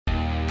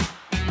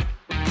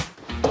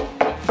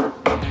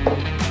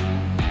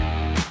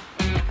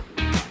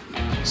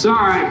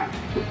Sorry,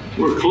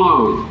 we're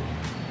closed.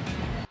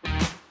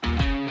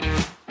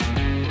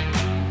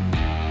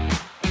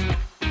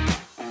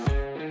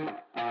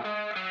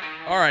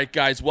 All right,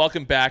 guys,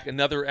 welcome back.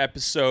 Another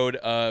episode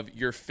of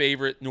your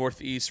favorite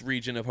Northeast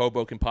region of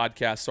Hoboken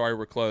podcast. Sorry,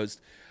 we're closed.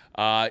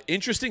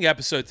 Interesting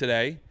episode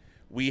today.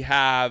 We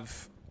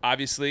have,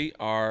 obviously,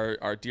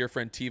 our dear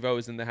friend TiVo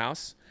is in the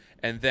house.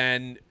 And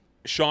then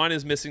Sean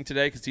is missing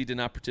today because he did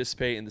not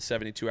participate in the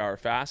 72-hour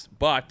fast.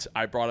 But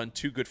I brought on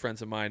two good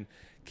friends of mine,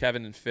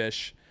 Kevin and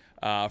Fish,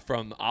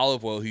 from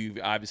Olive Oil, who you've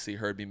obviously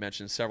heard me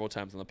mention several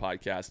times on the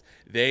podcast.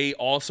 They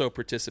also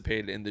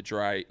participated in the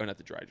not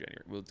the dry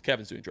January. Well,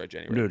 Kevin's doing dry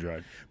January. No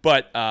dry.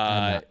 But,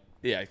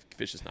 yeah,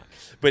 Fish is not.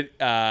 But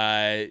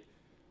they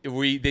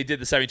did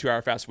the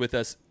 72-hour fast with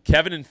us.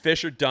 Kevin and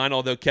Fish are done,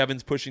 although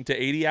Kevin's pushing to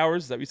 80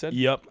 hours. Is that what you said?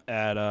 Yep.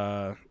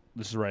 At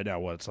this is right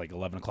now. It's like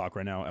 11 o'clock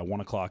right now. At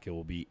 1 o'clock, it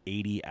will be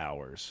 80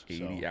 hours.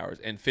 80 hours.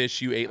 And Fish,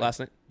 you ate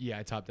last night? Yeah,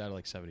 I topped out at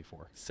like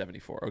 74.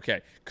 74.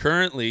 Okay.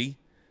 Currently,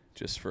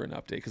 just for an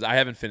update, because I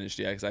haven't finished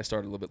yet, because I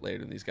started a little bit later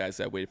than these guys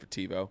that waited for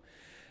TiVo.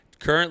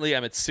 Currently,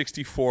 I'm at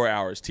 64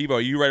 hours. TiVo, are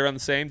you right around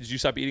the same? Did you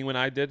stop eating when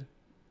I did?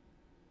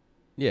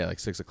 Yeah, like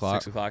 6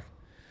 o'clock. 6 o'clock.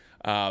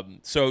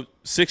 So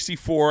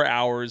 64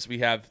 hours. We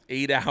have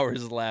 8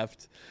 hours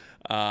left.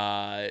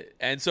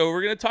 And so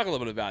we're going to talk a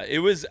little bit about it. It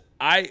was,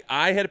 I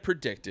had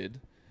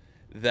predicted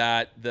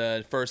that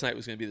the first night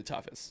was going to be the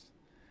toughest.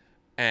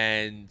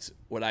 And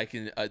what I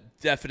can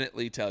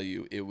definitely tell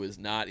you, it was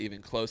not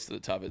even close to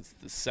the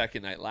toughest. The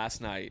second night, last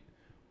night,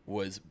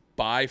 was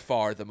by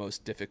far the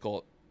most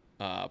difficult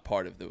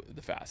part of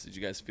the fast. Did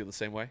you guys feel the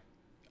same way?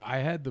 I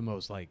had the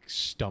most like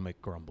stomach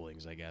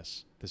grumblings, I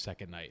guess, the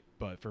second night.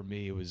 But for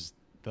me, it was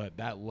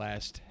that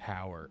last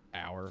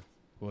hour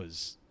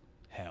was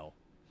hell.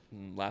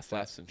 Last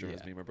syndrome,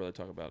 as me and my brother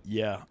talk about.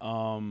 Yeah.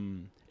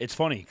 It's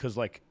funny because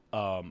like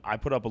I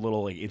put up a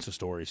little like Insta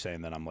story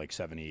saying that I'm like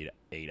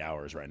 78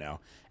 hours right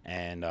now,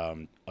 and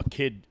a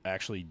kid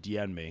actually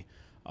DM'd me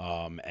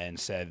and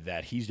said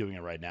that he's doing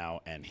it right now,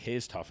 and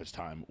his toughest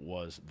time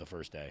was the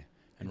first day.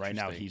 And right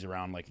now he's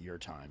around like your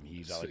time.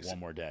 He's like one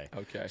more day.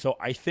 Okay. So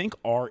I think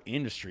our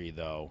industry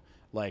though,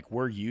 like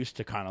we're used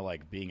to kind of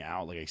like being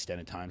out like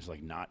extended times,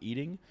 like not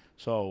eating.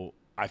 So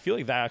I feel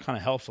like that kind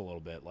of helps a little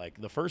bit. Like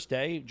the first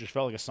day just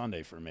felt like a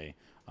Sunday for me.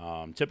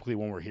 Typically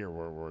when we're here,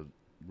 we're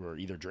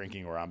either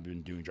drinking or I've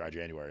been doing dry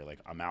January. Like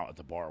I'm out at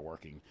the bar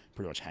working,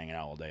 pretty much hanging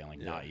out all day and like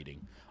not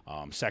eating.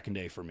 Second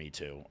day for me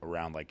too,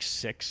 around like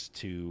 6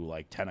 to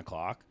like 10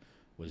 o'clock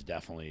was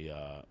definitely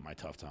my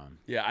tough time.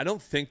 Yeah, I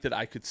don't think that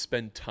I could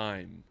spend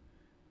time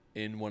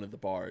in one of the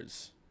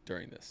bars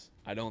during this.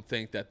 I don't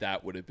think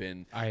that would have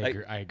been. I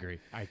agree.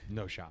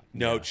 No shot.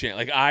 No chance.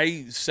 Like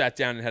I sat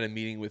down and had a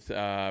meeting with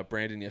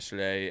Brandon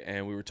yesterday,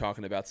 and we were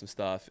talking about some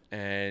stuff,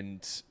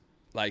 and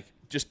like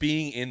just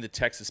being in the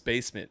Texas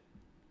basement,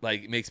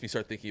 like makes me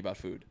start thinking about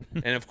food.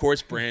 And of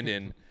course,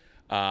 Brandon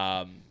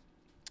was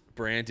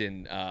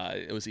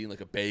eating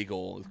like a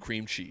bagel with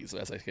cream cheese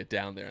as I get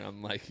down there, and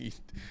I'm like,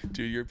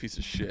 dude, you're a piece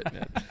of shit,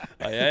 man.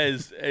 Like,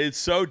 it's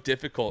so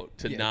difficult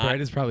to not.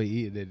 Brandon's probably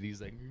eating it. And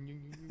he's like.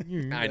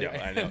 I know.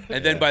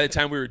 And then by the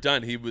time we were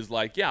done, he was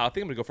like, yeah, I think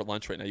I'm going to go for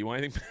lunch right now. You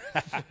want anything?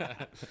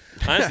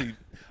 Honestly,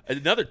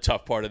 another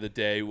tough part of the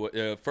day,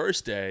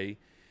 first day,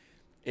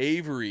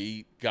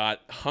 Avery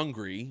got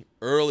hungry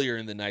earlier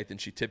in the night than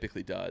she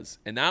typically does,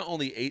 and not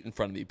only ate in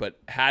front of me, but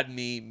had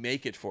me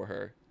make it for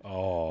her,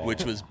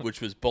 which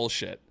was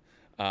bullshit.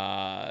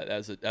 That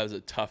was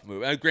a tough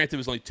move. Granted, it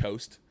was only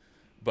toast,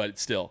 but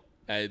it's still.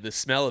 The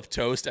smell of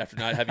toast after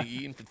not having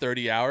eaten for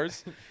 30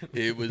 hours,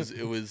 it was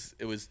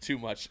too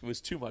much. It was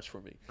too much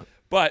for me.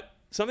 But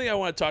something I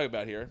want to talk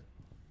about here,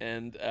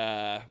 and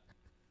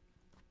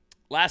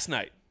last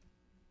night,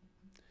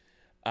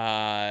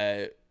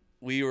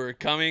 we were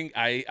coming.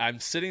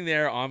 I'm sitting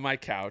there on my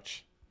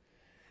couch,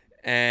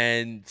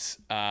 and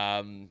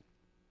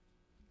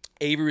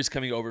Avery was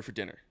coming over for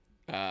dinner.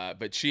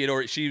 But she's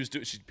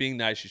being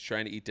nice. She's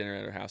trying to eat dinner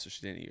at her house, so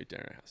she didn't eat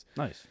dinner at her house.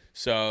 Nice.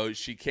 So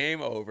she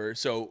came over.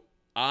 So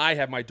I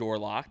have my door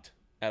locked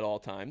at all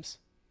times,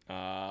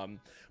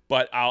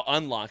 but I'll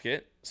unlock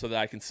it so that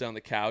I can sit on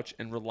the couch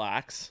and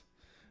relax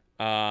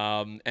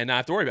and not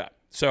have to worry about it.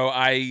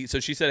 So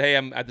she said, hey,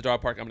 I'm at the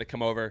dog park. I'm going to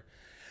come over.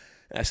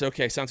 And I said,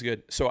 okay, sounds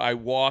good. So I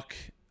walk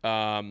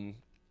to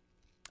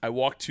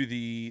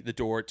the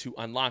door to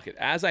unlock it.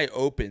 As I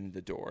open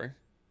the door,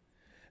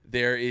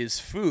 there is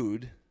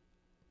food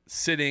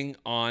sitting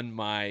on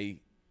my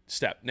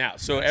step. Now,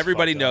 so that's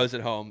everybody knows at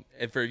home,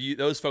 and for you,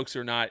 those folks who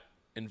are not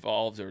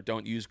involved or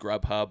don't use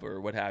Grubhub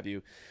or what have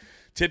you,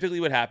 typically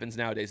what happens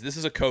nowadays, this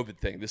is a COVID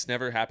thing. This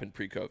never happened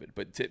pre-COVID,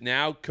 but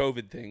now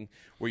COVID thing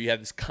where you have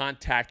this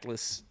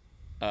contactless,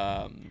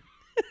 I'm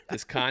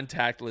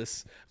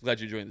glad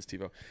you're enjoying this,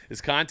 TiVo,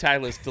 this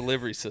contactless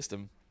delivery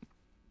system.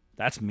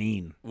 That's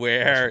mean.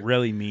 That's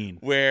really mean.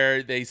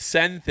 Where they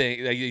send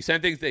things.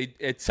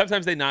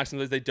 Sometimes they knock,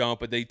 sometimes they don't,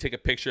 but they take a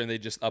picture and they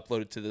just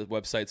upload it to the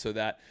website so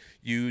that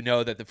you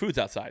know that the food's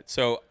outside.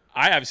 So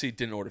I obviously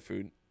didn't order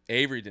food.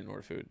 Avery didn't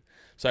order food.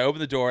 So I open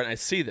the door and I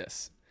see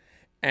this.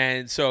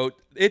 And so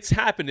it's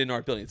happened in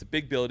our building. It's a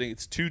big building.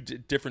 It's two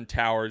different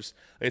towers.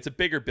 It's a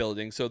bigger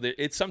building. So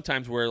it's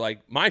sometimes where like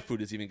my food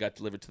has even got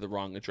delivered to the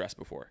wrong address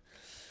before.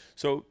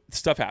 So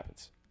stuff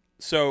happens.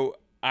 So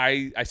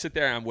I sit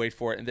there and I'm waiting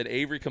for it. And then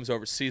Avery comes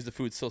over, sees the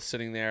food still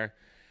sitting there.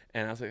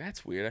 And I was like,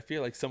 that's weird. I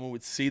feel like someone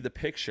would see the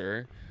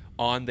picture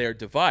on their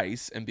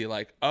device and be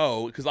like,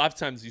 oh, because a lot of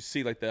times you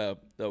see like the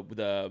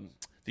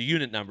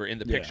unit number in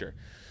the picture.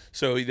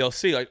 So they'll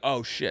see like,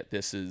 oh shit,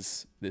 this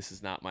is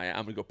not my.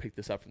 I'm gonna go pick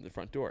this up from the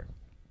front door.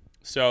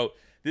 So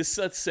this,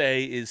 let's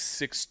say, is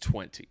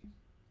 6:20,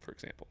 for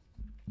example.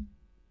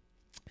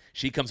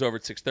 She comes over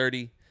at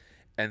 6:30,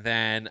 and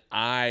then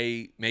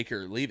I make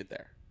her leave it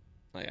there.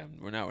 Like,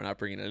 we're not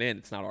bringing it in.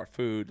 It's not our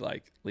food.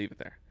 Like, leave it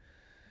there.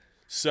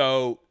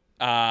 So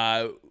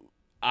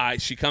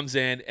she comes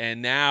in, and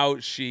now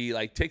she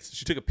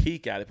took a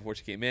peek at it before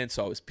she came in.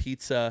 Saw it was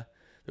pizza.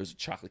 There was a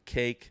chocolate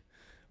cake.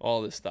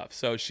 All this stuff.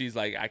 So she's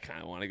like, I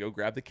kind of want to go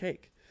grab the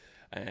cake.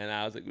 And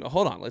I was like, well,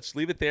 hold on, let's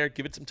leave it there,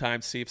 give it some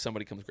time, see if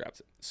somebody comes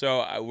grabs it.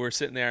 So we're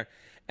sitting there,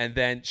 and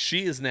then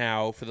she is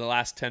now, for the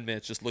last 10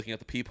 minutes, just looking at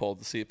the peephole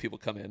to see if people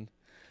come in.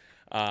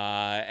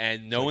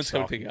 And no one's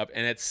coming to pick it up.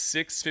 And at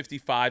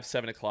 6:55,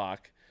 7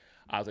 o'clock,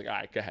 I was like, all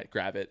right, go ahead,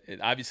 grab it.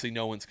 And obviously,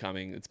 no one's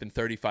coming. It's been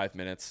 35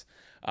 minutes.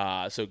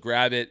 So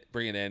grab it,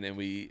 bring it in,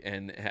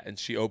 and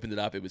she opened it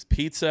up. It was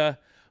pizza,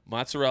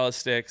 mozzarella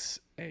sticks,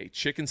 a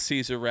chicken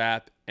Caesar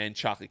wrap, and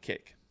chocolate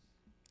cake.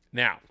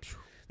 Now,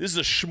 this is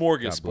a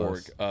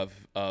smorgasbord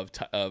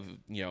of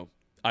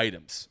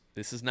items.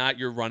 This is not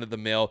your run of the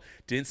mill.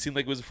 Didn't seem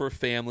like it was for a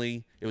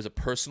family. It was a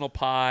personal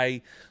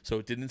pie, so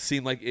it didn't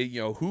seem like it.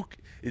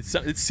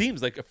 It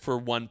seems like for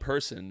one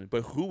person,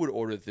 but who would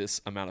order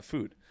this amount of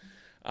food?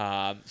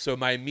 So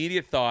my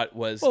immediate thought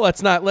was, well,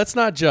 let's not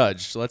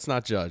judge. Let's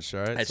not judge.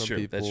 All right, that's some true.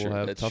 people That's true.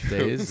 have That's tough true.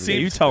 days. Yeah,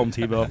 you tell them,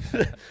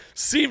 Tebow.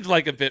 seemed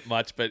like a bit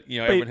much, but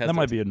everyone has that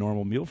might be a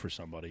normal meal for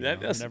somebody. You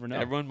Yes, never know.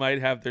 Everyone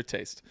might have their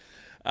taste.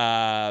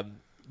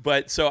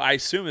 But so I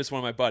assume it's one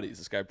of my buddies,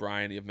 this guy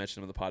Brian. You've mentioned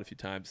him on the pod a few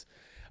times.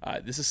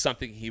 This is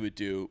something he would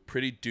do.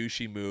 Pretty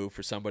douchey move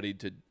for somebody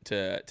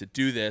to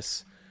do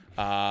this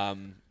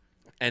and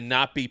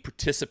not be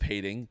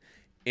participating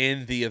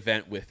in the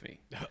event with me.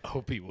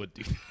 Opie would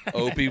do that.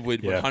 Opie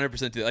would Yeah.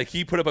 100% do that. Like,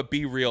 he put up a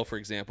Be Real, for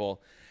example,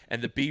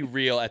 and the Be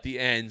Real at the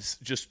end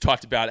just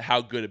talked about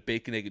how good a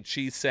bacon, egg, and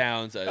cheese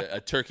sounds,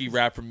 a turkey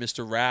wrap from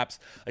Mr. Wraps.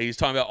 Like, he's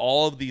talking about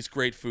all of these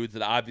great foods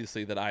that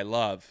I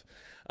love.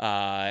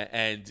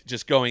 And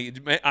just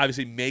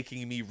obviously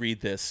making me read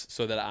this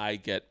so that I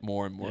get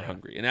more and more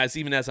hungry. And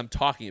even as I'm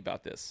talking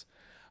about this,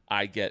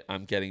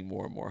 I'm getting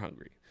more and more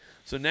hungry.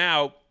 So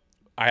now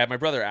I had my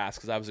brother ask,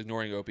 because I was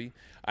ignoring Opie.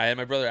 I had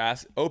my brother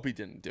ask. Opie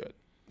didn't do it.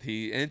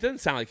 And it doesn't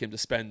sound like him to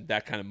spend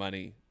that kind of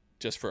money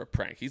just for a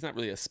prank. He's not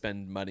really a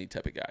spend money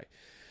type of guy.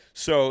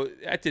 So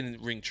that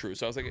didn't ring true.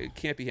 So I was like, it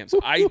can't be him.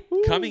 So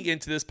coming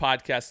into this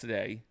podcast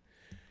today,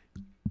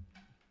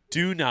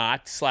 did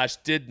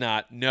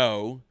not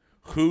know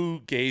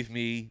who gave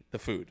me the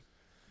food.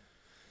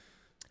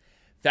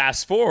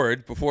 Fast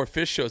forward, before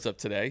Fish shows up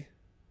today,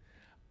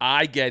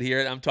 I get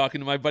here and I'm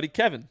talking to my buddy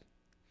Kevin.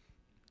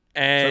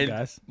 And What's up,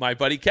 guys? my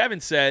buddy Kevin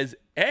says,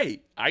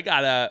 hey, I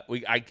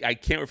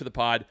can't wait for the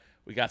pod.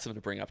 We got something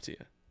to bring up to you.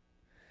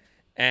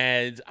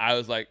 And I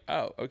was like,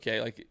 oh,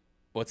 okay. Like,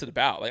 what's it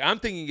about? Like, I'm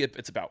thinking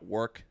it's about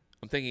work.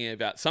 I'm thinking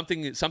about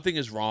something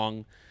is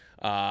wrong.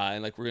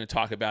 And like, we're going to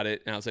talk about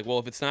it. And I was like, well,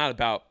 if it's not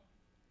about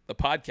the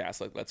podcast,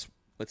 like, let's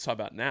talk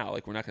about it now.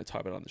 Like, we're not going to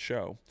talk about it on the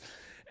show.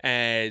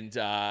 And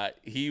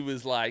he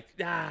was like,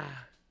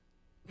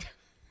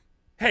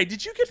 hey,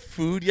 did you get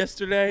food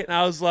yesterday? And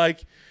I was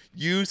like,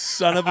 you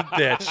son of a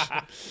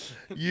bitch.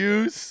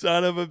 You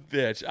son of a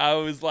bitch. I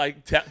was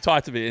like,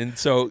 talk to me. And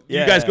so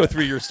you guys go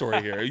through your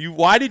story here.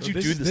 Why did you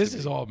do this? This to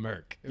is me? all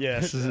Merc.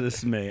 Yes, this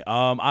is me.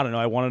 I don't know.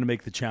 I wanted to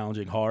make the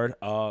challenge hard.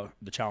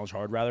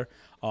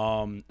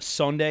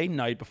 Sunday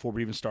night before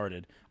we even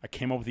started, I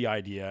came up with the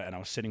idea, and I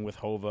was sitting with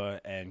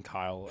Hova and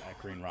Kyle at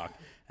Green Rock,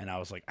 and I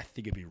was like, I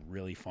think it'd be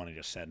really funny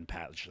to send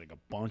Pat just like a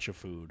bunch of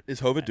food. Is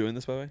Hova doing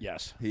this, by the way?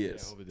 Yes. He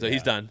is. Hova did So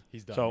he's that. done.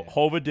 He's done. So yeah.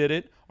 Hova did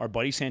it. Our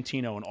buddy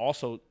Santino, and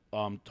also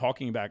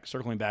circling back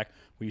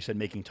where you said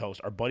making toast.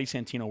 Our buddy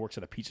Santino works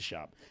at a pizza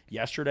shop.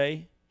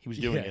 Yesterday, he was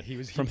doing Yeah, it. he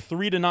was- From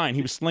 3 to 9.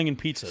 He was slinging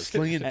pizzas,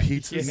 Slinging And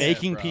pizzas?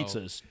 making Yeah, bro.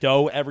 pizzas,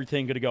 dough,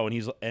 everything good to go.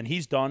 And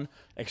he's done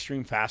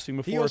extreme fasting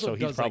before, He also so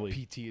he's does probably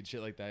like PT and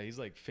shit like that. He's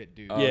like fit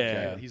dude.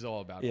 Yeah. He's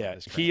all about yeah.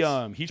 this.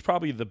 He's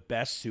probably the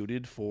best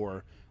suited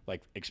for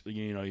like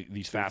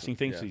these fasting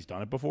things. yeah. He's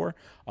done it before.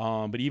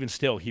 But even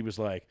still, he was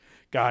like,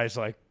 guys,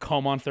 like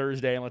come on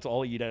Thursday and let's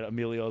all eat at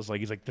Emilio's. Like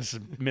he's like, this is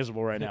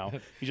miserable right now.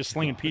 He's just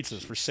slinging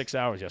pizzas for 6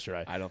 hours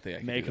yesterday. I don't think I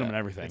can making do them that. and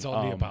everything. It's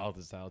all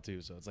Neapolitan style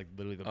too, so it's like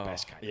literally the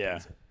best kind. Yeah.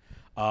 Of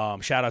pizza.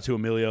 Shout out to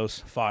Emilio's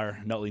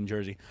Fire, Nutley, New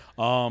Jersey.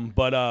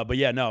 But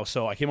yeah, no.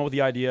 So I came up with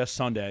the idea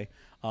Sunday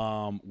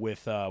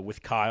with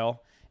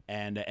Kyle,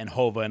 and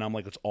Hova, and I'm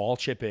like, let's all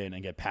chip in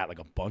and get Pat like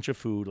a bunch of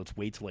food. Let's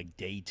wait till like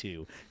day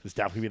 2. It's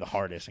definitely be the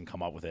hardest and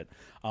come up with it.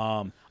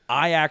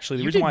 I actually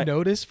the You reason why didn't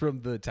notice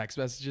from the text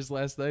messages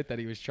last night that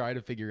he was trying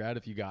to figure out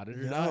if you got it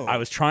or not? I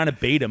was trying to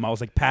bait him. I was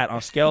like, Pat, on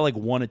a scale of like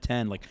 1 to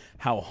 10, like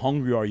how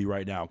hungry are you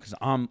right now? Because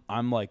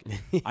I'm like,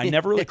 I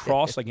never really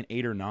crossed like an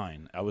 8 or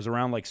 9. I was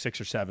around like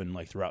 6 or 7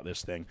 like throughout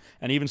this thing,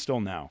 and even still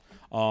now.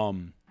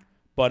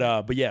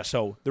 But yeah.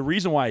 So the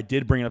reason why I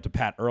did bring it up to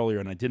Pat earlier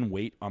and I didn't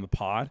wait on the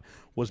pod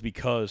was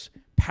because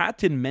Pat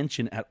didn't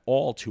mention at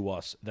all to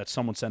us that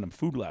someone sent him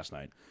food last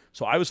night.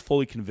 So I was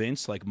fully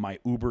convinced like my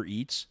Uber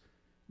Eats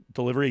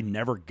delivery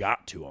never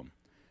got to him.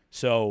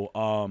 So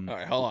All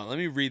right, hold on. Let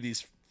me read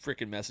these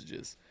freaking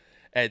messages.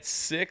 At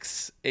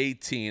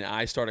 6:18,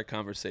 I start a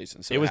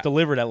conversation. So it was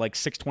delivered at like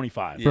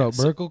 6:25. Yeah. Bro,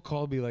 so- Merkel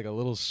called me like a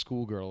little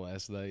schoolgirl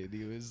last night.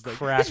 He was like,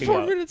 Cracking "It's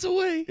 4 up. minutes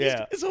away.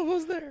 Yeah. It's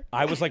almost there."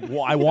 I was like,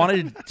 well, I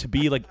wanted to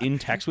be like in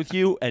text with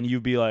you, and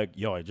you'd be like,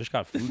 "Yo, I just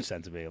got food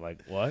sent to me."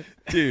 Like, what?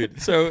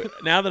 Dude, so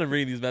now that I'm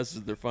reading these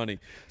messages, they're funny.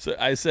 So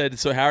I said,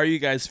 so how are you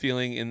guys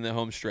feeling in the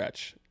home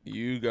stretch?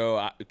 You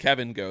go,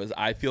 Kevin goes,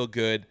 I feel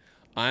good.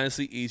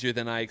 Honestly, easier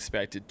than I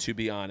expected, to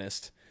be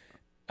honest.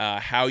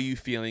 How you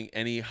feeling?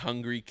 Any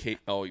hungry?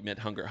 Oh, you meant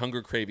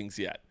hunger cravings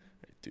yet?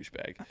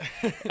 Douchebag.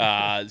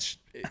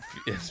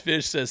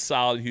 Fish says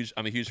solid. Huge.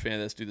 I'm a huge fan of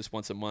this. Do this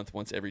once a month,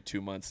 once every 2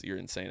 months. You're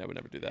insane. I would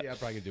never do that. Yeah, I'm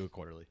probably gonna do it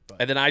quarterly.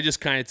 But And then I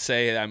just kind of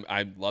say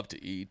I love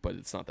to eat, but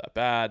it's not that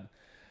bad.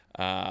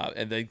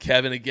 And then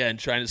Kevin again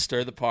trying to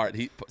stir the pot.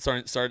 He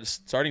starting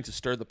to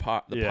stir the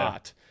pot. Yeah.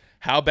 Pot.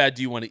 How bad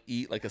do you want to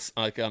eat? Like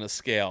on a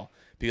scale?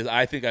 Because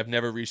I think I've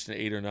never reached an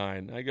 8 or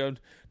 9. I go,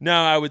 no,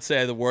 I would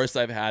say the worst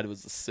I've had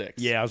was a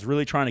 6. Yeah, I was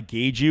really trying to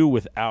gauge you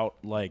without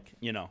like,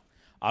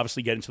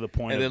 obviously getting to the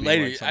point. And of then being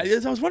later, like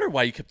something- I was wondering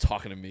why you kept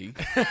talking to me.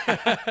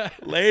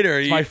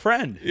 Later, my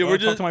friend. Yeah, We're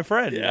talking to my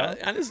friend. Yeah,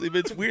 honestly, but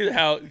it's weird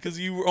how because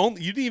you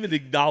didn't even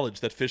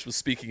acknowledge that Fish was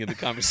speaking in the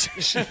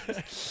conversation.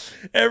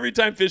 Every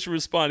time Fish would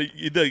respond,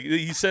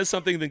 he says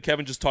something, then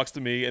Kevin just talks to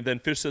me, and then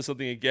Fish says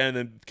something again, and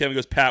then Kevin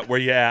goes, "Pat, where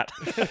you at?"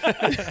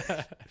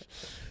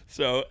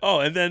 So,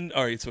 and then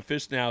all right. So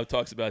Fish now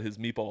talks about his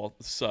meatball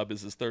sub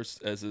as his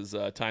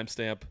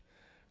timestamp.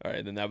 All right,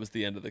 and then that was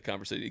the end of the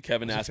conversation.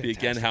 Kevin Those are asked me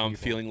again how I'm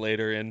fantastic feeling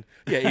later, and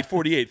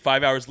 8:48,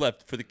 5 hours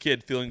left for the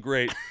kid, feeling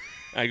great.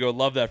 I go,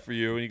 love that for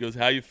you, and he goes,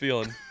 how you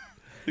feeling?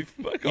 Like,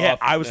 fuck Yeah, off,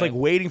 I was man. like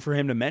waiting for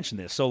him to mention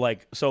this.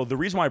 So the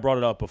reason why I brought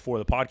it up before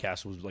the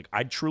podcast was like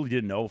I truly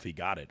didn't know if he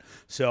got it.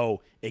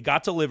 So it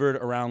got delivered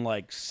around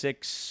like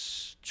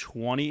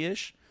 6:20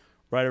 ish,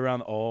 right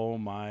around. Oh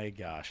my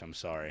gosh, I'm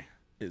sorry,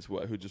 Is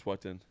what? Who just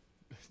walked in?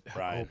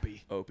 Brian.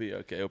 Opie. Opie.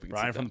 Okay, Opie. can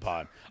Brian sit from the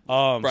down.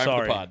 pod. Brian from the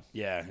Sorry. pod.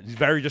 Yeah, he's a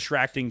very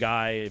distracting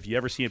guy. If you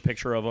ever see a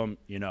picture of him,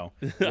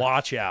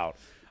 watch out.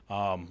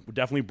 We'll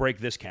definitely break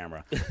this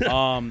camera.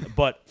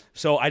 But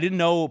so I didn't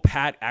know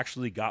Pat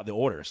actually got the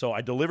order. So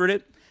I delivered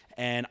it,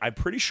 and I'm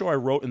pretty sure I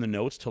wrote in the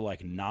notes to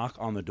like knock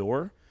on the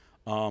door.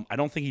 I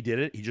don't think he did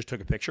it. He just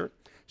took a picture.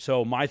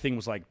 So my thing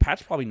was like,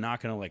 Pat's probably not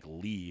gonna like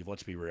leave.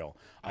 Let's be real.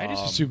 I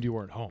just assumed you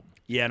weren't home.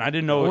 Yeah, and I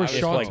didn't know Or if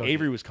Sean like took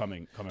Avery was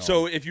coming So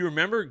home. if you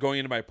remember going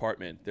into my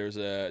apartment, there's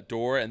a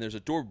door, and there's a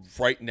door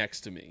right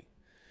next to me.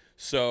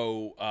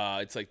 So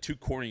it's like 2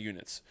 corner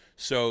units.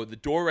 So the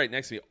door right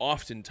next to me,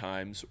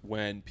 oftentimes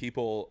when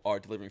people are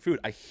delivering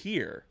food, I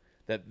hear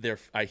that.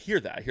 I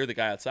hear the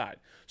guy outside.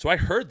 So I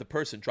heard the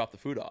person drop the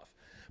food off,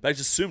 but I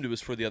just assumed it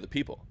was for the other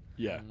people.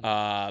 Yeah.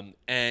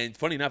 And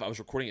funny enough, I was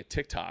recording a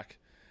TikTok,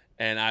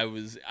 and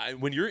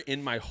when you're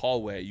in my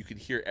hallway, you can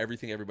hear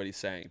everything everybody's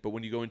saying. But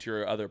when you go into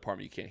your other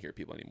apartment, you can't hear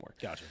people anymore.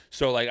 Gotcha.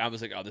 So like I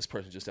was like, oh, this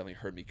person just definitely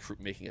heard me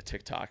making a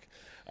TikTok.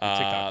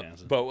 TikTok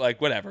dancing. But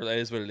like whatever, that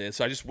is what it is.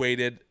 So I just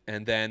waited,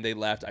 and then they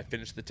left. I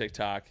finished the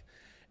TikTok,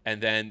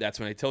 and then that's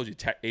when I told you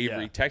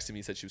Avery texted me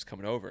and said she was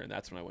coming over, and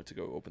that's when I went to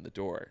go open the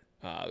door.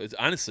 It was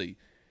honestly,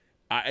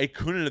 it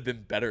couldn't have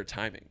been better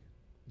timing.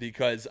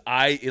 Because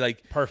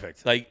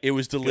Perfect. Like it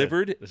was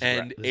delivered, This is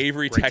and this is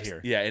Avery great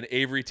to hear. and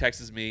Avery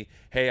texts me,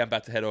 "Hey, I'm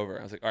about to head over."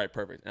 I was like, "All right,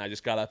 perfect." And I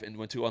just got up and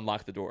went to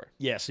unlock the door.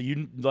 Yeah, so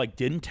you like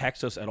didn't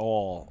text us at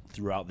all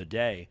throughout the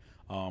day,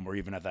 or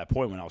even at that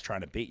point when I was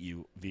trying to bait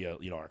you via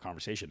our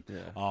conversation.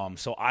 Yeah.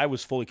 So I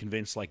was fully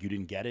convinced like you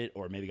didn't get it,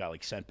 or maybe got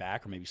like sent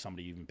back, or maybe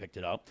somebody even picked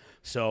it up.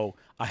 So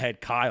I had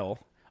Kyle,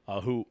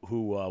 who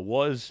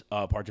was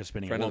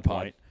participating Friend at of one the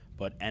pod. point,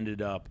 but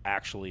ended up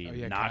actually Oh,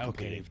 yeah, not Kyle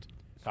completing. caved.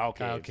 Kyle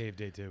Kyle caved. caved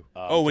day 2.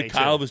 When Day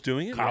Kyle 2. was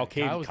doing it, Kyle Yeah.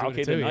 caved. Kyle was Kyle doing it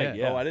caved at too, night. yeah.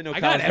 Yeah. Oh, I didn't know.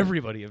 I Kyle got was-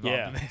 everybody involved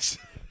Yeah. in this.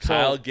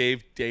 Kyle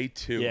gave day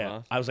 2. Yeah,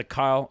 Huh? I was like,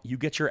 Kyle, you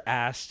get your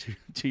ass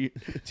to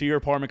your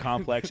apartment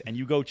complex and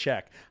you go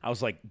check. I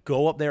was like,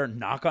 go up there,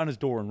 knock on his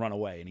door, and run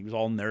away. And he was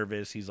all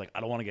nervous. He's like,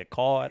 I don't want to get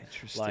caught.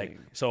 Interesting. Like,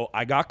 so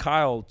I got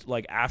Kyle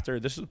like after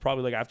this is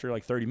probably like after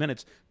like 30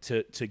 minutes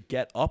to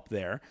get up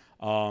there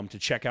to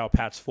check out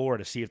Pat's floor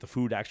to see if the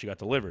food actually got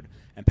delivered.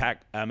 And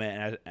Pat,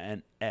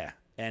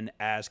 and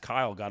as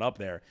Kyle got up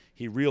there,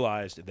 he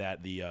realized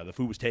that the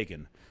food was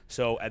taken.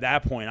 So at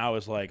that point, I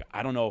was like,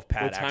 I don't know if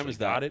Pat What time actually was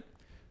got that? it.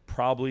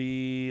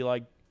 Probably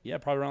like Yeah,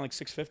 probably around like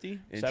 6:50,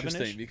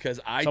 Interesting, 7-ish. because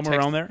I Somewhere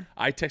around there.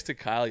 I texted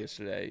Kyle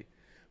yesterday,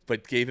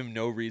 but gave him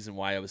no reason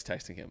why I was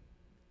texting him.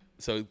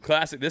 So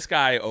classic. This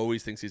guy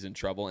always thinks he's in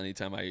trouble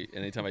anytime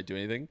I do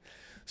anything.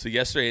 So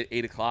yesterday at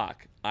 8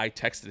 o'clock, I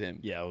texted him.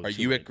 Yeah, it was are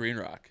too you late. at Green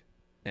Rock?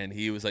 And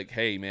he was like,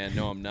 "Hey man,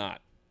 no, I'm not."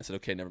 I said,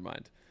 "Okay, never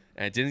mind."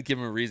 And I didn't give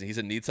him a reason. He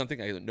said, "Need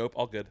something?" I go, "Nope,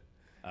 all good."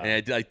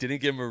 And I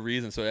didn't give him a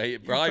reason. So I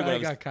probably, what I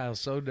was, got Kyle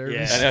so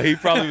nervous. Yeah. I know he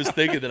probably was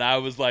thinking that I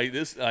was like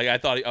this. Like I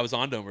thought I was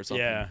on to him or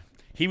something. Yeah.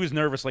 He was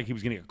nervous, like he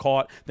was going to get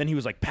caught. Then he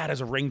was like, Pat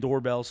has a Ring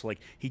doorbell, so like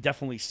he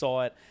definitely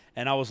saw it.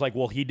 And I was like,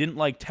 well, he didn't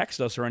like text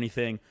us or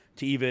anything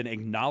to even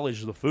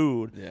acknowledge the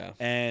food. Yeah.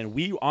 And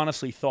we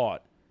honestly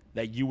thought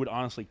that you would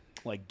honestly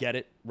like get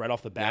it right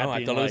off the bat. No, I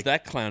being thought it was like,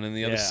 that clown in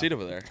the other Yeah. seat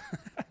over there.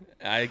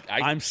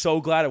 I'm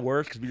so glad it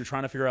worked because we were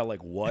trying to figure out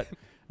like what.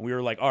 And we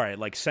were like, all right,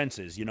 like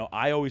senses. You know,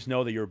 I always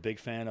know that you're a big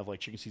fan of like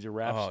chicken Caesar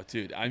wraps. Oh,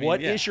 dude. I mean,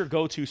 What yeah. is your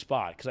go-to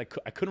spot? Because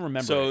I couldn't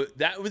remember. So it.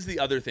 that was the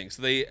other thing.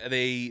 So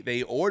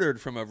they ordered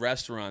from a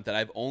restaurant that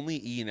I've only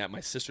eaten at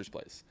my sister's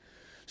place.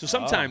 So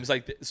sometimes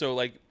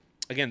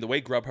again, the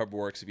way Grubhub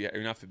works, if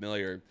you're not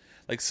familiar,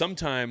 like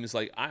sometimes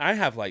like I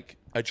have like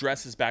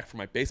addresses back from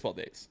my baseball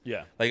days.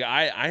 Yeah. Like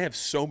I have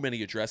so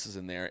many addresses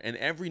in there, and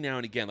every now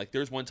and again, like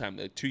there's one time,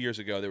 like 2 years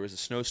ago, there was a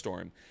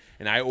snowstorm,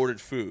 and I ordered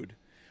food,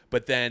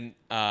 but then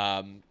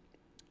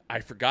I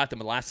forgot that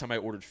the last time I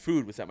ordered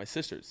food was at my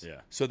sister's.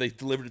 Yeah. So they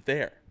delivered it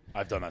there.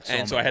 I've done that.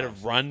 And so I had to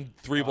run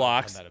 3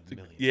 blocks, that a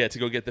million to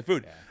go get the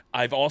food.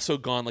 I've also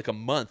gone like a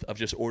month of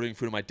just ordering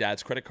food on my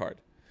dad's credit card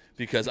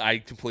because I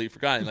completely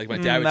forgot. And like my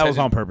dad would that was text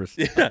me- on purpose.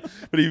 Yeah,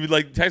 but he would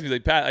like text me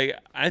like, Pat,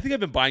 I think I've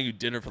been buying you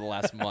dinner for the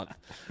last month.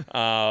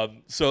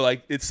 So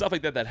like it's stuff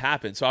like that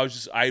happens. So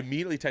I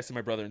immediately texted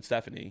my brother and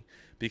Stephanie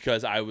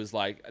because I was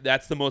like,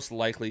 that's the most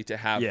likely to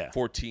have Yeah.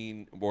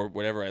 14 or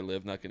whatever I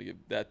live. Not going to give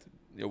that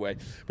away,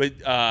 but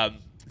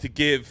to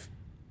give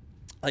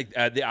like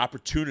the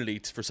opportunity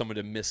for someone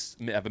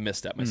to have a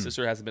misstep. My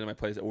sister hasn't been at my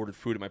place. I ordered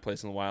food at my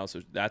place in a while,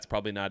 so that's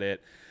probably not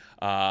it.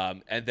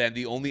 And then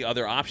the only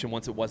other option,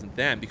 once it wasn't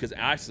them, because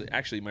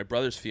actually my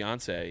brother's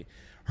fiance,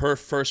 her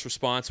first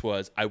response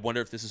was, "I wonder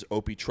if this is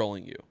Opie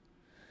trolling you."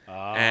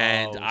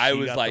 And I she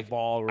was got like, the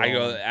ball I go,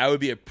 rolling. that would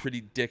be a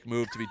pretty dick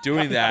move to be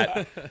doing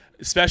that,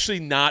 especially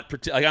not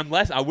like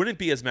I wouldn't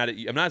be as mad at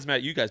you. I'm not as mad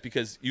at you guys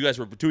because you guys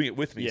were doing it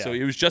with me, Yeah. so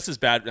it was just as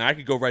bad, and I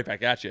could go right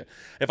back at you.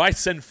 If I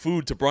send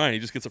food to Brian, he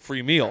just gets a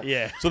free meal.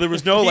 Yeah. So there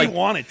was no He like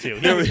wanted to. He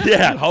There was was-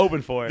 yeah.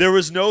 hoping for it. there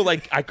was no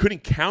like I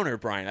couldn't counter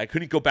Brian. I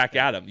couldn't go back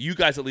at him. You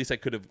guys at least I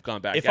could have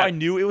gone back. If at I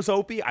knew it was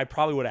Opie, I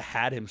probably would have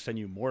had him send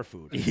you more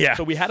food. Yeah.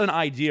 So we had an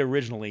idea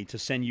originally to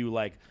send you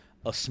like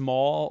a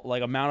small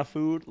like amount of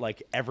food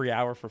like every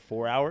hour for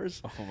 4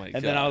 hours. Oh my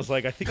And then I God. was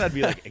like, I think that'd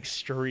be like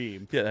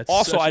extreme. Yeah, that's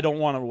also such- I don't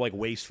want to like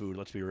waste food.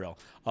 Let's be real.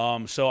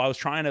 So I was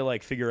trying to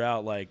like figure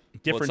out like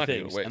different not gonna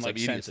things waste. and I'm like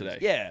eating it senses. today.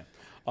 Yeah.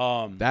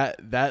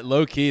 That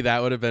low key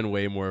that would have been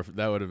way more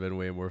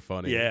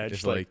funny. Yeah, If,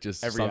 just, like,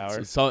 just every hour.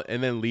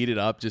 and then lead it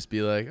up, just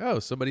be like, oh,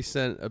 somebody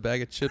sent a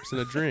bag of chips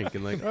and a drink,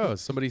 and like, oh,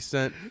 somebody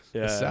sent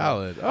Yeah. a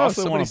salad. I Oh,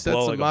 also somebody wanna sent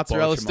blow, some like, a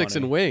mozzarella bunch of sticks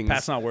money. and wings.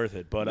 That's not worth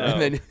it, but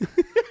and then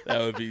that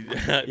would be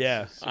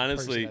yeah.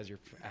 honestly. Has your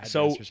address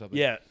So or something.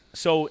 yeah,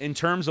 so in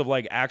terms of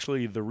like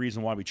actually the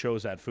reason why we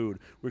chose that food,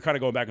 we're kind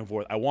of going back and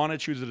forth. I want to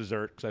choose a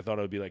dessert because I thought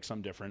it would be like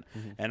something different,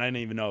 and I didn't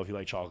even know if you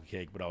like chocolate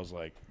cake, but I was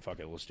like, fuck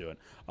it, let's do it.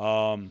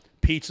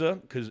 Pizza,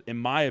 because in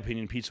my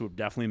opinion, pizza would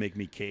definitely make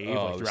me cave. Oh, like,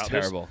 it was throughout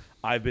terrible. This.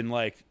 I've been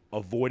like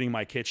avoiding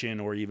my kitchen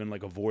or even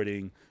like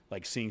avoiding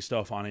like seeing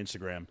stuff on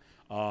Instagram.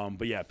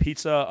 But yeah,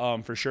 pizza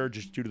for sure,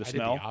 just due to the I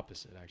smell. did the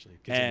opposite actually.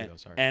 Continue, And, though,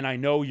 sorry. and I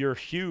know you're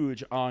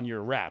huge on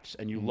your wraps,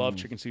 and you love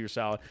chicken Caesar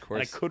salad. Of course.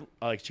 And I could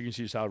like chicken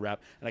Caesar salad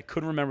wrap, and I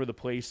couldn't remember the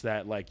place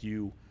that like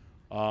you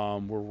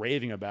were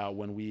raving about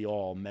when we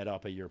all met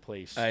up at your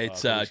place.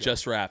 It's a couple weeks ago.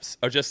 just wraps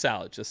or just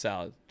salad.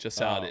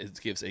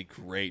 It gives a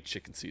great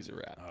chicken Caesar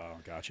wrap. Oh,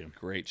 gotcha.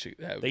 Great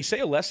chicken. They say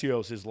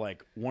Alessio's is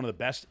like one of the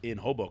best in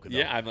Hoboken. Though.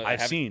 Yeah,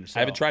 I've seen. I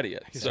haven't so- tried it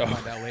yet, Guess so we'll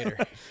find out later.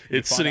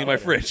 it's Find sitting in out my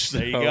later. fridge.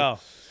 There you so- go.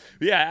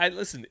 Yeah, I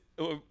listen.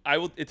 I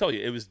will tell you,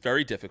 it was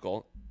very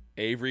difficult.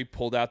 Avery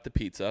pulled out the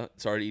pizza,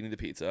 started eating the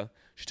pizza.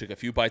 She took a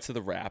few bites of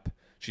the wrap.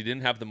 She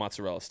didn't have the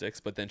mozzarella sticks,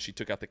 but then she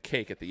took out the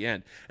cake at the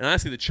end. And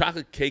honestly, the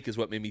chocolate cake is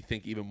what made me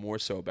think even more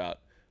so about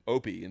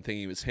Opie and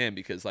thinking it was him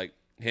because like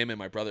him and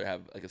my brother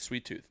have like a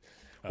sweet tooth,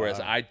 whereas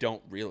I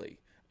don't really.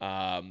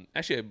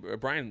 Actually,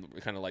 Brian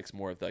kind of likes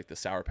more of like the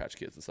Sour Patch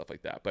Kids and stuff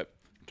like that, but.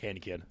 Candy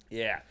Kid.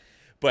 Yeah,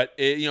 but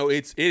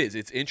it's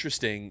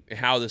interesting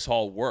how this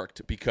all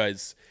worked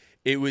because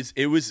it was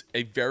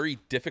a very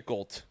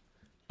difficult.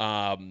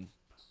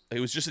 It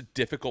was just a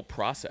difficult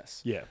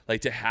process. Yeah. like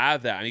to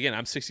have that. And again,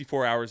 I'm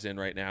 64 hours in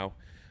right now.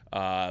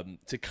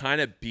 To kind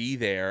of be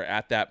there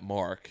at that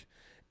mark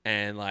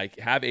and like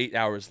have 8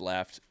 hours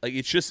left, like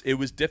it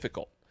was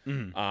difficult.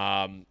 And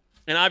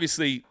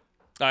obviously.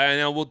 I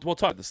know we'll talk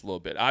about this a little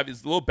bit.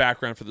 Obviously, a little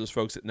background for those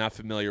folks that are not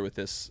familiar with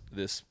this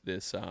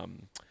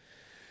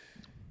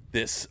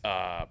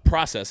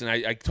process, and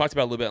I talked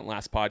about it a little bit in the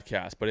last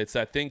podcast, but it's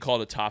that thing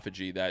called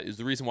autophagy that is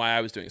the reason why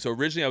I was doing it. So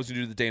originally I was going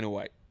to do the Dana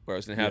White, where I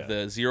was going to have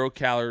Yeah. the 0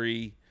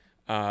 calorie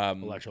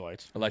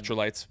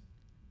electrolytes,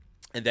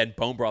 and then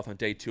bone broth on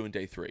day 2 and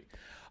day 3.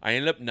 I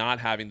ended up not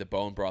having the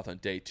bone broth on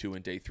day 2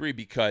 and day 3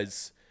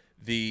 because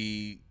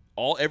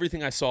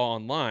everything I saw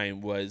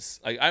online was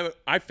like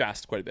I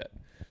fast quite a bit.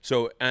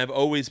 So, and I've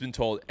always been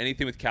told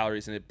anything with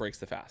calories in it breaks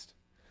the fast.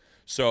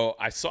 So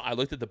I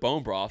looked at the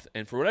bone broth,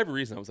 and for whatever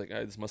reason I was like,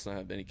 this must not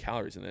have any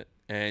calories in it.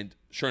 And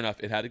sure enough,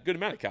 it had a good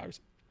amount of calories.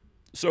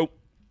 So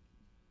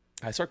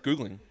I start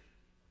Googling,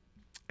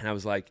 and I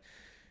was like,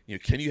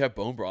 can you have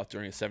bone broth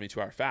during a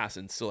 72-hour fast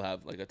and still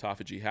have like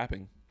autophagy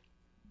happening?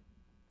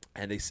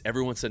 And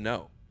everyone said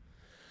no.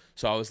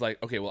 So I was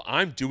like, okay, well,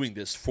 I'm doing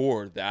this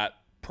for that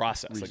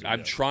process. Like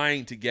I'm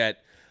trying to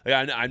get,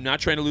 I'm not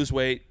trying to lose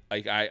weight.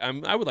 Like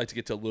I would like to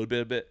get to a little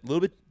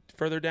bit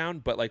further down,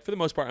 but like for the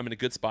most part, I'm in a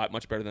good spot,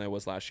 much better than I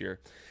was last year.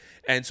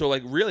 And so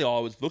like really all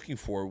I was looking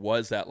for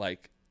was that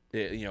like,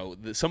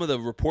 some of the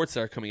reports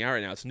that are coming out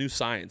right now, it's new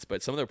science,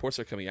 but some of the reports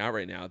that are coming out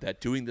right now that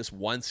doing this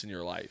once in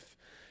your life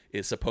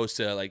is supposed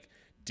to like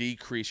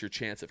decrease your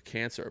chance of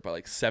cancer by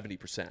like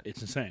 70%.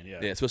 It's insane. Yeah.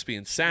 It's supposed to be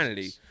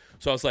insanity.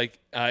 So I was like,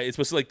 it's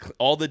supposed to like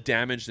all the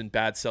damaged and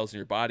bad cells in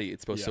your body,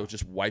 it's supposed to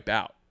just wipe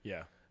out.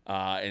 Yeah.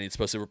 And it's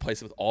supposed to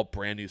replace it with all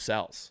brand new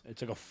cells.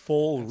 It's like a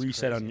full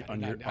reset crazy.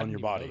 on your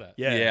body. That.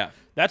 Yeah.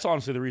 That's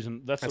honestly the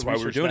reason. That's the why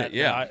we were doing it.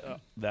 Yeah. I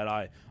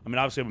mean,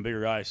 obviously I'm a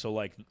bigger guy, so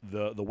like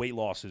the weight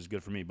loss is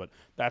good for me, but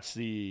that's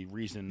the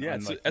reason. Yeah,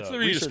 and, like, that's the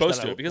reason you're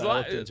supposed to. Because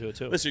into it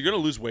too. Listen, you're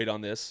going to lose weight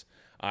on this.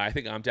 I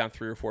think I'm down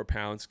 3 or 4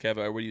 pounds. Kev,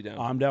 what are you down?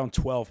 I'm down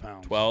 12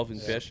 pounds. 12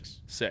 and fish?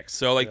 6.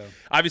 So like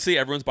obviously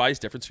everyone's body's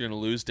different, so you're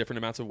going to lose different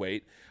amounts of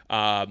weight.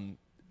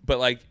 But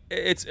like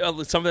it's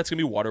some of that's gonna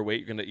be water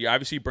weight. You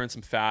obviously burn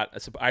some fat.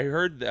 I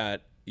heard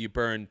that you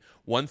burn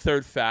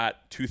 1/3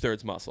 fat,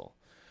 2/3 muscle.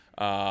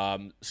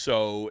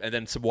 So and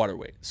then some water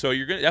weight. So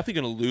you're definitely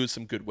gonna lose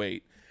some good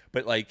weight.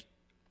 But like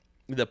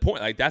the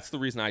point, like that's the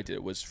reason I did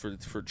it was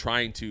for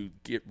trying to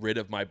get rid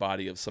of my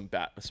body of some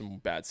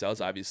bad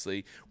cells.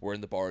 Obviously, we're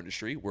in the bar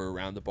industry. We're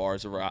around the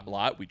bars a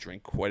lot. We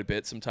drink quite a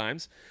bit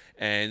sometimes,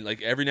 and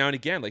like every now and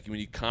again, like when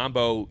you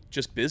combo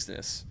just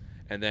business.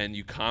 And then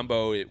you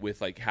combo it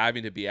with like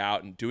having to be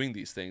out and doing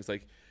these things,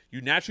 like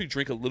you naturally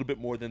drink a little bit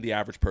more than the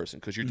average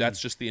person because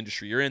that's just the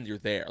industry you're in. You're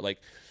there.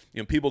 Like,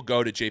 people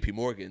go to JP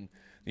Morgan,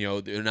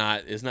 they're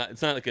not. It's not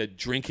like a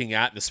drinking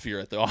atmosphere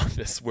at the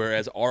office,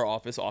 whereas our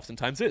office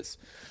oftentimes is.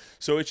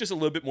 So it's just a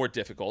little bit more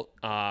difficult.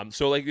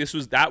 So like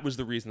that was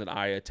the reason that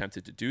I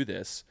attempted to do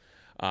this.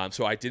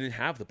 So I didn't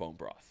have the bone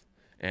broth,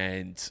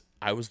 and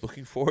I was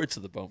looking forward to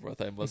the bone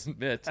broth, I must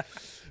admit,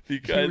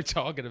 because we were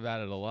talking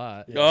about it a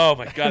lot. Oh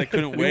my god, I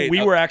couldn't wait.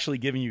 We were actually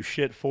giving you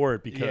shit for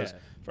it because,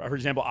 for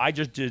example, I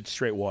just did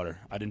straight water.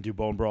 I didn't do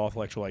bone broth,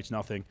 electrolytes,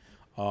 nothing.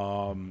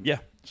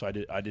 So I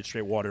did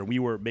straight water, and we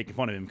were making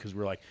fun of him because we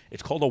were like,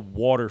 it's called a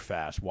water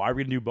fast. Why are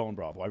we gonna do bone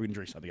broth? Why are we gonna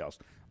drink something else?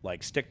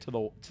 Like stick to the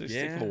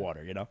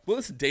water, Well,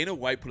 listen, Dana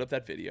White put up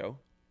that video,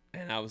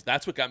 and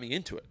that's what got me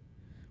into it.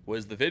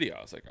 Was the video?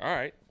 I was like, all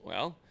right,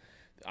 well,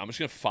 I'm just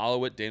going to follow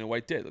what Dana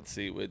White did. Let's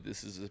see.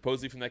 This is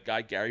supposedly from that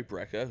guy, Gary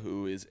Brecka,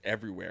 who is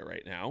everywhere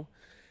right now.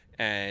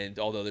 And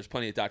although there's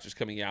plenty of doctors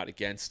coming out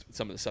against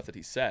some of the stuff that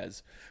he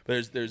says,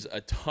 but there's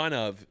a ton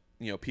of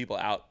people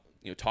out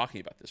talking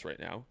about this right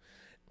now.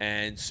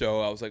 And so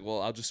I was like,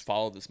 well, I'll just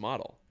follow this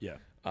model. Yeah.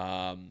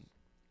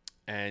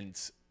 And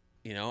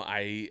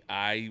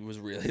I was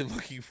really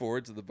looking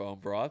forward to the bone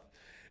broth.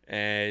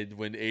 And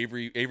when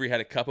Avery had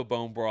a cup of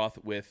bone broth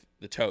with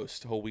the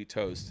toast, whole wheat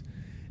toast,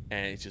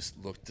 and it just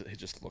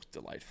looked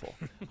delightful.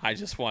 I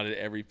just wanted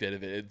every bit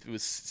of it. It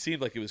seemed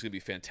like it was going to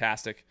be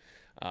fantastic.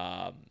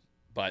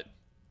 But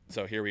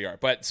so here we are.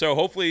 But so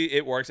hopefully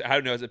it works. I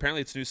don't know.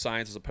 Apparently it's new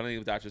science. There's plenty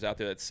of doctors out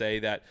there that say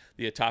that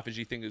the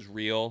autophagy thing is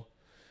real,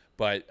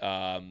 but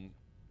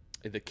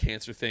the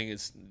cancer thing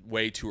is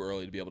way too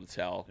early to be able to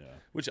tell. Yeah.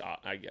 Which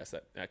I guess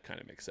that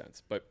kind of makes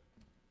sense. But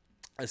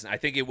listen, I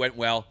think it went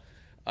well.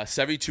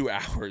 72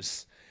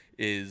 hours.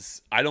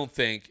 I don't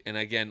think, and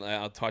again,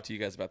 I'll talk to you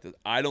guys about this.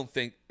 I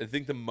think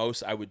the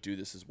most I would do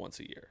this is once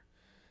a year,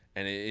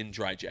 and in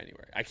dry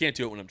January. I can't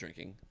do it when I'm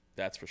drinking,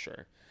 that's for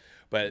sure.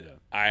 But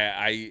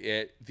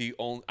I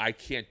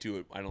can't do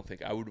it. I don't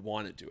think I would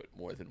want to do it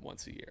more than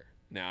once a year.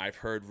 Now I've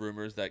heard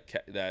rumors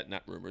that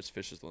not rumors.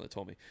 Fish is the one that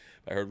told me.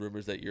 But I heard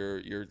rumors that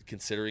you're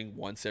considering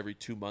once every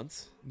 2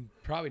 months.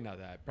 Probably not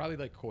that. Probably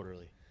like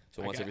quarterly.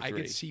 So once every 3. I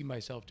could see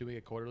myself doing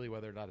it quarterly.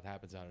 Whether or not it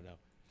happens, I don't know.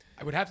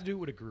 I would have to do it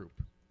with a group.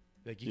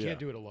 Like you can't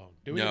do it alone.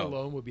 Doing it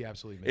alone would be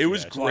absolutely amazing. It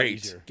was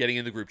great getting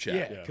in the group chat.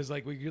 Yeah, because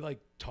like we could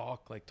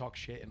talk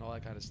shit and all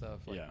that kind of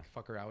stuff.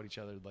 Fuck around with each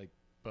other.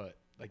 But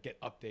get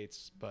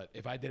updates. But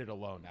if I did it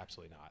alone,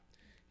 absolutely not.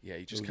 Yeah,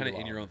 you just kind of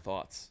in your own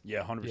thoughts.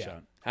 Yeah, 100%. Yeah.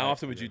 How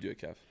often would you do it,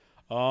 Kev?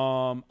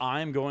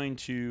 I'm going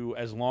to,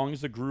 as long as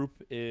the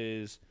group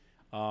is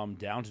down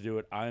to do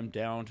it, I'm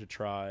down to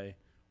try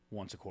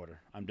once a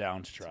quarter. I'm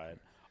down to try it.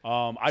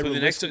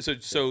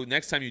 So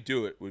next time you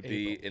do it would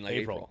be in like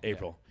April.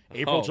 April.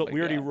 We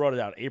already wrote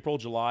it out. April,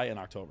 July, and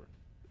October.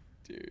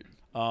 Dude.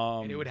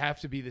 And it would have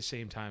to be the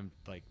same time,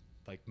 like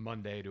like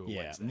Monday to a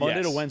Yeah, Wednesday.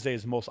 Monday to Yes. Wednesday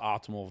is most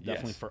optimal,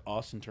 definitely Yes. for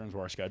us in terms of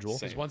our schedule.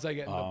 Because once I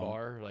get in the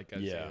bar, like I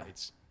yeah.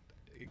 say,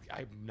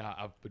 I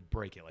would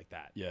break it like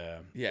that. Yeah,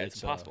 Yeah,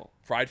 it's impossible.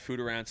 Fried food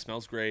around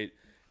smells great,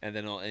 and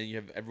then and you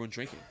have everyone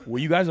drinking. Were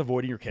you guys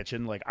avoiding your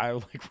kitchen? Like I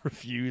like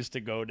refuse to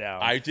go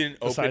down. I didn't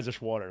open. besides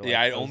just water. Like,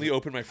 Yeah, I was- only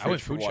opened my I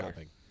went fridge for food water.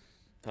 shopping.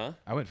 Huh?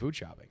 I went food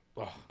shopping.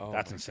 Oh,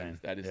 that's my insane.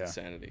 goodness, That is Yeah.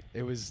 insanity.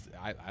 It was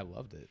I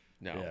loved it.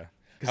 No. Yeah.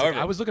 Because However,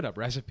 I was looking up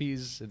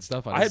recipes and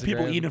stuff on I had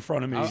people Instagram. eat in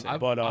front of me,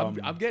 but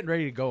I'm getting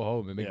ready to go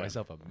home and make yeah.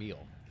 myself a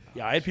meal.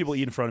 yeah, I had people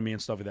eat in front of me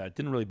and stuff like that. It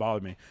didn't really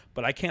bother me,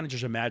 but I can't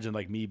just imagine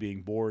like me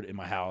being bored in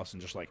my house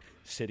and just like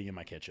sitting in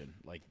my kitchen,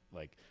 like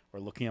or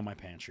looking at my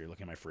pantry, or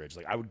looking at my fridge.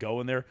 Like I would go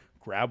in there,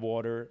 grab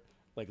water,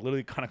 like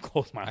literally kind of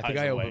close my eyes. I think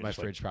I away opened and my just,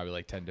 like, fridge probably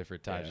like 10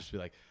 different times, Yeah. just be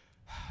like,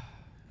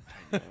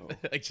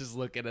 like just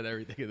looking at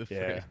everything in the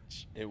Yeah.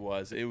 fridge. It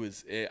was.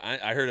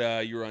 I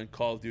heard you were on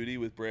Call of Duty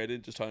with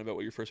Brandon, just talking about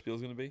what your first meal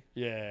is going to be.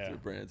 yeah. That's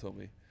what Brandon told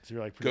me. So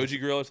you're like Goji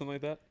Grill or something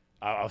like that.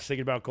 I was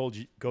thinking about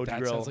Goji That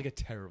Grill sounds like a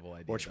terrible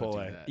idea. or Don't do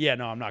Chipotle. that. Yeah,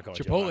 no, I'm not going.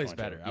 to. I'm not Chipotle's going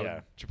better. To. I Yeah.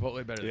 would,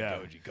 Chipotle better Yeah,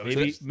 than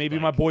Goji. maybe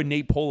my boy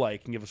Nate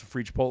Polite can give us a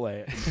free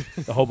Chipotle,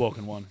 the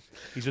Hoboken one.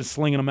 He's been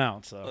slinging them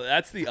out. So Well,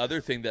 that's the other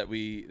thing that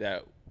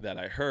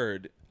I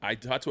heard. I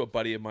talked to a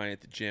buddy of mine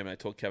at the gym, and I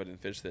told Kevin and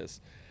Fish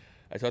this.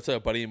 I talked to a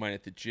buddy of mine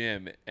at the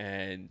gym,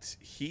 and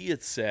he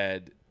had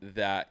said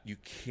that you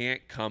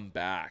can't come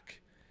back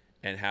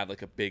and have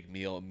like a big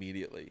meal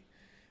immediately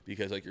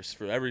because like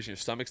for whatever reason your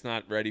stomach's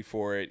not ready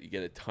for it. You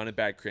get a ton of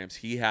bad cramps.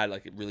 He had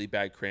like really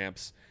bad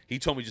cramps. He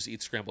told me just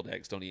eat scrambled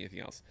eggs, don't eat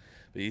anything else.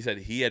 But he said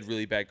he had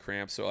really bad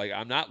cramps. So like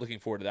I'm not looking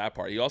forward to that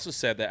part. He also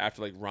said that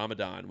after like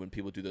Ramadan, when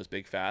people do those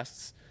big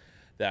fasts,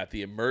 that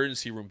the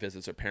emergency room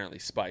visits apparently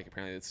spike.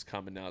 Apparently it's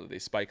common now that they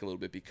spike a little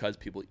bit because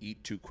people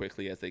eat too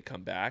quickly as they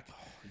come back.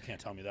 you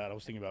can't tell me that. I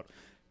was thinking about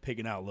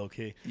pigging out low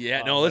key. Yeah,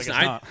 no, but listen,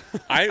 guess not.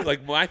 I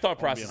like my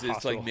thought Wanna be in process a is to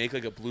hospital. like make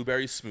like a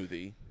blueberry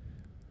smoothie,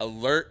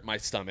 alert my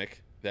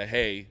stomach that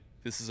hey,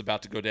 this is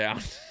about to go down,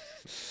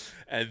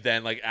 and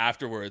then like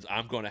afterwards,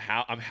 I'm going to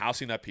I'm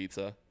housing that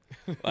pizza,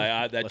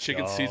 like that Let's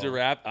chicken go. Caesar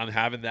wrap. I'm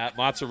having that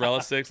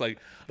mozzarella sticks. Like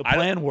The I don't-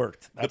 plan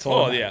worked. That's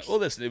all. Oh that yeah. matters. Well,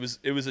 listen,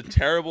 it was a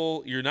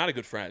terrible. You're not a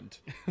good friend.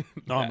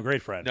 No, I'm a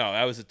great friend. No,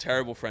 that was a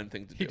terrible friend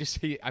thing to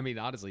do. I mean,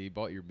 honestly, he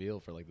bought your meal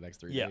for like the next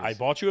 3 Yeah, days. I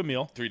bought you a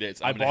meal. 3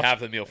 days. I I'm gonna bought- have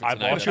the meal for I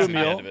tonight. bought you a That's the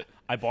end meal. of it.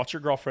 I bought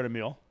your girlfriend a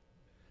meal.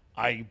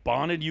 I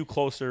bonded you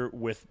closer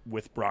with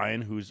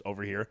Brian, who's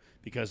over here,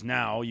 because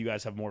now you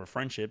guys have more of a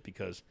friendship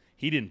because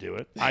he didn't do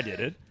it. I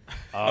did it.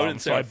 I wouldn't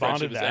say so our I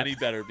friendship bonded is that. any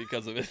better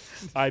because of it.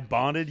 I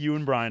bonded you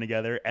and Brian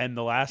together, and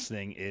the last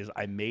thing is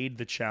I made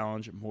the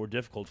challenge more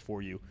difficult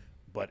for you,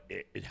 but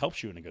it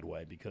helps you in a good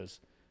way because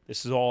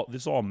this is all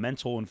a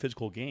mental and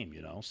physical game,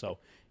 you know. So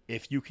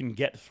if you can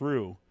get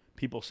through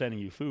people sending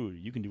you food,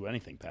 you can do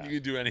anything, Pat. You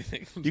can do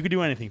anything. You can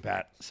do anything,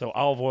 Pat. So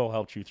olive oil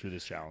helped you through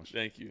this challenge.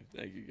 Thank you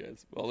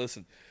guys. Well,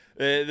 listen,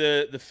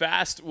 the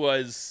fast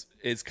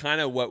is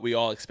kind of what we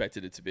all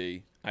expected it to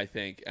be, I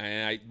think.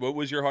 And what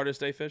was your hardest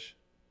day, Fish?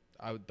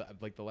 I would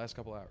like the last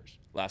couple hours.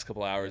 Last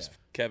couple hours.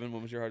 Kevin,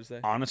 what was your hardest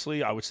day?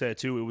 Honestly, I would say it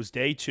too. It was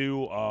day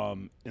 2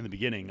 in the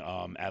beginning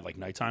at like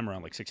nighttime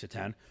around like 6 to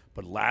 10.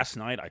 But last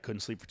night I couldn't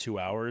sleep for 2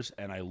 hours,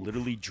 and I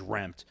literally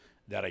dreamt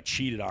that I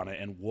cheated on it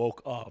and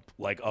woke up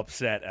like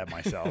upset at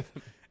myself.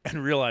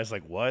 And realized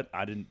like what?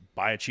 I didn't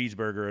buy a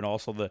cheeseburger, and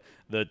also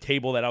the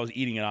table that I was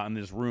eating it on in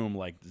this room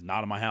like is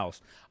not in my house.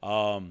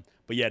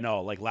 But yeah,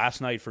 no, like last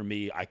night for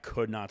me, I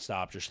could not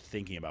stop just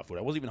thinking about food.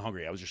 I wasn't even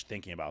hungry. I was just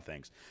thinking about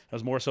things. It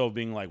was more so of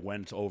being like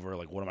when it's over,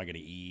 like what am I going to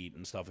eat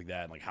and stuff like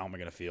that, and like how am I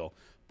going to feel.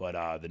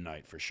 But the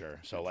night for sure.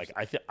 So like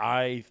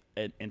I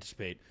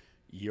anticipate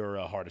your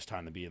hardest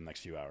time to be in the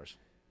next few hours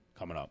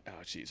coming up. Oh,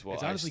 jeez. Well,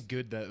 It's honestly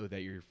good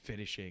that you're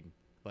finishing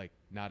like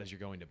not as you're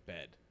going to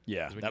bed.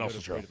 Yeah, 'Cause when that you go also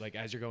to true. bed, like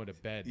as you're going to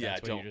bed, Yeah,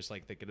 that's when don't- you're just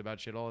like thinking about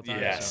shit all the time.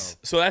 yes.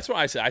 So So that's what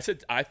I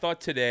said. I thought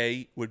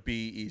today would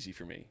be easy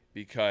for me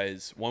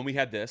because one, we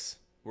had this.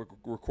 We're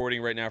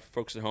recording right now for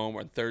folks at home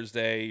on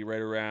Thursday, right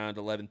around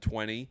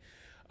 11:20.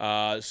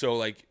 So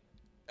like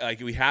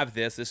we have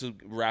this. This will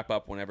wrap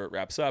up whenever it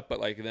wraps up. But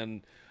like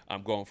then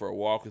I'm going for a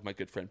walk with my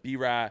good friend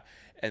B-Rat,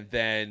 and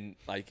then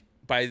like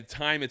by the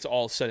time it's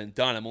all said and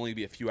done, I'm only gonna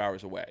be a few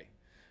hours away.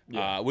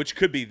 Which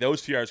could be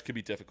those few hours could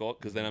be difficult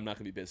because then I'm not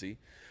gonna be busy.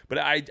 But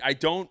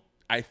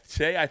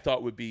today I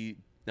thought would be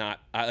not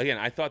again.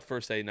 I thought the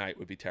first day night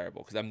would be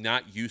terrible because I'm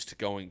not used to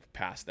going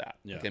past that.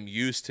 Yeah. Like I'm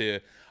used to.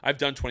 I've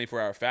done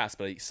 24-hour fast,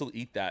 but I still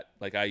eat that.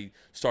 Like I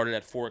started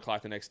at 4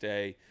 o'clock the next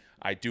day.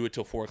 I do it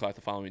till 4 o'clock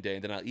the following day,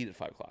 and then I'll eat at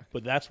 5 o'clock.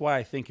 But that's why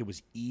I think it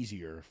was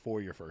easier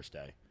for your first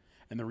day.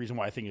 And the reason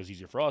why I think it was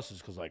easier for us is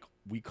because like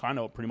we kind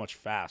of pretty much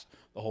fast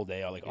the whole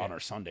day, like on our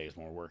Sundays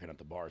when we're working at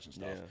the bars and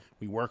stuff. Yeah.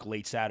 We work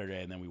late Saturday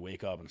and then we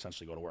wake up and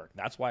essentially go to work.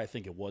 That's why I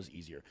think it was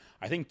easier.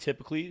 I think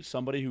typically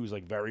somebody who's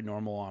like very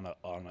normal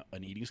on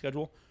an eating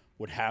schedule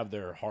would have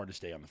their hardest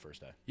day on the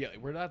first day. yeah,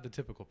 we're not the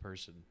typical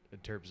person in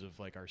terms of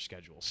like our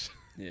schedules.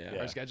 Yeah.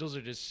 Our schedules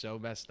are just so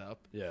messed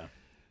up. Yeah,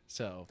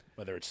 So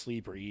whether it's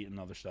sleep or eat and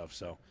other stuff.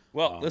 So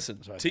Well, listen,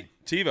 that's what I think.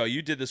 TiVo,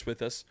 you did this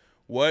with us.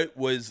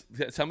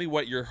 Tell me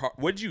what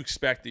what did you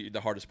expect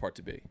the hardest part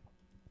to be?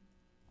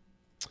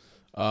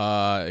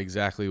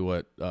 Exactly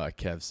what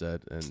Kev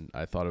said, and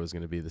I thought it was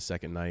going to be the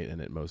second night,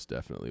 and it most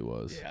definitely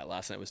was. Yeah,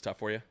 last night was tough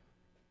for you.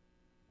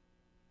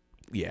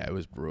 Yeah, it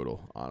was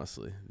brutal.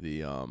 Honestly,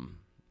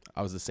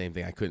 I was the same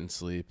thing. I couldn't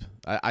sleep.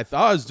 I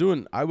thought I was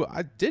doing.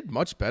 I did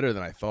much better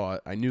than I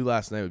thought. I knew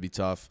last night would be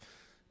tough,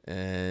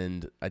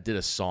 and I did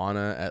a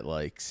sauna at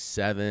like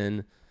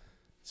 7.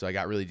 So I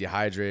got really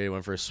dehydrated.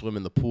 Went for a swim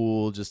in the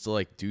pool just to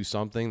like do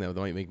something that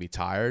might make me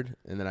tired,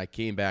 and then I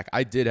came back.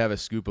 I did have a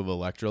scoop of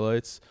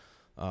electrolytes.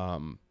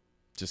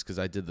 Just because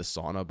I did the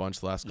sauna a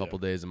bunch the last couple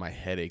days and my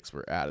headaches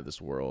were out of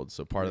this world.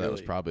 So part of that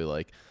was probably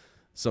like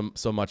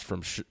so much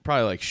from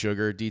probably like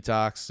sugar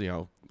detox,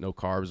 no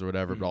carbs or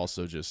whatever, but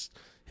also just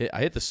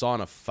I hit the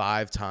sauna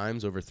 5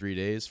 times over 3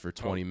 days for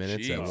 20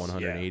 minutes at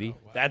 180. Yeah.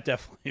 That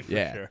definitely for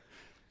sure.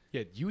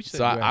 Yeah, you said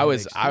So you had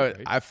headaches too, right?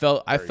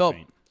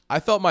 I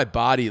felt my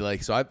body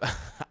like, so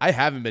I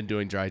haven't been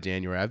doing dry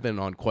January. I've been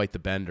on quite the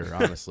bender,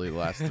 honestly, the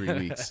last 3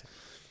 weeks.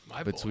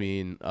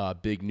 Between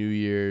big New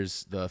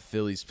Year's, the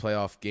Phillies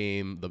playoff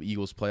game, the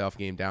Eagles playoff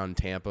game down in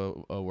Tampa,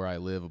 where I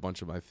live. A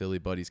bunch of my Philly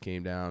buddies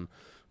came down.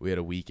 We had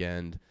a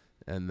weekend,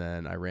 and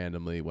then I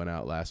randomly went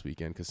out last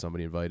weekend because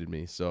somebody invited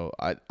me. So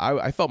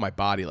I felt my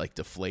body like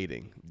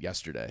deflating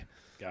yesterday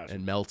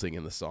and melting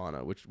in the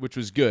sauna, which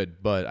was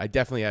good. But I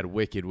definitely had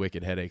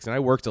wicked headaches, and I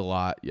worked a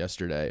lot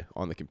yesterday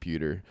on the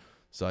computer.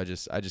 So I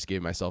just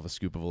gave myself a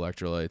scoop of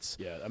electrolytes.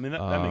 Yeah, I mean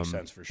that makes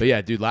sense for sure. But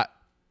yeah, dude.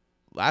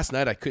 Last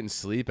night I couldn't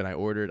sleep, and I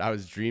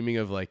was dreaming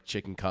of like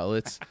chicken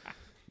cutlets.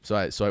 So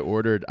I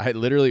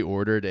literally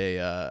ordered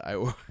I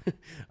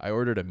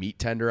ordered a meat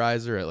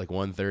tenderizer at like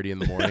 1:30 in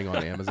the morning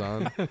on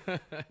Amazon.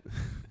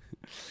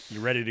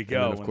 You're ready to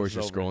go. And then, of course,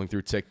 you're scrolling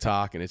through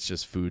TikTok, and it's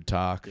just food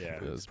talk. Yeah,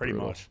 it's pretty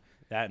much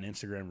that and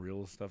Instagram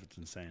Reels stuff. It's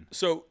insane.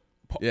 So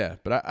yeah,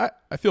 but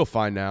I feel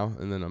fine now,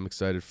 and then I'm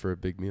excited for a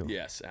big meal.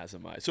 Yes, as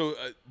am I. So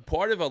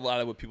part of a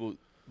lot of what people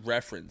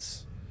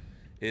reference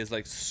is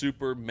like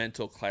super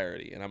mental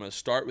clarity. And I'm going to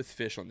start with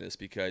Fish on this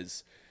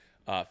because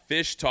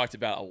Fish talked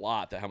about a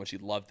lot how much he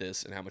loved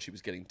this and how much he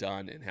was getting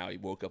done and how he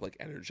woke up like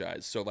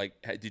energized. So like,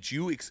 did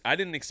you, I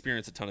didn't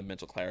experience a ton of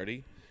mental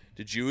clarity.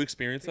 Did you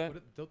experience that?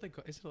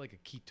 Isn't it like a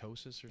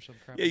ketosis or some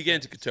crap? Yeah, you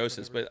get into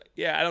ketosis, but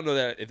yeah, I don't know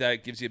if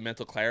that gives you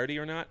mental clarity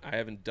or not. I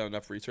haven't done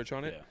enough research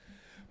on it. Yeah.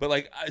 But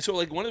like, so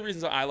like one of the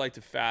reasons I like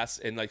to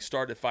fast and like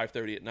start at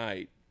 5:30 at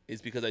night is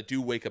because I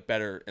do wake up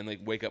better and like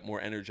wake up more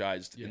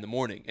energized in the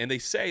morning. And they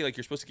say like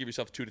you're supposed to give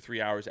yourself 2 to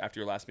 3 hours after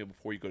your last meal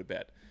before you go to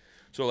bed.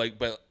 So like,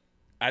 but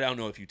I don't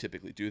know if you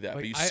typically do that,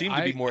 but you seem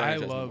to be more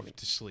energized. I love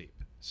to sleep.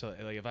 So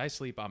like if I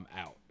sleep, I'm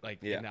out.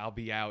 And I'll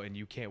be out and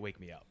you can't wake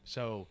me up.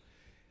 So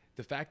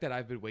the fact that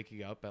I've been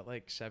waking up at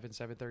like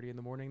 7:30 in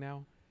the morning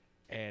now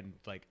and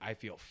like I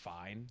feel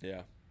fine.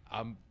 Yeah.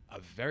 I'm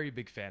a very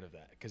big fan of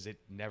that because it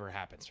never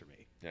happens for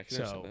me. Yeah, I can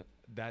understand that.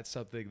 That's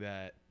something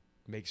that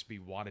makes me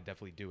want to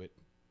definitely do it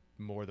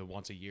more than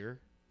once a year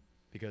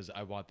because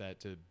I want that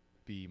to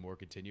be more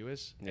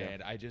continuous. Yeah.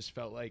 And I just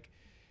felt like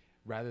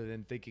rather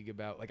than thinking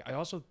about like I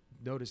also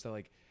noticed that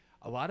like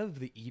a lot of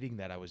the eating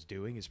that I was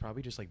doing is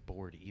probably just like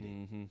bored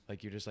eating. Mm-hmm.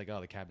 Like you're just like, oh,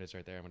 the cabinet's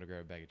right there. I'm gonna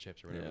grab a bag of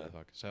chips or whatever the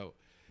fuck. So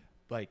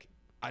like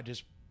I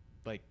just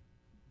like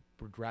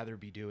would rather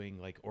be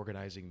doing like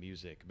organizing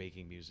music,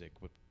 making music,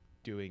 with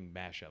doing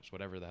mashups,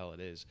 whatever the hell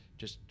it is,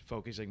 just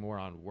focusing more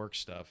on work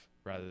stuff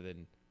rather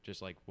than just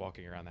like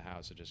walking around the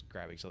house and just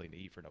grabbing something to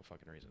eat for no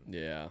fucking reason.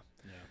 Yeah.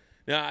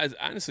 Now,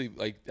 honestly,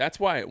 like that's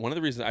why one of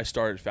the reasons I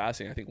started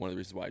fasting, I think one of the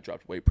reasons why I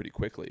dropped weight pretty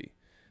quickly,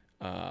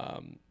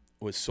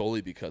 was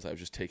solely because I was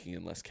just taking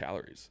in less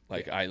calories.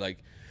 Like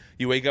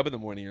you wake up in the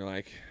morning, you're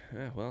like,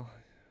 well,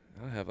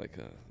 I'll have like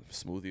a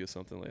smoothie or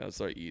something. Like I'll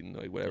start eating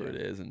like whatever it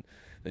is, and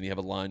then you have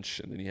a lunch,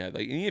 and then you have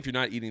like even if you're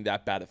not eating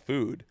that bad of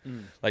food,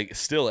 like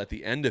still at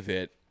the end of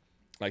it.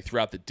 Like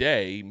throughout the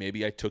day,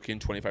 maybe I took in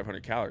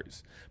 2,500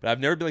 calories, but I've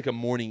never been like a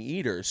morning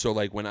eater. So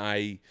like when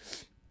I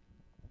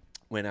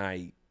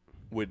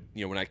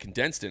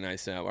condensed it and I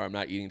said, well, I'm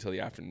not eating until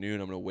the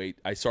afternoon, I'm going to wait.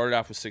 I started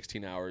off with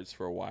 16 hours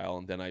for a while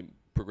and then I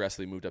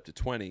progressively moved up to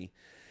 20.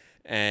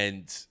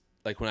 And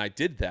like when I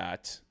did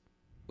that,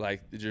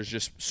 like there's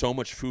just so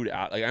much food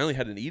out. Like I only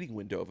had an eating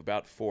window of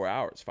about 4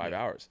 hours, 5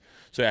 hours.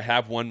 So I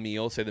have one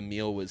meal, say the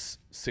meal was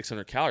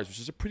 600 calories, which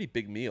is a pretty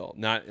big meal.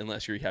 Not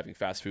unless you're having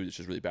fast food, it's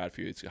just really bad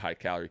for you. It's high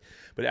calorie.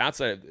 But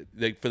outside of,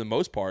 like for the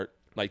most part,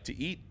 like to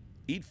eat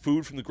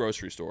food from the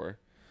grocery store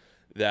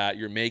that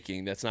you're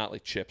making that's not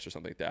like chips or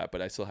something like that,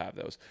 but I still have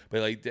those.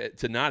 But like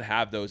to not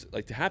have those,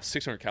 like to have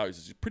 600 calories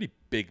is a pretty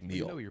big meal.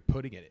 You know you're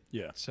putting in it.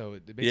 Yeah. So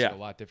it makes it a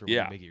lot different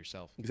when you make it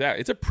yourself.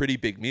 Exactly. It's a pretty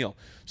big meal.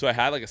 So I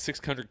had like a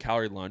 600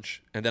 calorie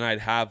lunch, and then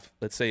I'd have,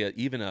 let's say,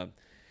 even a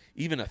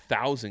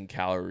 1,000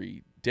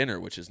 calorie dinner,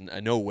 which is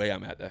no way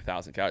I'm at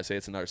 1,000 calories. Say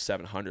it's another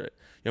 700.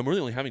 I'm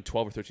really only having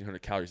 1,200 or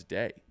 1,300 calories a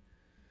day.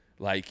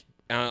 Like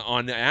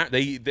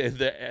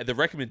the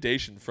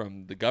recommendation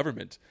from the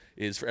government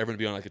is for everyone to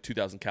be on like a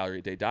 2,000 calorie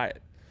a day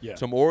diet. Yeah.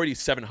 So I'm already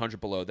 700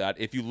 below that.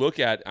 If you look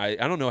at, I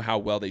don't know how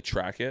well they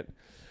track it,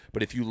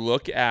 But if you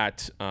look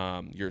at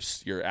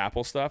your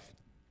Apple stuff,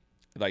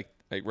 like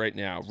right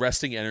now,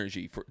 resting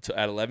energy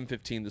at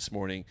 11:15 this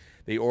morning,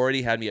 they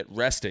already had me at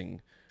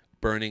resting,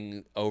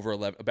 burning over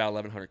about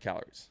 1,100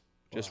 calories.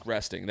 Just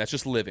resting. That's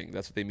just living.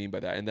 That's what they mean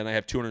by that. And then I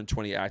have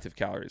 220 active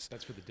calories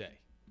That's for the day.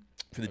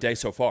 for the day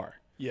so far.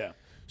 Yeah.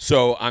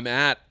 So I'm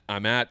at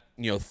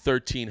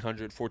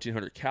 1,300,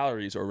 1,400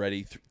 calories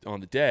already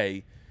on the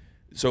day.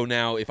 So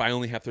now if I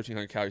only have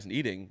 1,300 calories in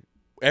eating,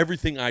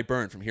 everything I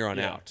burn from here on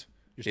out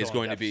You're is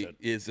still on going a to be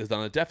deficit. is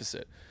on a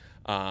deficit.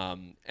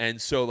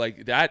 And so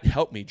like that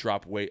helped me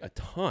drop weight a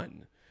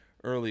ton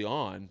early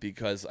on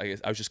because I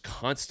was just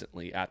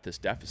constantly at this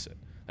deficit.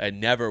 I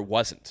never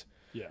wasn't.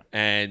 Yeah.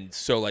 And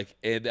so like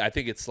I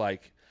think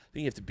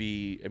you have to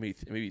be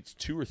maybe it's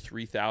 2,000 or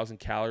 3,000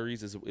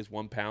 calories is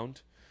 1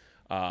 pound.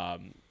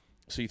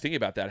 So you think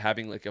about that,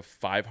 having like a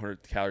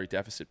 500 calorie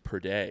deficit per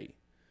day.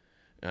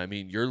 I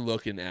mean, you're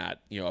looking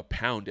at a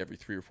pound every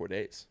 3 or 4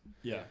 days.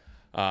 Yeah.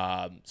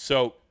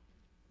 So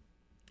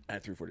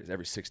at 3 or 4 days,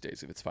 every 6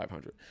 days if it's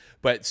 500.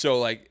 But so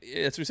like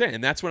that's what you're saying,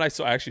 and that's what I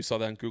actually saw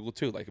that on Google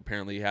too. Like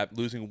apparently,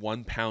 losing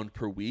 1 pound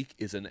per week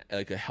is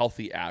a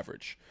healthy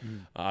average.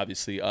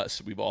 Obviously,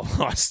 we've all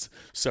lost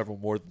several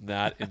more than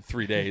that in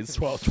 3 days.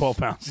 12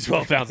 pounds.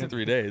 12 pounds in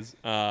 3 days.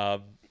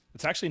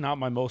 It's actually not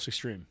my most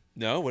extreme.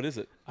 No, what is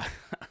it?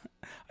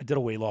 I did a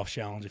weight loss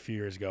challenge a few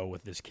years ago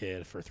with this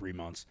kid for 3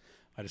 months.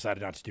 I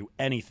decided not to do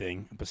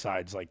anything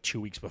besides like 2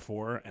 weeks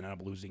before and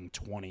ended up losing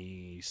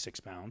 26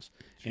 pounds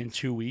in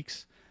 2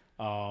 weeks,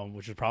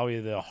 which is probably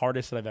the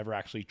hardest that I've ever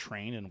actually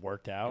trained and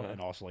worked out and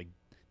also like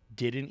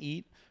didn't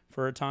eat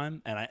for a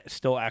time. And I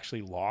still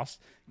actually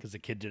lost because the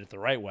kid did it the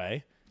right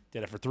way.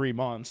 Did it for 3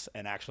 months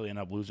and actually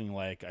ended up losing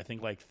like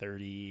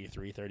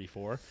 33,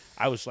 34.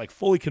 I was like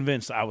fully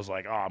convinced. I was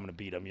like, oh, I'm going to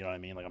beat him. You know what I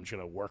mean? Like I'm just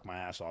going to work my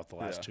ass off the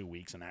last 2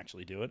 weeks and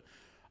actually do it.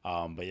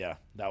 But yeah,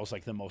 that was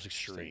like the most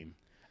extreme.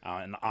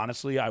 And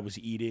honestly, I was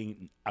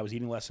eating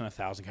less than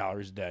 1,000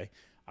 calories a day.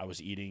 I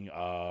was eating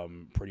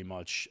pretty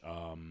much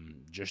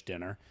just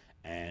dinner,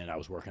 and I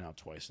was working out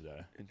twice a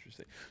day.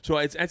 Interesting. So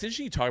it's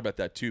interesting you talk about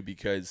that too,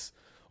 because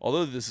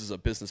although this is a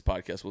business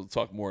podcast, we'll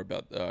talk more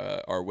about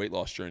our weight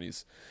loss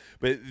journeys.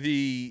 But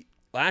the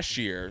last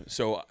year,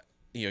 so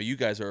you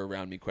guys are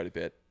around me quite a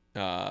bit.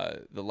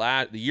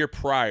 The year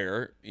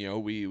prior,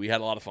 we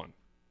had a lot of fun.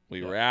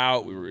 We were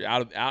out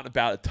and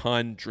about a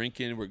ton,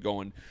 drinking. We're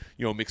going,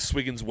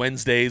 McSwiggins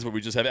Wednesdays where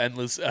we just have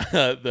endless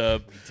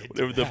the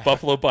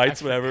buffalo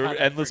bites, whatever,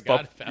 endless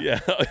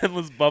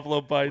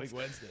buffalo bites.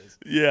 Wednesdays.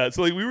 Yeah,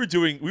 so like we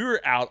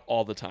were out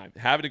all the time,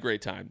 having a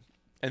great time.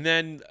 And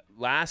then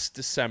last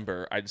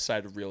December, I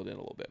decided to reel it in a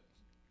little bit.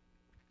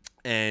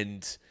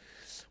 And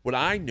what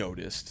I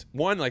noticed,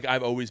 one, like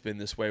I've always been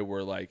this way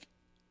where like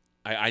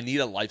I need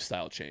a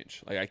lifestyle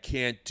change. Like I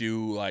can't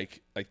do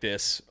like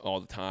this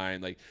all the time.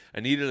 Like I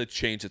needed a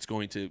change that's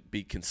going to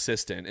be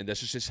consistent, and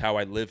that's just how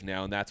I live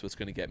now, and that's what's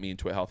going to get me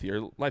into a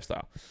healthier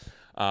lifestyle.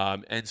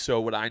 And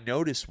so what I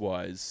noticed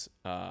was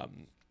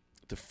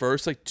the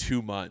first like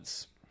 2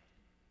 months,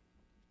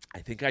 I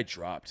think I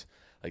dropped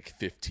like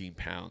 15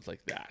 pounds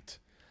like that.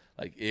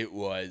 Like it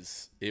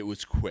was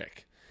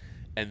quick.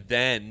 And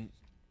then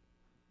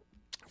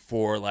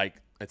for like,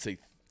 I'd say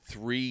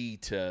 3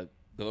 to,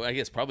 I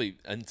guess probably,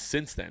 and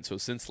since then, so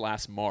since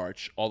last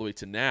March all the way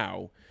to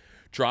now,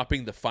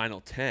 dropping the final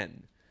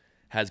 10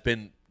 has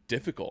been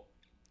difficult.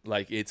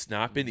 Like it's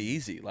not been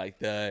easy. Like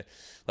the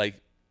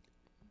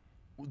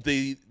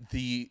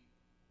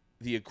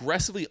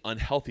aggressively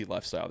unhealthy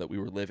lifestyle that we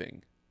were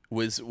living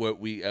was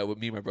what me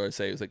and my brother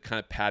say was like kind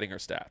of padding our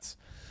stats.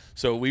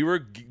 So we were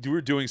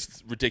doing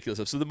ridiculous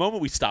stuff. So the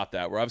moment we stopped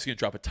that, we're obviously going to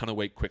drop a ton of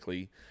weight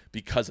quickly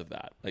because of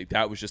that. Like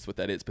that was just what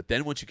that is. But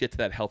then once you get to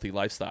that healthy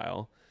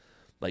lifestyle,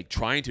 like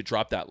trying to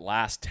drop that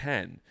last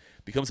 10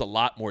 becomes a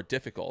lot more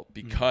difficult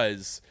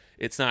because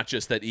it's not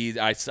just that easy.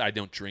 I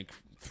don't drink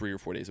 3 or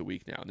 4 days a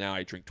week now. Now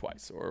I drink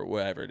twice or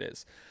whatever it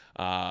is.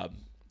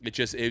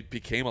 It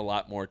became a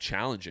lot more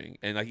challenging.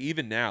 And like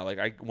even now, like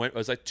I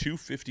was like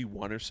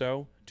 251 or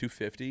so,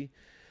 250,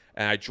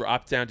 and I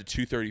dropped down to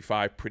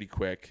 235 pretty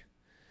quick.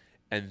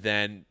 And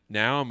then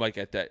now I'm like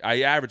at that,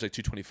 I average like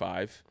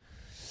 225.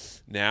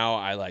 Now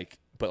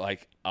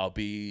I'll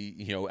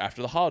be,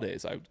 after the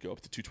holidays, I would go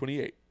up to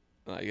 228.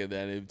 And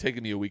then it would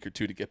take me a week or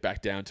two to get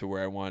back down to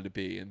where I wanted to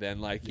be. And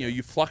then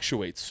you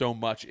fluctuate so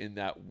much in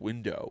that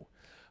window.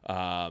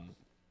 But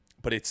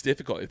it's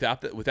difficult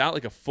without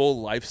like a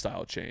full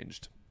lifestyle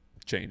change.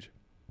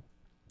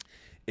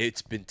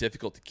 It's been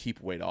difficult to keep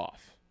weight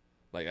off.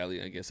 Like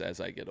I guess as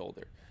I get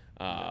older.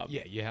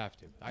 Yeah, you have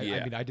to. I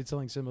mean, I did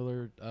something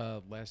similar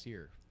last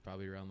year,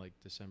 probably around like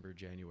December,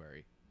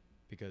 January,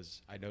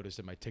 because I noticed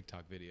in my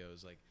TikTok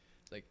videos,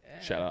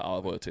 shout out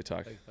Olive Oil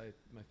TikTok. Like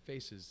my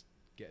face is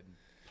getting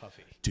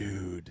puffy,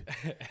 dude.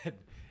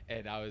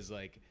 and I was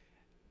like,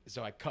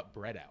 so I cut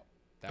bread out.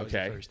 That was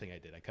the first thing I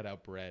did. I cut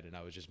out bread, and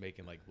I was just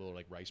making like little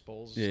like rice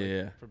bowls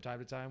from time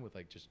to time with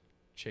like just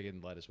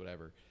chicken, lettuce,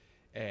 whatever,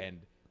 and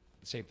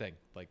same thing.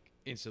 Like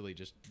instantly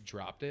just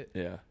dropped it.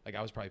 Yeah. Like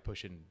I was probably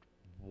pushing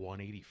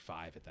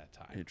 185 at that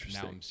time.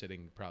 Interesting. Now I'm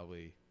sitting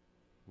probably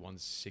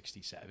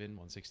 167,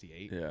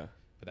 168. Yeah.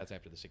 But that's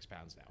after the 6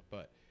 pounds now.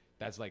 But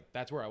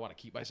that's where I want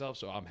to keep myself.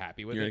 So I'm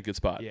happy with You're it. in a good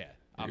spot. Yeah,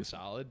 I'm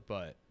solid.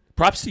 But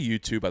Props to you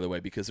too, by the way,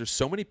 because there's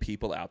so many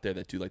people out there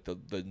that do like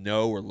the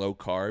no or low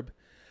carb.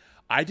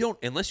 I don't,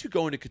 unless you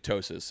go into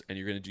ketosis and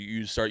you're going to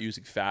you start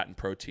using fat and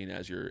protein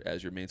as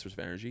your main source of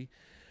energy.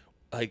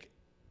 Like,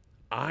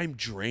 I'm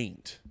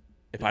drained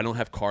if I don't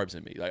have carbs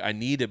in me. Like, I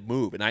need to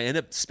move, and I end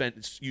up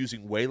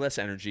using way less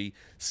energy,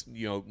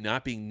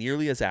 not being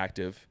nearly as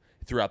active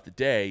throughout the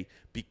day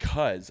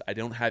because I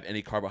don't have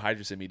any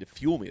carbohydrates in me to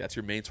fuel me. That's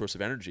your main source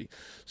of energy.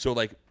 So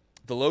like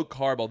the low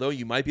carb, although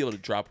you might be able to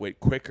drop weight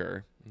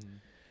quicker,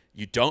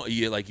 you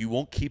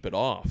won't keep it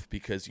off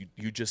because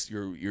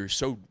you're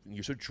so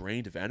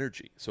drained of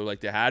energy. So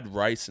like to add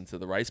rice into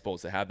the rice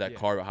bowls to have that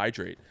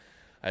carbohydrate,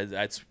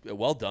 that's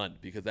well done,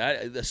 because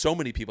there's so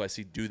many people I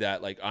see do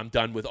that. Like, I'm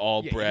done with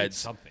all breads.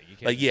 Something. You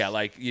can't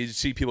like you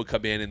see people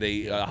come in and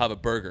they have a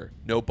burger,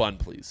 no bun,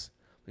 please.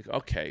 Like,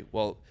 okay,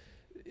 well,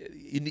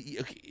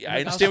 I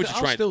understand what you're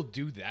trying. I'll still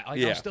do that. Like,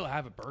 Yeah. I'll still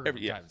have a burger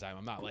from Yeah. time to time.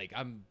 I'm not like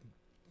I'm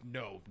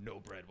no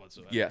bread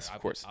whatsoever. Yes,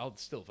 of course. I'll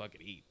still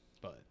fucking eat,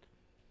 but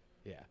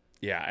yeah.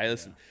 Yeah, I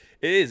listen.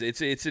 It is.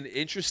 It's an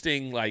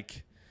interesting,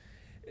 like,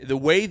 the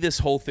way this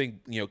whole thing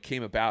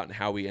came about and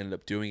how we ended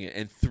up doing it,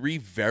 and 3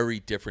 very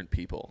different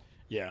people.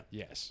 Yeah.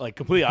 Yes. Like,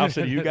 completely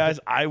opposite of you guys.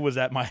 I was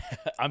at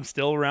I'm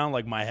still around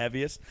like my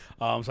heaviest.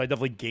 So I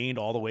definitely gained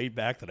all the weight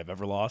back that I've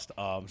ever lost.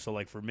 So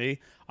like for me,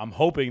 I'm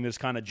hoping this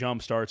kind of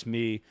jump starts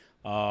me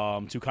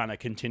to kind of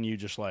continue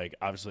just like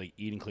obviously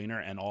eating cleaner,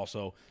 and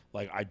also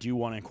like I do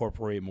want to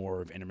incorporate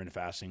more of intermittent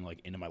fasting like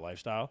into my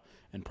lifestyle,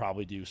 and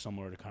probably do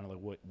similar to kind of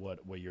like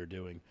what you're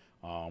doing,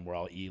 where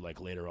I'll eat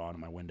like later on in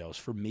my windows.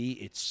 For me,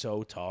 it's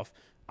so tough.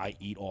 I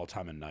eat all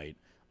time at night.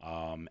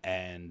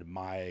 And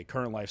my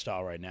current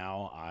lifestyle right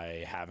now,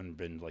 I haven't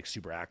been like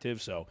super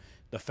active. So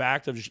the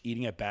fact of just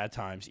eating at bad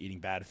times, eating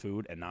bad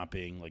food, and not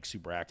being like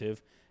super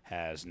active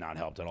has not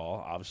helped at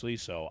all, obviously.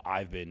 So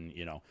I've been,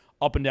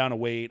 up and down a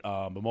weight.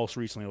 But most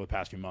recently, over the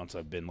past few months,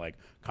 I've been like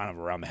kind of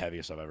around the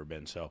heaviest I've ever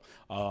been. So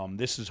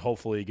this is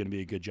hopefully going to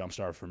be a good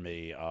jumpstart for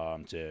me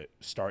to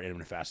start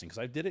intermittent fasting, because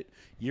I did it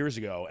years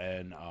ago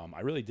and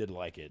I really did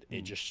like it.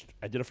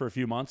 I did it for a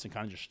few months and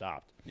kind of just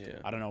stopped. Yeah.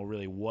 I don't know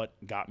really what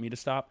got me to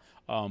stop,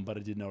 but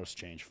I did notice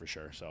change for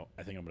sure. So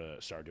I think I'm going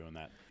to start doing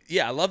that.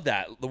 Yeah, I love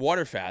that. The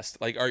water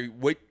fast. Like,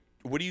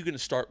 what are you going to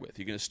start with?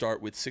 You're going to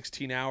start with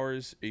 16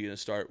 hours? Are you going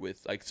to start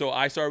with, like, so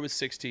I started with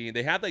 16.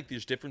 They have, like,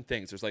 there's different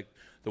things. There's, like,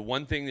 the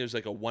one thing, there's,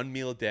 like, a 1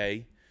 meal a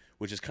day,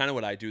 which is kind of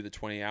what I do the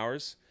 20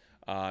 hours.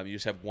 You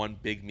just have one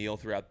big meal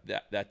throughout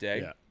that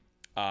day.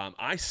 Yeah.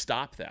 I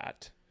stopped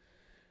that.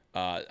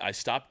 I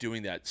stopped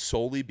doing that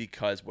solely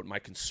because what my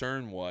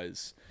concern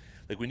was,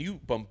 like, when you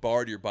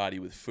bombard your body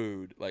with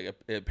food, like,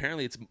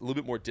 apparently it's a little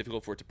bit more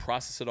difficult for it to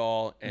process it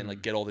all and,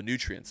 like, get all the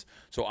nutrients.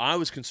 So I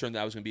was concerned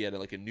that I was going to be at,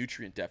 like, a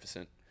nutrient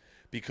deficit,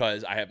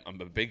 because I'm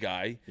a big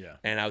guy,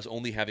 and I was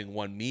only having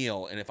one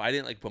meal. And if I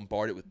didn't like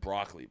bombard it with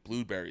broccoli,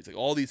 blueberries, like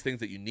all these things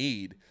that you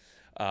need,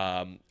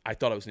 I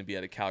thought I was going to be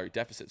at a calorie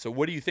deficit. So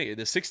what do you think?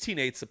 The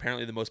 16/8 is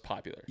apparently the most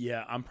popular.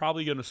 Yeah, I'm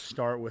probably going to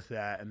start with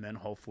that and then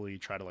hopefully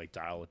try to like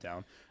dial it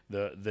down.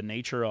 The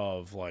nature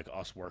of like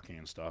us working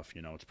and stuff,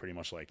 it's pretty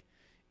much like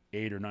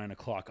 8 or 9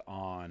 o'clock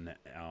on,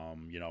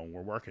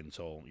 we're working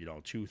until,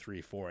 2,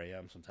 3, 4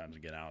 a.m. sometimes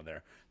to get out of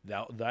there.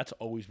 That's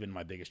always been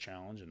my biggest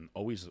challenge, and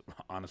always,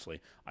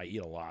 honestly, I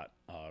eat a lot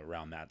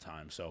around that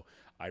time. So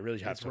I really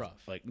have to,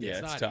 rough. like, Yeah,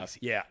 it's tough.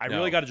 Yeah, I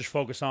really got to just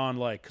focus on,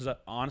 like, because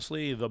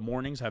honestly, the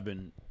mornings have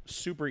been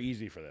super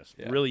easy for this,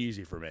 really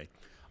easy for me.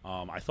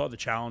 I thought the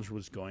challenge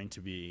was going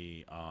to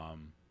be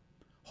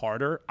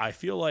harder. I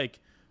feel like,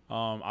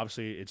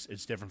 obviously,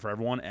 it's different for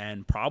everyone,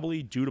 and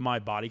probably due to my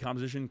body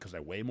composition, because I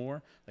weigh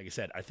more. Like I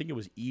said, I think it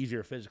was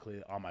easier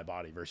physically on my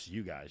body versus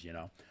you guys.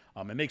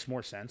 It makes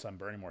more sense. I'm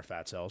burning more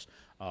fat cells,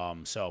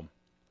 so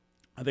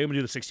I think I'm gonna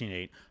do the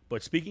 16/8.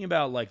 But speaking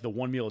about like the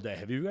 1 meal a day,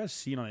 have you guys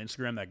seen on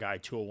Instagram that guy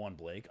 201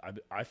 Blake?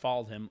 I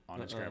followed him on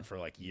Instagram for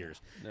like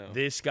years. No.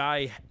 This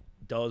guy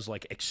does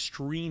like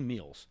extreme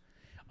meals.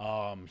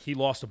 He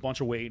lost a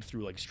bunch of weight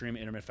through like extreme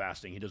intermittent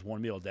fasting. He does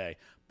 1 meal a day,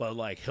 but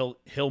like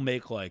he'll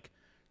make like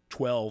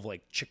 12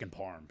 like chicken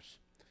parms.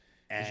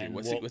 And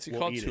What's he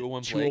called?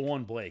 201 Blake?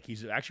 201 Blake.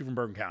 He's actually from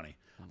Bergen County.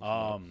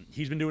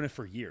 He's been doing it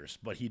for years,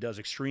 but he does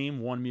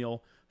extreme 1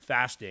 meal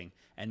fasting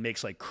and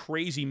makes like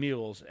crazy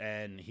meals,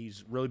 and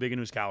he's really big into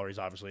his calories,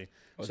 obviously.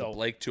 So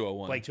Blake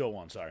 201. Blake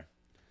 201, sorry.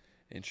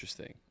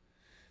 Interesting.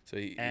 So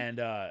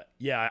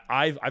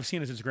I've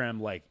seen his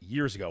Instagram like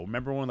years ago.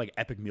 Remember when like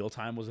Epic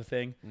Mealtime was a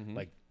thing? Mm-hmm.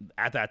 Like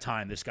at that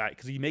time, this guy,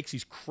 because he makes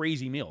these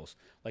crazy meals.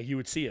 Like you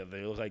would see it.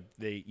 They look like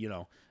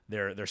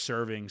their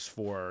servings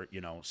for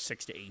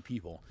 6 to 8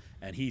 people,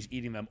 and he's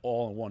eating them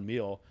all in one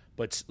meal.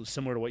 But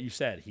similar to what you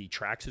said, he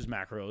tracks his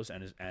macros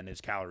and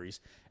his calories,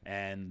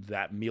 and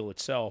that meal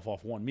itself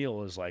off one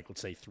meal is like, let's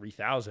say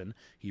 3,000.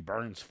 He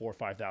burns 4,000 or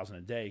 5,000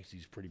 a day because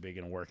he's pretty big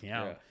into working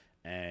out. Yeah.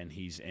 And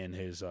he's in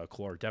his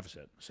caloric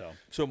deficit.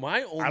 So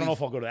my only, I don't know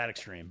if I'll go to that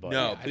extreme, but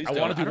No, please I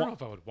don't. want to I do don't know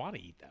if I would want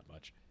to eat that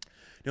much.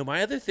 No,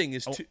 my other thing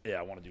is Yeah,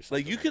 I want to do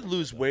something. like you could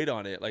lose weight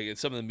on it. Like in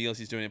some of the meals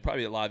he's doing, and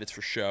probably a lot of it's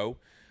for show.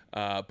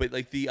 But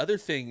like the other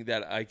thing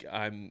that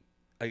I'm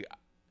like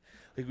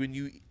when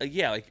you like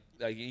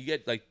you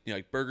get like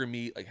like burger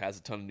meat like has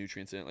a ton of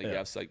nutrients in it. Like you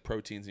have like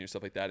proteins and your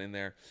stuff like that in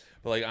there.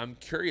 But like I'm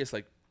curious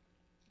like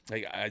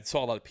I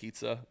saw a lot of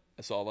pizza.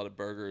 I saw a lot of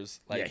burgers.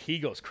 Like yeah, he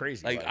goes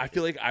crazy. like I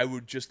feel like I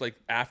would just like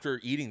after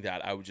eating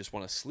that I would just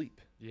want to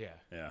sleep. Yeah.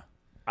 Yeah.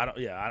 I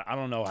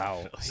don't know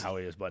how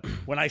it is, but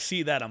when I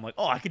see that, I'm like,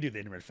 oh, I could do the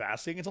intermittent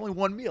fasting. It's only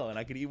one meal, and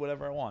I could eat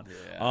whatever I want.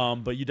 Yeah.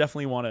 But you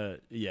definitely want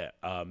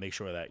to, make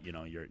sure that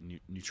your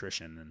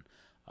nutrition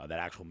and that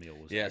actual meal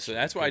was. Yeah, so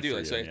that's what I do.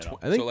 Like, so you know?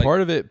 I think so,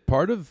 like,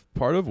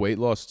 part of weight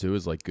loss too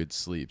is like good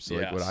sleep. So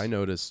like what Yes. I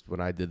noticed when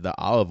I did the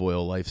olive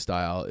oil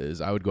lifestyle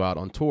is I would go out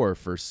on tour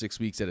for 6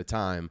 weeks at a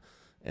time,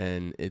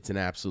 and it's an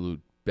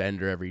absolute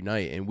bender every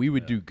night. And we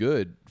would do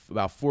good.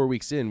 About 4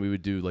 weeks in, we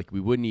would do like we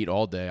wouldn't eat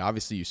all day.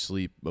 Obviously, you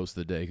sleep most of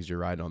the day because you're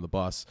riding on the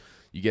bus.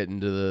 You get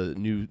into the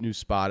new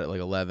spot at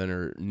like 11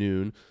 or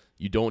noon.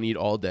 You don't eat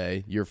all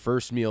day. Your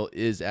first meal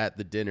is at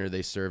the dinner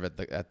they serve at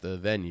the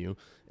venue,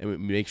 and we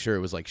make sure it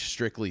was like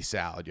strictly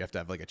salad. You have to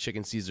have like a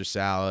chicken Caesar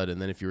salad,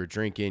 and then if you were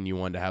drinking, you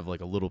wanted to have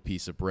like a little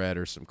piece of bread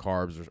or some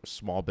carbs or a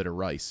small bit of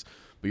rice.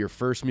 But your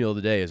first meal of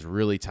the day is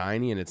really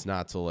tiny, and it's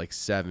not till like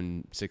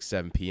 7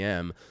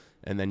 p.m.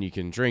 And then you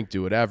can drink,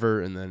 do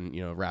whatever, and then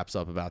it wraps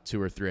up about 2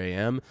 or 3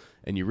 a.m.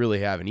 and you really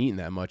haven't eaten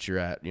that much. You're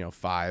at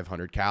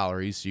 500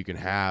 calories, so you can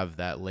have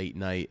that late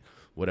night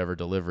whatever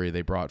delivery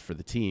they brought for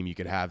the team. You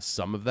could have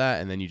some of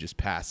that, and then you just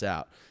pass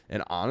out.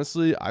 And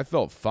honestly, I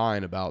felt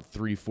fine about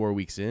 3-4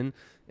 weeks in,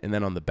 and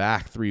then on the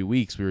back 3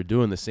 weeks we were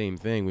doing the same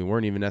thing. We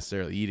weren't even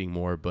necessarily eating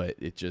more, but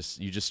you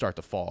just start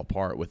to fall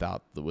apart with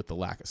the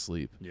lack of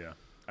sleep. Yeah,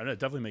 I know, it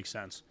definitely makes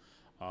sense.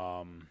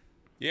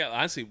 Yeah,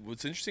 honestly,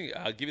 what's interesting,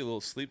 I'll give you a little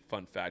sleep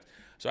fun fact.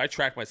 So I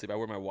track my sleep. I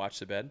wear my watch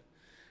to bed.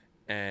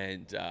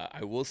 And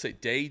I will say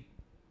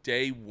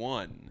day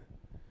one,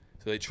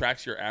 so it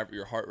tracks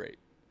your heart rate.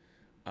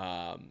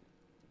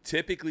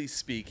 Typically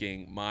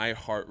speaking, my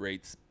heart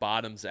rate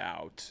bottoms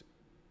out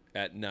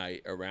at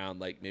night around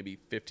like maybe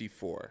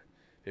 54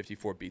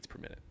 beats per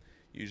minute.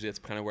 Usually that's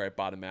kind of where I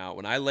bottom out.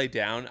 When I lay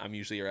down, I'm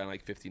usually around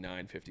like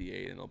 59,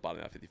 58, and I'll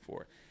bottom out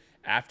 54.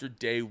 After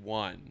day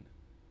one,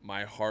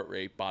 my heart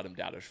rate bottomed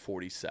out at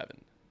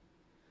 47.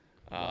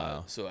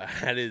 Wow. So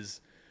that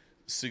is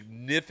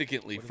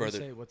significantly What do they further.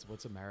 say?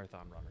 What's a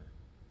marathon runner?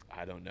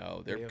 I don't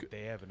know.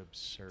 They have an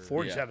absurd.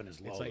 47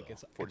 is low. It's like though.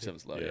 it's 47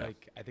 is low, yeah.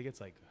 Like I think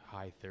it's like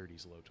high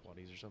 30s, low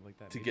 20s or something like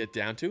that. To Maybe. get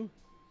down to?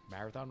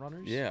 Marathon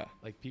runners. Yeah.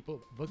 Like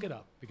people look it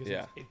up because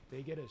Yeah.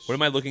 they get a. What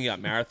am I looking at?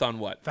 Marathon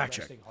what? Fact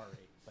check. resting heart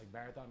rate. Like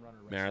marathon runner.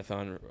 resting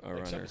Marathon heart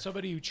rate. runner. Like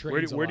somebody who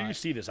Where, trains. where a do you lot.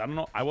 see this? I don't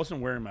know. I wasn't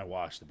wearing my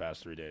watch the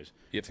past 3 days.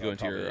 You have to So go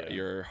into probably,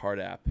 your heart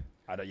app.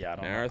 I don't know.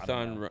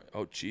 Marathon.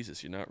 Oh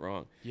Jesus, you're not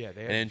wrong. Yeah,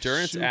 they An have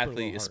endurance super low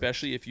athlete, heart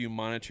especially if you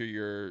monitor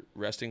your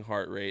resting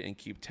heart rate and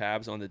keep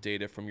tabs on the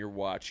data from your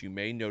watch, you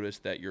may notice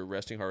that your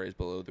resting heart rate is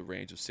below the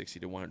range of 60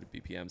 to 100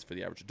 BPMs for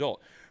the average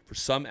adult. For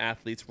some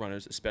athletes,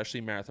 runners, especially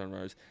marathon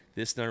runners,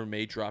 this number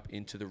may drop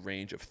into the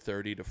range of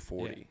 30 to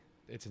 40.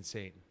 Yeah, it's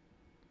insane.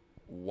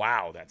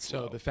 Wow, that's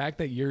So low. the fact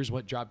that yours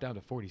dropped down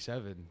to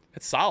 47,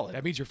 That's solid.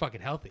 that means you're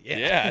fucking healthy.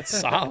 Yeah, it's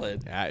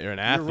solid. Yeah, you're an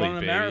athlete, running a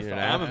baby. marathon. You're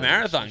an I'm a athlete.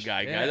 marathon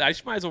guy, Yeah.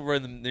 guys. I might as well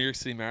run the New York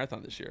City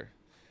Marathon this year.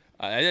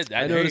 I I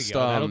There you noticed, go.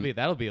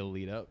 That'll be a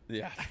lead up.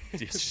 Yeah,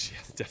 yes,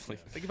 definitely.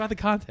 Think about the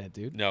content,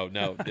 dude. No,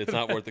 it's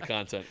not worth the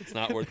content. It's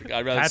not worth the.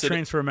 I'd rather Pat sit.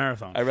 trains for a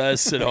marathon. I'd rather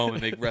sit home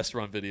and make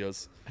restaurant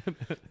videos.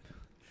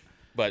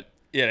 But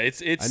yeah,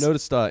 it's. I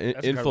noticed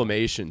incredible.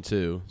 inflammation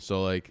too.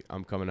 So like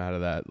I'm coming out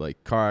of that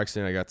like car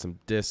accident. I got some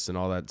discs and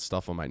all that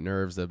stuff on my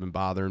nerves that have been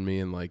bothering me,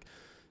 and like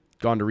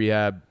gone to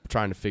rehab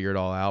trying to figure it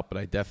all out. But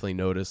I definitely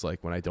notice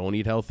like when I don't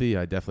eat healthy,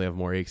 I definitely have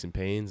more aches and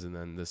pains. And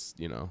then this,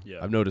 Yeah.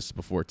 I've noticed it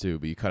before too.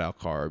 But you cut out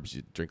carbs,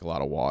 you drink a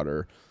lot of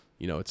water.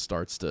 It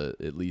starts to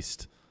at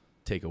least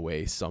take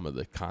away some of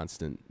the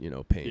constant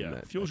pain Yeah,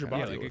 that fuels your I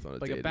kinda body. deal with on a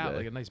like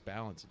day-to-day. a nice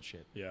balance and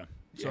shit. Yeah.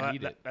 So Yeah,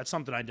 need it. that's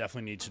something I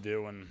definitely need to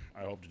do, and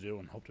I hope to do,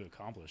 and hope to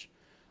accomplish.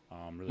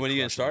 Really when are you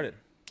gonna crush start it?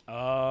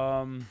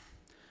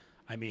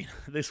 I mean,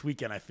 this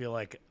weekend I feel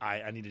like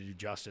I need to do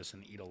justice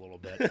and eat a little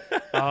bit.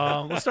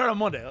 Let's start on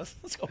Monday.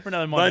 Let's go for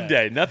another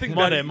Monday. Nothing.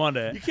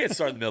 Monday. You can't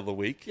start in the middle of the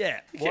week. Yeah.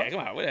 You can't. Come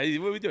on. What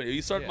are we doing?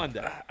 You start Yeah.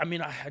 Monday. I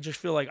mean, I just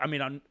feel like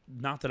I'm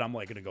not that I'm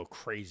like gonna go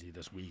crazy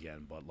this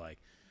weekend, but like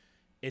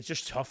it's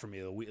just tough for me.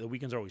 The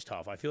weekends are always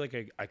tough. I feel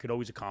like I could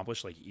always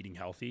accomplish like eating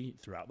healthy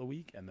throughout the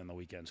week, and then the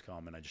weekends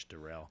come and I just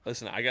derail.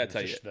 Listen, I gotta It's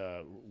tell you, just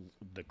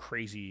the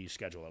crazy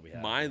schedule that we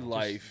have. my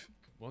life.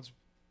 Once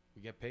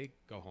we get paid,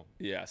 go home.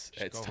 Yes,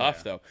 it's go tough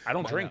Yeah. though. I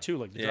don't Why drink not? too.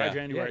 Like the Yeah. dry Yeah,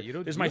 January. you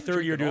don't- This is you my don't third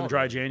drink year at doing all, the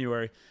dry really.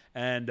 January,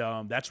 and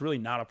that's really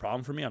not a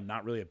problem for me. I'm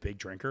not really a big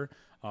drinker.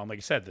 Like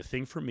I said, the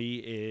thing for me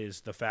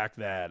is the fact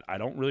that I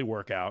don't really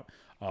work out,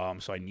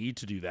 so I need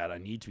to do that. I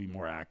need to be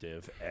more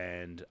active,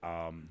 and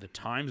the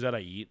times that I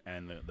eat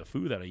and the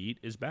food that I eat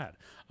is bad.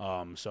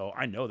 So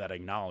I know that, I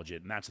acknowledge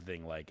it, and that's the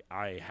thing. Like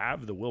I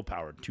have the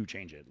willpower to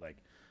change it. Like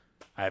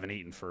I haven't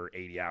eaten for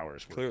 80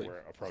 hours. Clearly. We're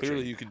approaching.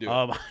 Clearly you can do it.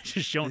 I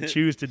just don't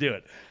choose to do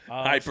it.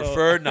 I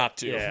prefer not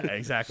to. Yeah,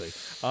 exactly.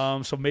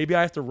 So maybe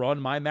I have to run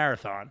my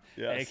marathon,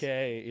 Yes.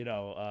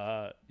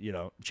 aka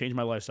change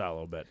my lifestyle a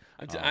little bit.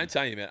 I'm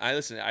telling you,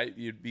 man.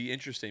 You'd be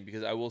interesting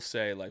because I will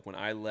say, like, when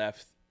I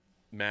left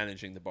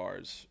managing the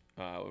bars,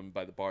 and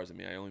by the bars I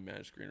mean I only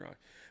managed Green Rock.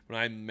 When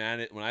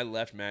I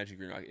left managing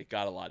Green Rock, it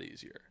got a lot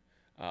easier.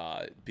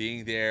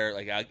 Being there,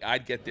 like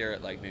I'd get there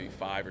at like maybe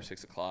 5 or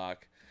 6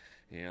 o'clock.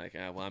 You know, like,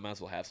 well, I might as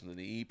well have something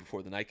to eat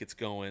before the night gets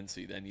going. So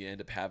then you end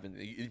up having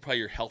probably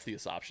your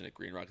healthiest option at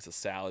Green Rock is a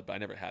salad, but I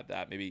never had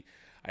that. Maybe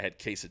I had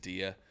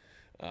quesadilla,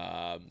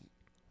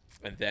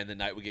 and then the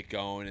night would get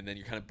going, and then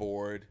you're kind of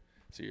bored,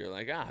 so you're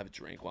like, have a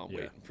drink while I'm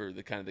waiting for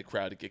the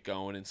crowd to get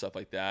going and stuff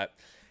like that.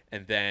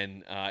 And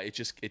then it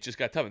just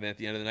got tough. And then at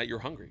the end of the night, you're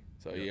hungry.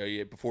 So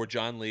before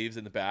John leaves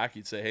in the back,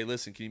 you'd say, "Hey,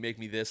 listen, can you make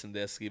me this and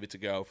this? Give it to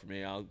go for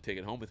me. I'll take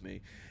it home with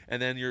me."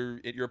 And then you're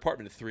at your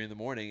apartment at 3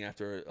 a.m.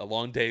 after a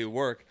long day of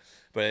work,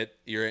 but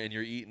you're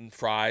eating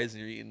fries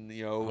and you're eating.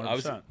 I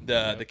was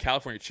the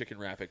California chicken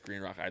wrap at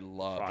Green Rock. I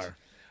loved.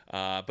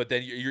 But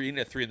then you're eating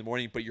at 3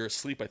 a.m, but you're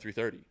asleep by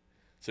 3:30.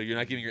 So you're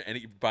not giving your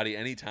body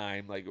any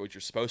time, like what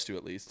you're supposed to,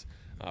 at least.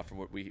 From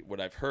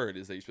what I've heard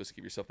is that you're supposed to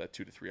give yourself that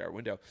 2 to 3 hour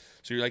window.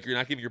 So you're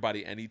not giving your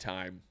body any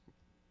time.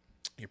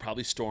 You're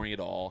probably storing it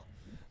all,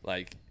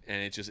 and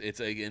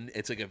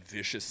it's like a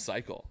vicious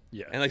cycle.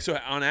 Yeah. And like, so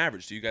on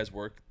average, do you guys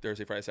work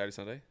Thursday, Friday, Saturday,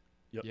 Sunday?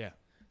 Yep. Yeah.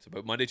 So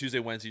but Monday, Tuesday,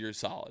 Wednesday, you're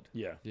solid.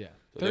 Yeah. Yeah.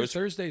 So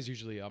Thursdays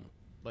usually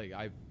like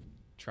I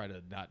try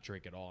to not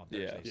drink at all on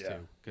Thursdays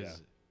too,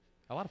 because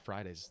a lot of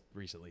Fridays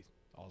recently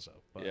also.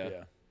 But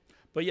Yeah.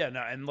 But yeah,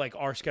 no, and like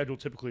our schedule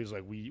typically is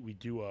like we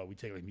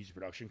take like music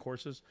production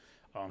courses,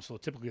 so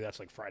typically that's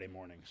like Friday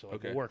morning. So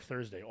like we'll work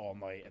Thursday all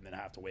night and then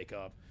have to wake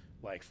up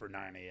like for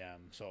 9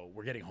 a.m. So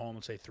we're getting home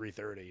at say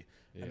 3:30,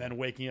 and then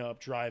waking up,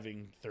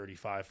 driving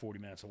 35, 40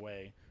 minutes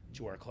away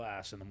to our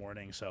class in the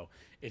morning. So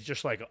it's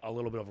just like a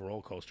little bit of a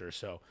roller coaster.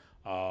 So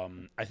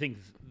I think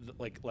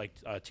like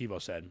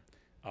Tivo said.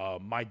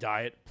 My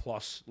diet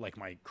plus like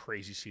my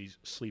crazy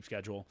sleep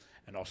schedule,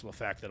 and also the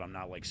fact that I'm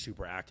not like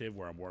super active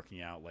where I'm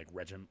working out like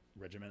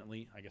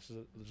regimentally, I guess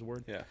is a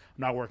word. Yeah. I'm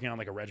not working on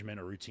like a regimen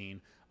or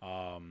routine.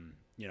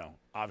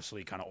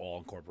 Obviously kind of all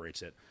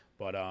incorporates it.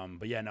 But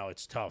yeah, no,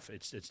 it's tough.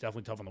 It's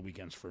definitely tough on the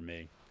weekends for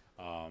me.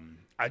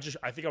 I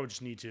think I would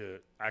just need to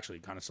actually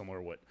kind of similar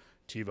to what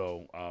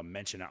Tivo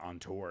mentioned on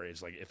tour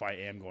is like if I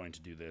am going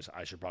to do this,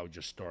 I should probably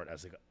just start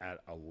as like at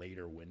a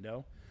later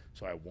window.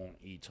 So I won't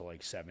eat till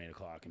like 7, 8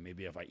 o'clock, and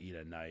maybe if I eat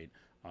at night,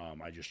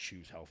 I just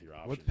choose healthier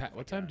options.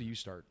 What time do you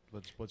start?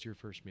 What's your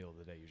first meal of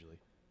the day usually?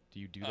 Do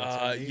you do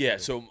that? Yeah.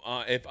 So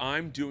if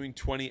I'm doing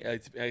 20,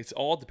 it's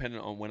all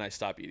dependent on when I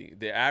stop eating.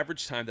 The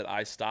average time that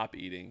I stop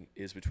eating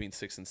is between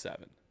 6 and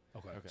 7.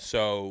 Okay.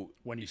 So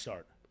When you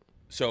start?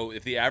 So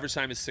if the average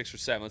time is 6 or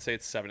 7, let's say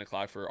it's 7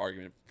 o'clock for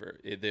argument.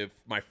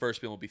 My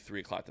first meal will be 3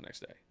 o'clock the next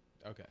day.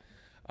 Okay.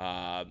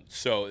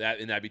 So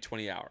that'd be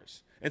 20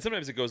 hours. And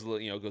sometimes it goes a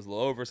little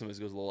over. Sometimes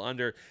it goes a little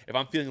under. If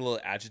I'm feeling a little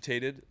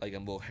agitated, like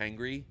I'm a little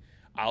hangry,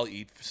 I'll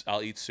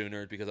eat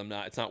sooner because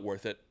it's not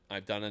worth it.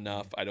 I've done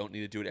enough. I don't need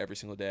to do it every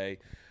single day.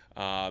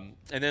 And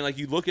then like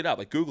you look it up,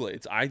 like Google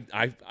it. I've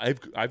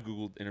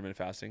Googled intermittent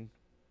fasting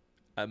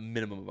a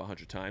minimum of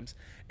 100 times,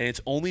 and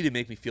it's only to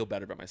make me feel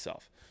better about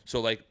myself. So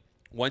like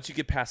once you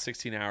get past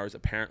 16 hours,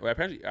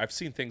 apparently I've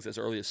seen things as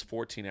early as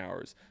 14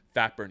 hours,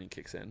 fat burning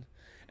kicks in,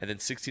 and then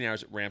 16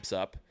 hours it ramps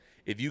up.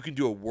 If you can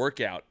do a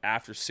workout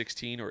after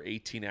 16 or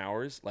 18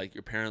 hours, like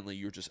apparently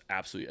you're just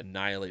absolutely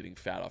annihilating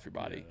fat off your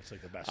body. Yeah, it's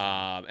like the best.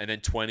 And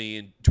then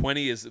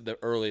 20 is the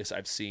earliest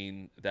I've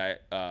seen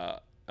that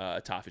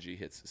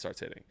autophagy starts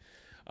hitting.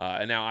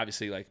 And now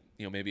obviously like,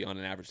 maybe on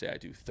an average day I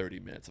do 30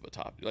 minutes of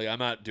autophagy. Like I'm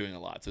not doing a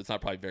lot, so it's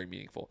not probably very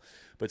meaningful.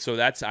 But so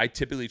I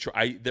typically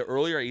try, the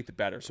earlier I eat the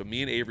better. So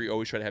me and Avery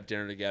always try to have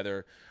dinner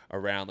together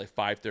around like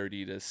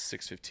 5:30 to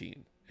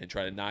 6:15 and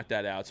try to knock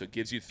that out. So it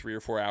gives you 3 or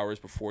 4 hours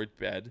before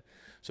bed.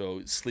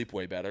 So sleep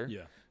way better.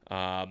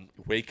 Yeah.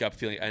 Wake up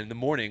feeling, and in the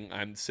morning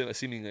I'm similar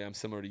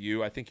to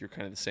you. I think you're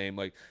kind of the same.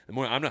 Like in the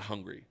morning I'm not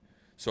hungry.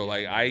 So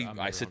like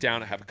I sit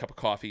down, I have a cup of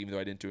coffee, even though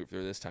I didn't do it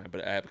for this time,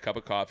 but I have a cup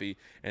of coffee,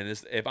 and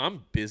if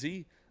I'm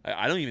busy,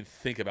 I don't even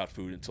think about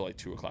food until like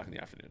 2 o'clock in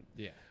the afternoon.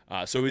 Yeah.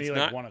 So it's Maybe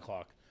not like 1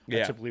 o'clock. I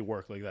Yeah. typically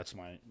work like that's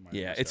my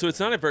Yeah, schedule. so it's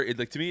not a very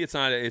to me it's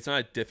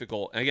not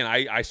difficult. And again,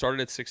 I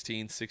started at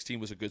 16. 16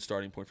 was a good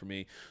starting point for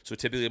me. So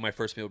typically my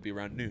first meal would be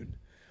around noon.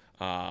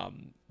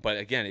 But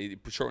again, it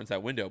shortens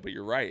that window. But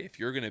you're right. If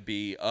you're going to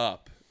be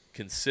up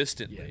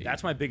consistently, Yeah,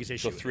 that's my biggest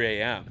issue. till 3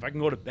 a.m. If I can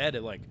go to bed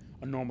at like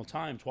a normal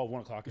time, 12,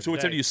 1 o'clock. So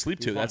what time do you sleep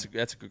be to? fine.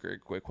 That's a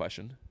great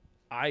question.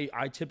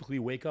 I typically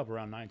wake up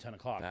around 9, 10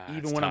 o'clock, Ah,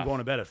 even it's when I'm tough. going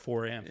to bed at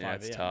 4 a.m., 5 Yeah, a.m.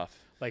 it's tough.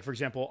 Like, for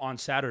example, on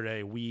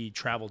Saturday, we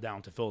traveled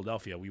down to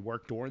Philadelphia. We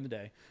worked during the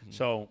day. Mm-hmm.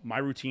 So my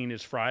routine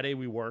is Friday,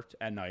 we worked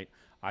at night.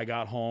 I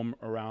got home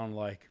around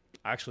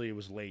actually it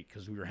was late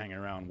because we were hanging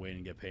around waiting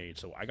to get paid.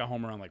 So I got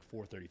home around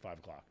 4:30, 5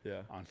 o'clock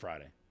on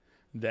Friday.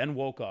 Then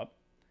woke up,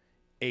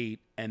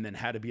 ate, and then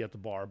had to be at the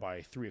bar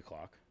by 3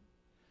 o'clock.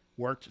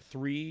 worked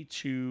 3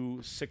 to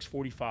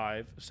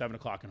 6:45, 7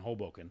 o'clock in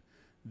Hoboken,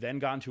 then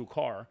got into a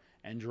car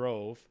and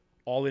drove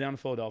all the way down to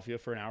Philadelphia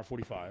for an hour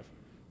 45,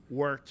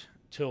 worked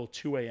till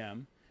 2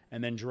 a.m.,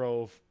 and then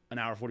drove an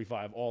hour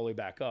 45 all the way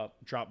back up,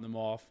 dropped them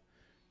off,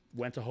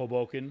 went to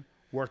Hoboken,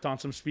 worked on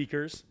some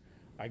speakers.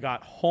 I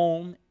got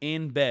home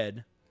in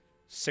bed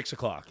 6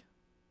 o'clock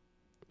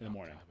in the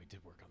morning. God, we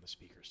did work on the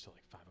speakers till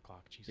like 5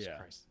 o'clock. Jesus Yeah.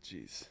 Christ.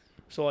 Jeez.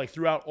 So like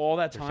throughout all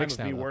that They're time fixed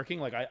of me now, though. working,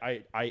 like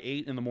I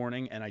ate in the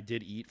morning and I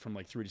did eat from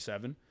like 3 to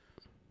 7.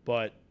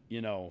 But,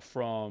 you know,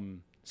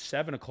 from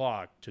 7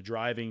 o'clock to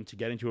driving to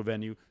getting to a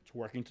venue to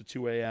working to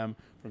 2 a.m.,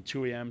 from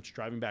 2 a.m. to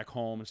driving back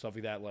home and stuff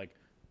like that, like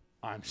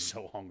I'm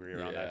so hungry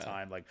around that Yeah.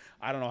 time. Like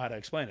I don't know how to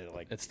explain it.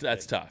 Like That's like,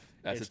 tough.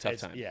 That's a tough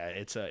it's- time. Yeah,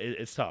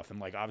 it's tough. And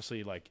like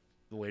obviously like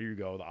the later you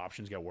go, the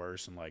options get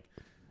worse. And like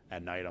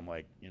at night, I'm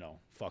like, you know,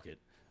 fuck it.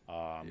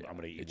 I'm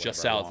gonna eat. Just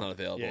whatever I salad's want. not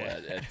available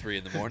Yeah. at 3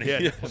 in the morning. Yeah,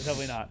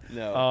 definitely not.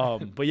 No.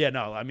 But yeah,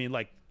 no. I mean,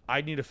 like, I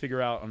need to figure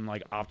out on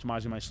like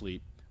optimizing my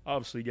sleep.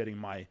 Obviously, getting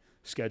my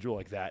schedule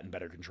like that in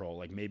better control.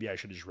 Like maybe I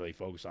should just really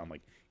focus on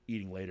like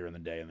eating later in the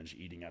day and then just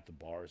eating at the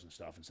bars and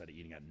stuff instead of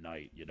eating at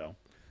night. You know?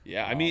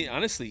 Yeah, I mean,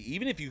 honestly,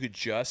 even if you could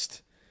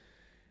just,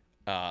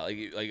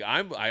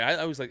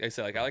 I was like I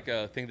said, like I like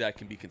a thing that I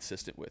can be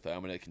consistent with.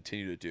 I'm gonna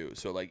continue to do.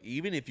 So like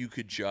even if you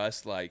could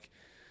just like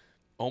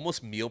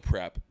almost meal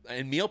prep,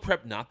 and meal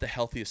prep not the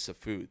healthiest of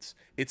foods,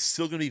 it's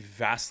still gonna be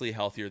vastly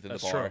healthier than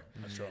That's the bar. true.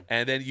 That's true.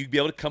 And then you'd be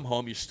able to come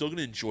home. You're still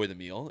gonna enjoy the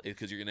meal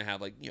because you're gonna have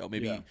like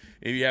maybe Yeah.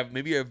 maybe you have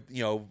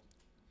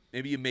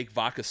maybe you make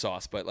vodka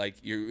sauce, but like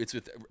it's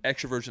with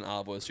extra virgin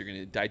olive oil, so you're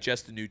gonna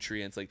digest the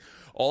nutrients, like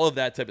all of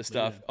that type of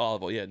stuff.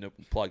 Olive oil, yeah, no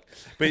plug,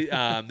 but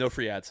no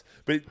free ads.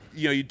 But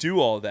you do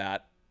all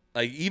that.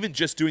 Like even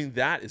just doing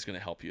that is gonna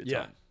help you a Yeah.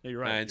 ton. Yeah, you're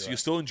right. And so you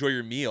still enjoy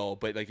your meal,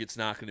 but like it's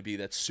not gonna be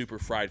that super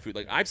fried food.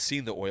 Like I've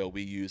seen the oil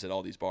we use at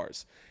all these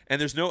bars,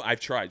 and I've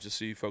tried. Just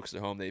so you folks at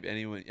home,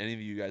 any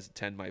of you guys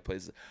attend my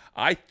places,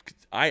 I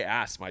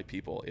asked my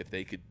people if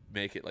they could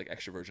make it like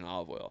extra virgin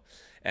olive oil,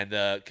 and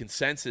the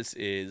consensus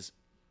is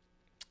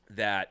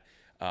that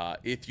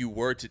if we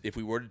were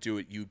to do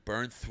it, you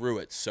burn through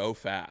it so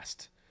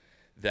fast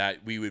that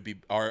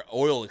our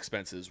oil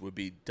expenses would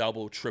be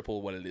double,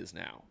 triple what it is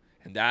now.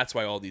 And that's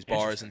why all these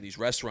bars and these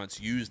restaurants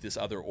use this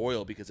other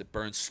oil, because it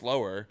burns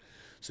slower,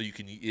 so you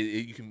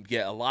can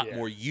get a lot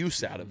more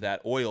use out of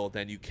that oil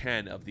than you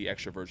can of the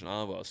extra virgin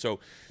olive oil. So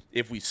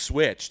if we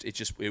switched,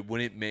 it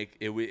wouldn't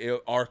make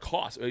our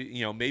cost.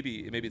 Maybe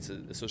it's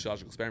a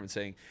sociological experiment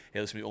saying, hey,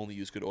 listen, we only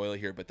use good oil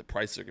here, but the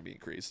prices are going to be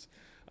increased.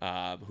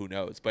 Who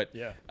knows? But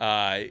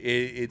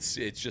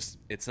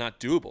it's not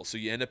doable. So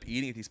you end up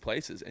eating at these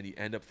places and you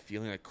end up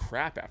feeling like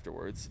crap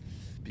afterwards,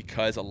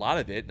 because a lot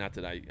of it, not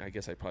that I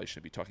guess I probably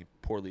shouldn't be talking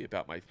poorly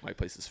about my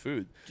place's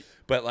food,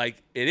 but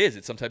like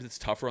sometimes it's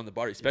tougher on the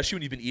body, especially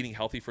when you've been eating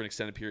healthy for an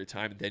extended period of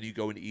time and then you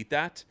go and eat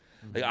that.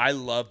 Like I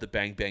love the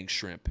Bang Bang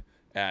shrimp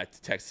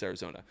at Texas,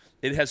 Arizona.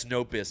 It has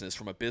no business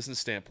from a business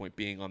standpoint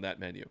being on that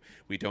menu.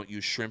 We don't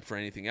use shrimp for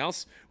anything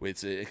else.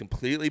 It's a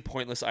completely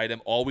pointless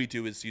item. All we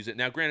do is use it.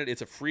 Now, granted,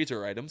 it's a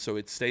freezer item, so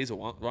it stays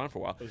around for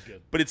a while. It was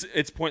good. But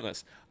it's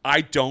pointless.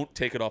 I don't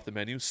take it off the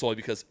menu solely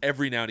because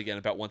every now and again,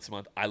 about once a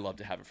month, I love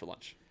to have it for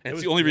lunch. And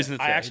it's the only reason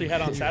it's I there. actually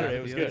had on Saturday.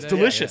 It was good. It's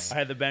delicious. I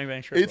had the Bang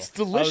Bang shrimp. It's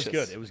roll. delicious. It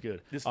was good. It was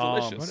good. It's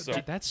delicious. What-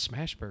 So- that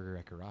smash burger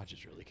at Garage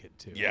is really good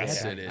too.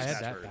 Yes, I had it that- is. I had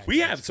Smash that burger. back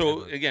We in have, so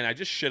September. again, I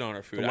just shit on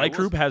our food. The I Light will-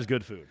 Group has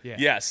good food. Yeah.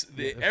 Yes,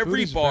 The food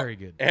every is bar, very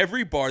good.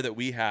 every bar that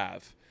we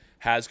have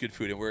has good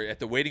food, and we're at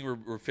the waiting.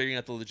 We're figuring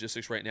out the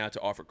logistics right now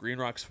to offer Green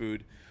Rocks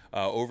food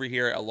over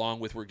here, along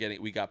with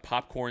we got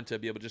popcorn to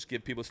be able to just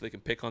give people so they can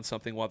pick on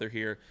something while they're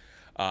here.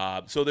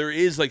 So there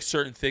is like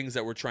certain things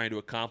that we're trying to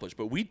accomplish,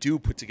 but we do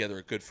put together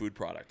a good food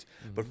product.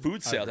 But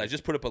food sales, I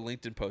just put up a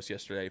LinkedIn post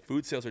yesterday.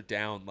 Food sales are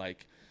down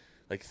like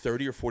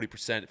 30 or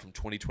 40% from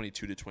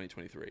 2022 to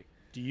 2023.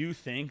 Do you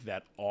think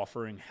that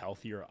offering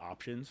healthier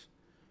options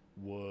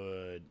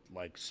would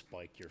like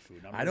spike your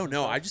food numbers? I don't and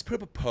know. stuff? I just put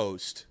up a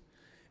post,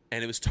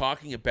 and it was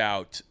talking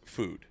about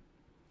food.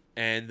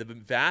 And the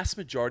vast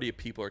majority of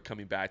people are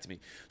coming back to me.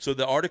 So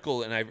the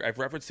article, and I've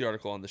referenced the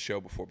article on the show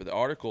before, but the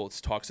article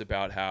talks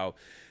about how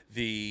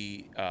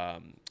the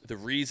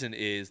reason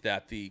is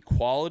that the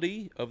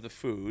quality of the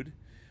food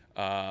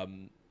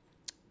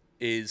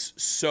is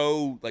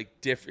so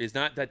is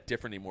not that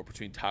different anymore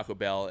between Taco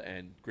Bell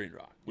and Green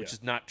Rock, which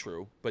is not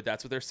true, but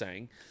that's what they're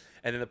saying.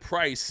 And then the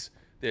price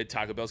that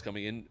Taco Bell's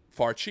coming in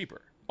far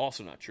cheaper.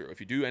 Also not true. If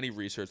you do any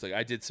research, like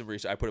I did some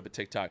research, I put up a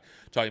TikTok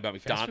talking about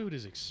Fast McDonald's. food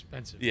is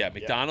expensive. Yeah,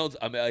 McDonald's,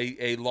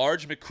 a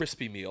large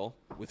McCrispy meal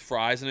with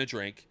fries and a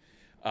drink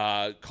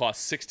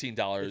costs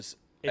 $16.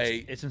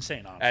 It's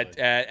insane,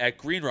 honestly. At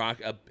Green Rock,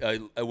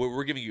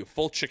 we're giving you a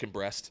full chicken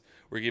breast.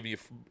 We're giving you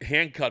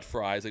hand-cut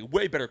fries, like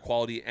way better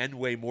quality and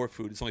way more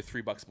food. It's only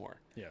 $3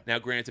 more. Yeah. Now,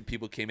 granted,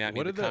 people came at me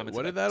What in did the comments.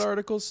 what did about- that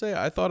article say?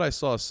 I thought I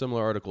saw a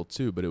similar article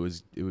too, but it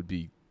would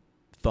be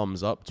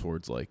thumbs up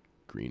towards like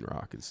Green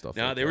Rock and stuff.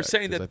 No, like they were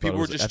saying 'cause that I thought people it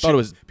were was- just I thought it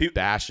was people-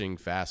 bashing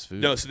fast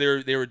food. No, so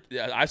they were.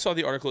 I saw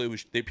the article.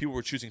 People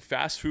were choosing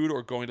fast food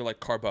or going to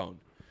like Carbone.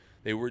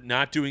 They were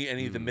not doing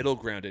any of the middle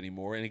ground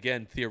anymore. And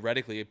again,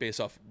 theoretically,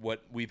 based off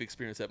what we've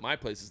experienced at my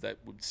places, that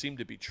would seem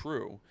to be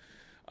true.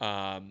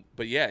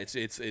 But yeah,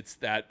 it's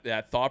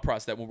that thought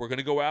process that when we're going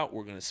to go out,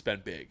 we're going to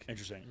spend big.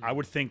 Interesting. I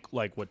would think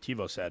like what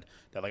TiVo said,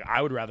 that like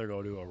I would rather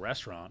go to a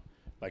restaurant,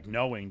 like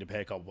knowing to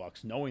pay a couple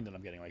bucks, knowing that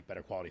I'm getting like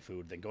better quality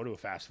food, than go to a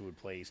fast food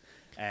place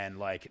and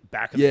like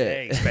back in the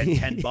day spend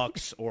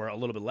 $10 or a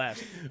little bit less,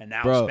 and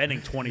now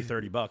spending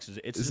 $20-$30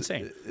 it's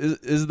insane.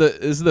 Is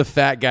the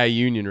fat guy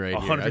union right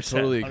here? 100%, I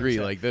totally agree.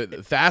 100%. Like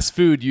the fast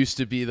food used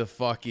to be the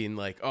fucking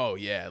like, oh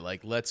yeah, like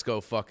let's go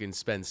fucking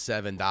spend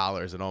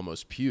 $7 and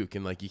almost puke,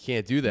 and like you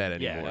can't do that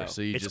anymore. no.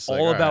 So you It's just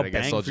all like, about I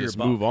guess bang I'll for your just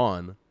buck. move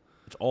on.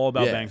 It's all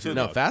about Yeah. bang for the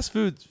No, buck.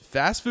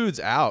 fast food's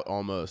out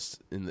almost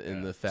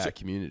in the fat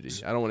community.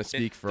 I don't want to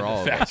speak for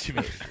all of us.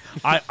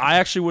 I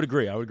actually would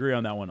agree. I would agree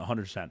on that one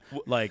 100%.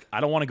 Like,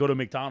 I don't want to go to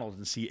McDonald's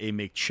and see a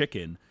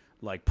McChicken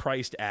like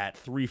priced at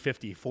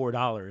 $3.50,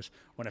 $4,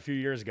 when a few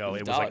years ago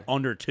it was like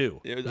under $2.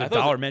 It was a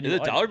dollar menu. It was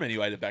a item. dollar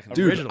menu item back in the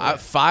Dude, Originally.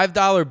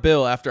 $5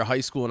 bill after high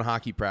school and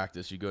hockey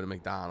practice, you go to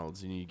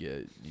McDonald's and you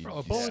get Bro, a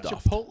you bowl of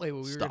stuffed. Chipotle when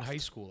we were in Stuffed. high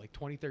school, like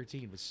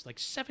 2013, was like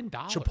 $7.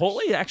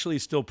 Chipotle actually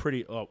is still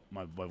pretty. Oh,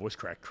 my voice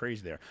cracked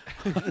crazy there.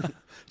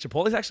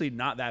 Chipotle is actually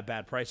not that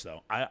bad price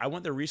though. I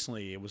went there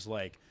recently. It was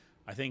like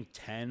I think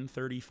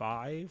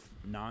 $10.35,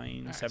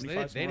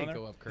 $9.75. They didn't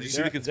go up Did you crazy.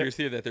 see the conspiracy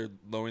theory that they're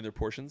lowering their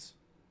portions?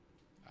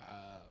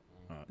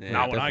 Yeah,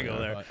 Not when I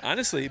definitely. go there.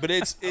 Honestly, but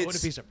it's I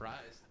wouldn't be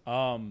surprised.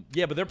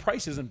 Yeah, but their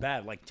price isn't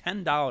bad. Like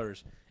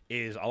 $10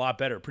 is a lot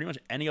better. Pretty much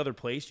any other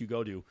place you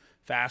go to,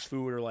 fast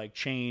food or like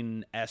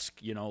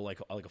chain-esque, you know, like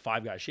a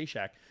Five Guys, Shake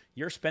Shack,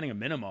 you're spending a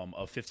minimum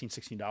of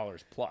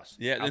 $15-$16 plus.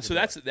 Yeah, out and the so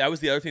door. that was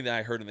the other thing that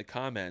I heard in the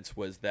comments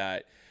was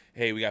that,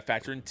 hey, we got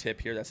factor in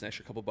tip here. That's an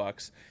extra couple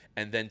bucks,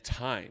 and then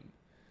time.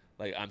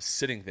 Like I'm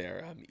sitting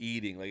there, I'm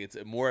eating. Like it's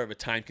more of a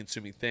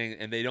time-consuming thing,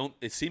 and they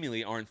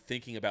seemingly aren't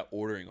thinking about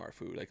ordering our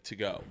food like to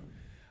go.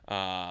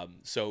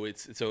 So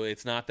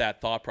it's not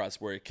that thought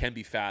process where it can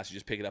be fast. You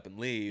just pick it up and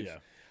leave,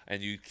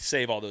 and you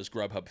save all those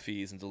Grubhub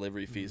fees and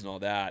delivery fees and all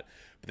that.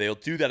 But they'll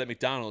do that at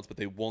McDonald's, but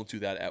they won't do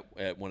that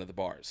at one of the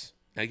bars.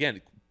 And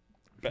again,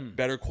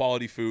 better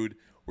quality food.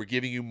 We're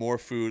giving you more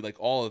food, like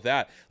all of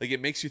that. Like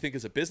it makes you think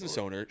as a business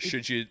owner,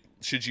 should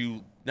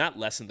you not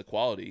lessen the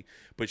quality,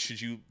 but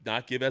should you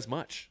not give as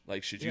much?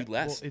 Like should you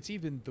less? Well, it's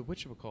even the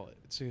whatchamacallit.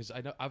 Because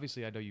I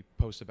know you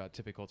post about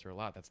tipping culture a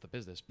lot. That's the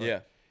business. But Yeah.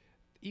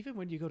 even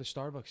when you go to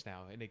Starbucks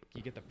now and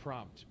you get the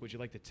prompt, would you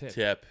like to tip?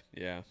 Tip,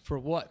 yeah, For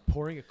what?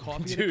 Pouring a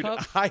coffee in a Dude,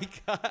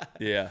 cup?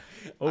 yeah.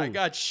 I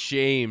got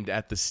shamed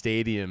at the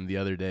stadium the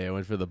other day. I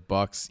went for the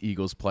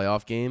Bucks-Eagles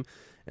playoff game,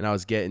 and I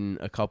was getting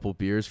a couple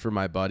beers for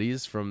my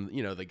buddies from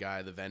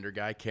the vendor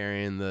guy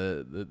carrying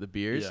the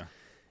beers. Yeah.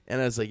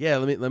 And I was like, yeah,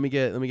 let me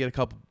get a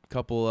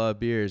couple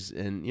beers,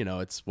 and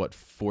it's what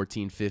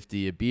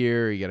 $14.50 a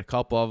beer. You get a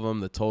couple of them.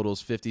 The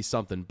total's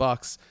 $50-something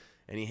bucks,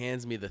 and he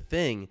hands me the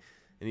thing.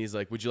 And he's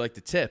like, would you like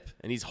to tip?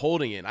 And he's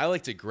holding it. And I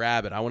like to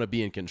grab it. I want to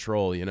be in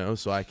control,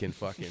 so I can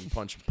fucking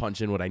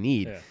punch in what I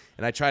need. Yeah.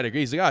 And I try to agree.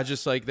 He's like,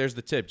 just like, there's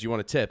the tip. Do you want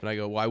to tip? And I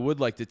go, well, I would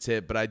like to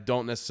tip, but I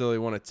don't necessarily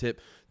want to tip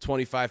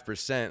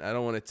 25%. I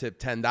don't want to tip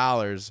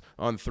 $10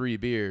 on 3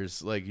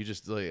 beers. Like,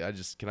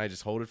 can I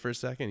just hold it for a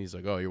second? He's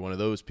like, oh, you're one of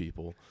those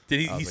people.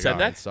 Did he I was said like,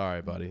 that? "All right,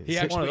 sorry, buddy. He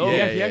It's actually,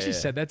 like, he actually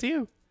said that to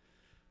you.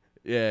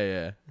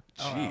 Yeah.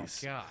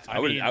 Jeez. Oh, God. I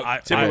would. mean,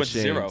 Tip I- went to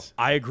zero. ashamed.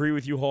 I agree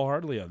with you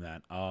wholeheartedly on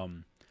that.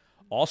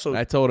 Also,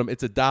 I told him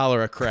it's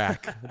 $1 a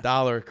crack.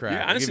 $1 a crack.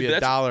 Yeah, I'll honestly, give you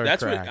 $1 a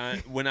that's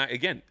crack. what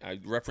I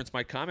reference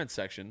my comment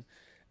section.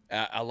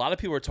 A lot of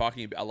people are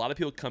talking. A lot of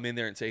people come in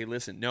there and say, hey,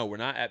 "Listen, no, we're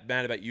not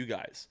mad about you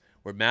guys.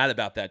 We're mad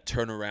about that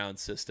turnaround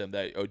system.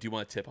 That do you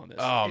want a tip on this?"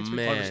 Oh It's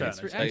man,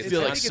 100%. I It's-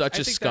 feel I like think such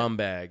a it's- I think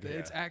that- scumbag.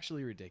 It's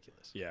actually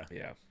ridiculous. yeah.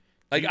 Yeah.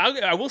 Like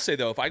I will say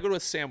though, if I go to a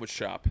sandwich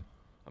shop,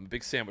 I'm a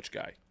big sandwich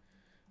guy.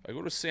 If I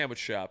go to a sandwich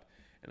shop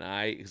and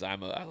I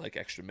like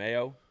extra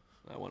mayo.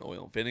 I want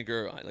oil and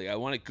vinegar. I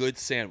want a good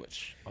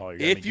sandwich. Oh, you're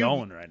getting me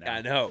going right now.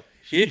 I know.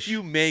 If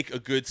you make a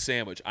good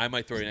sandwich, I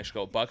might throw you an extra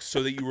couple bucks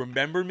so that you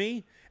remember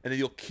me and then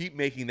you'll keep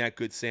making that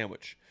good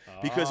sandwich.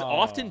 Because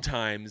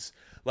oftentimes,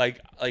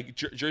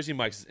 Jersey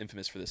Mike's is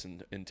infamous for this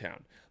in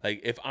town.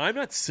 Like, if I'm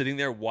not sitting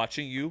there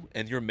watching you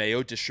and your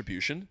mayo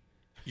distribution,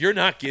 you're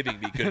not giving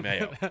me good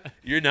mayo.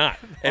 You're not.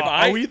 If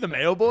Are we the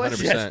mayo boys?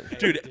 100%.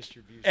 Dude,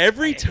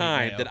 every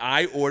time that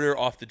I order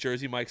off the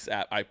Jersey Mike's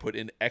app, I put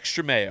in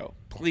extra mayo.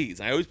 Please.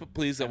 I always put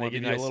please. I They want to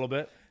give be you nice. a little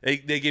bit. They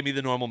give me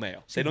the normal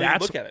mayo. They don't even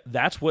look at it.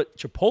 That's what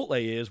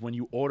Chipotle is when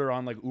you order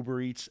on like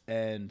Uber Eats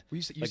and Well,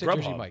 you said like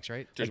Jersey Grubhub. Mike's,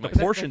 right? Jersey Like, Mike's.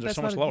 the portions are That's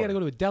so much not- lower. You got to go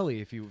to a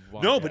deli if you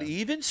want. No, but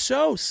even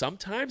so,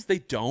 sometimes they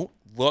don't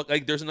look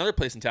like. There's another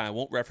place in town. I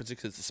won't reference it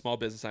because it's a small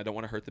business. And I don't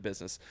want to hurt the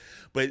business.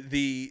 But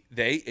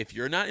if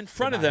you're not in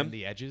front of not them, on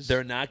the edges?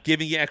 they're not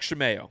giving you extra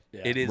mayo.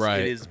 Yeah. It is.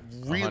 Right. It is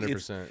really.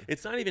 100%.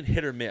 It's not even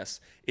hit or miss.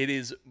 It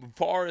is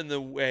far in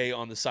the way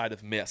on the side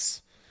of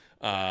miss.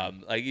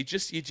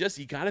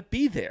 You got to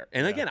be there.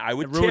 And again, I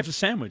would It ruins tip. a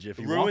sandwich if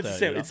you Ruins want the that.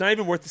 sandwich. It's not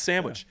even worth the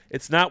sandwich.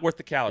 It's not worth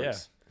the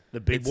calories. The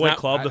Big It's Boy not-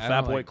 Club, the I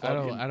Fat don't Boy like- Club.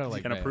 I don't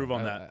like can mayo. approve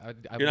on that.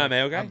 You're not a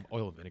mayo guy? I'm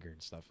oil and vinegar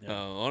and stuff.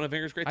 On a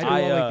finger's great I too. do,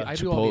 I, I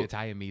do all the Chipotle-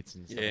 Italian meats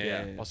and stuff.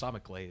 Yeah.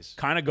 Balsamic glaze.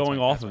 Kind of That's going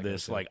my- off that's of my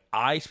this, go-to. like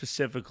I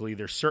specifically,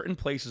 there's certain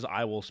places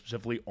I will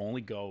specifically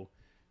only go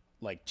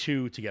like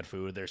to get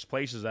food. There's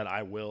places that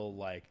I will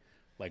like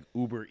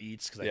Uber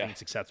Eats because I Yeah. think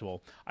it's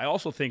acceptable. I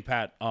also think,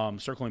 Pat,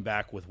 circling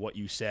back with what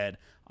you said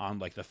on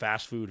like the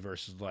fast food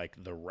versus like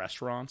the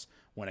restaurants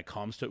when it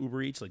comes to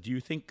Uber Eats, like do you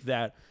think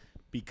that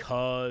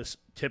because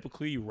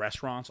typically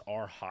restaurants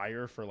are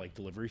higher for like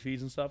delivery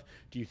fees and stuff,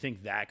 do you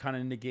think that kind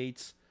of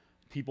negates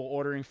people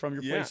ordering from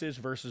your Yeah. places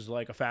versus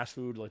like a fast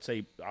food? Let's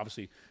say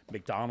obviously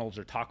McDonald's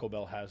or Taco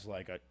Bell has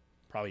like a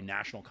probably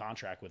national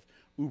contract with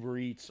Uber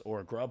Eats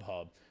or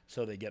Grubhub,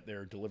 so they get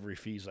their delivery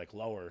fees like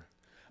lower.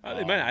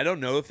 They might. I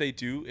don't know if they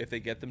do, if they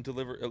get them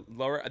delivered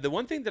lower. The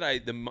one thing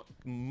that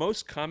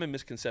most common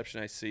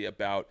misconception I see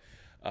about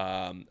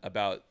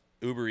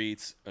Uber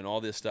Eats and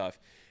all this stuff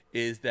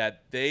is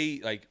that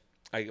they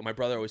my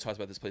brother always talks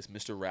about this place,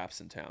 Mr.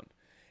 Wraps in town,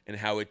 and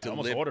how it I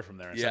almost delivers. ordered from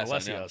there. Yes, I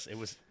Instead know. of Alessios. It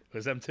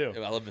was them too.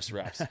 I love Mr.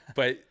 Wraps,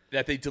 but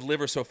that they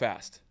deliver so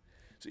fast.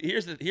 So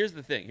here's the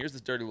thing. Here's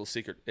this dirty little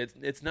secret.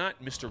 It's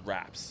not Mr.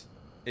 Wraps.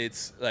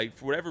 It's like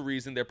for whatever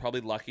reason they're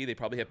probably lucky. They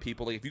probably have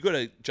people. Like if you go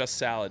to Just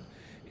Salad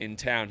in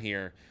town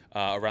here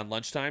around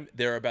lunchtime,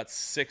 there are about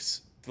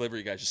 6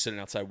 delivery guys just sitting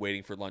outside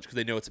waiting for lunch because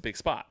they know it's a big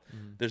spot.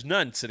 There's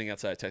none sitting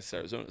outside Texas,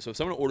 Arizona. So if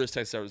someone orders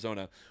Texas,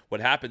 Arizona, what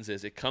happens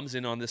is it comes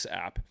in on this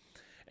app,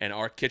 and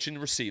our kitchen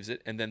receives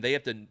it, and then they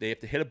have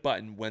to hit a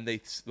button when the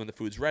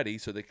food's ready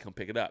so they can come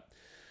pick it up.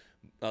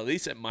 At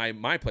least at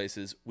my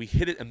places, we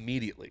hit it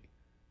immediately.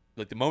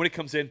 Like the moment it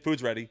comes in,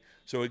 food's ready,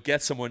 so it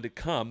gets someone to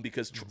come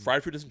because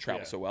fried food doesn't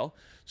travel Yeah. so well.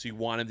 So you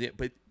want them to,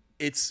 but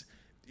it's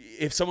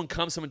if someone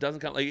comes, someone doesn't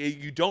come. Like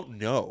you don't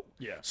know.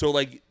 Yeah. So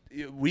like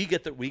we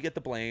get the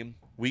blame.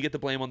 We get the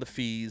blame on the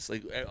fees.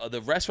 Like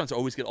the restaurants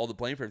always get all the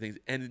blame for everything,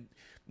 and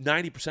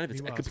 90% of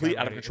it's Meanwhile, complete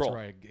guy out of control.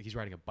 He's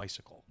riding a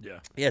bicycle. Yeah.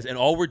 Yes, and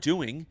all we're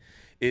doing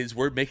is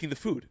we're making the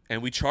food,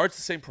 and we charge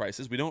the same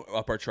prices. We don't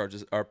up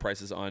our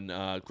prices on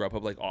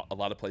Grubhub like a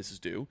lot of places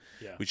do.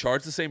 Yeah. We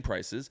charge the same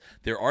prices.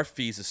 There are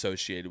fees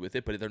associated with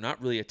it, but they're not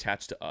really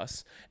attached to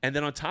us. And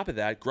then on top of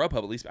that, Grubhub,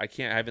 at least I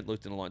haven't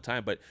looked in a long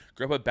time, but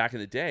Grubhub back in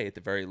the day, at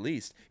the very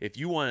least, if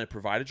you want to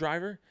provide a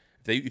driver,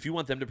 if you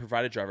want them to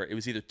provide a driver, it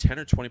was either 10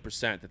 or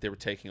 20% that they were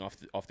taking off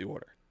the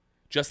order,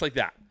 just like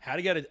that. How do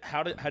you get it?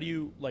 How do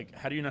you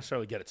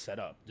necessarily get it set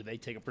up? Do they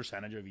take a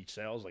percentage of each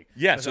sales? Like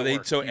Yeah, how does so that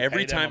work? Do you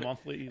every pay them a time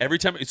monthly? every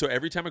time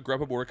a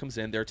Grubhub order comes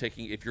in, they're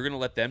taking, if you're going to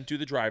let them do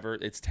the driver,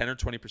 it's 10 or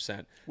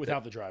 20%.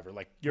 without the driver,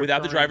 like your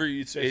Without the current driver,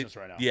 business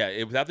right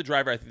now. without the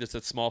driver, I think there's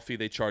a small fee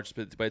they charge,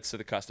 but it's to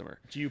the customer.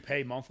 Do you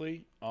pay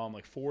monthly,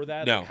 like for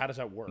that? No. Like, how does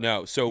that work?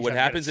 No. So You what just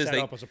have to get it happens is set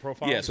they up as a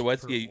profile? yeah. So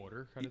what's Per yeah,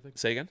 order kind of thing?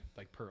 say again?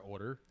 Like per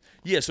order.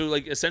 Yeah, so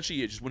like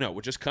essentially,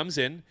 what just comes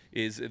in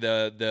is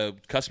the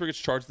customer gets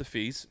charged the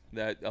fees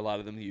that a lot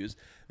of them use.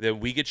 Then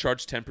we get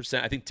charged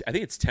 10%. I think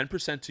it's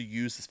 10% to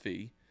use this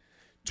fee,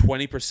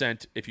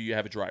 20% if you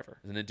have a driver,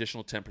 an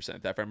additional 10%.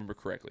 If I remember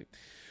correctly.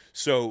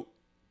 So,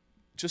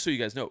 just so you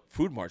guys know,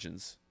 food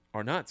margins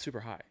are not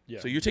super high. Yeah.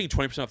 So you're taking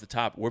 20% off the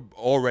top. We're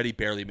already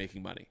barely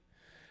making money.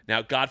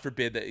 Now, God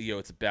forbid that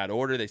it's a bad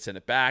order, they send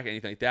it back,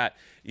 anything like that.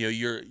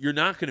 You're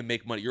not going to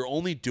make money. You're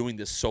only doing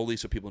this solely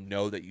so people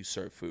know that you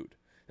serve food.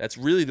 That's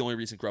really the only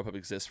reason Grubhub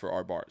exists for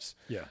our bars.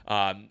 Yeah.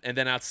 And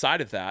then outside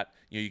of that,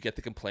 you get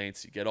the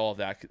complaints, you get all of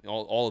that,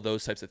 all of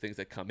those types of things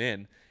that come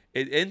in.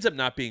 It ends up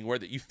not being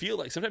worth it. You feel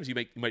like sometimes you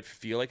might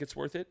feel like it's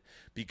worth it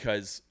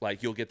because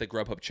like you'll get the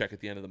Grubhub check at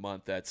the end of the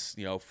month that's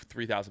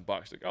 $3,000.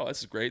 Like, oh, this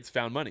is great, it's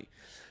found money.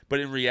 But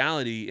in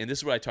reality, and this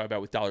is what I talk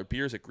about with dollar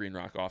beers at Green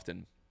Rock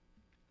often,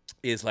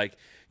 is like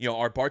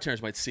our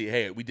bartenders might see,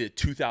 hey, we did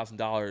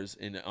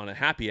 $2,000 on a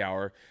happy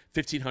hour,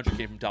 $1,500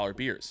 came from dollar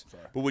beers.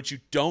 But what you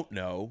don't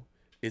know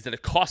is that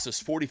it costs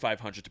us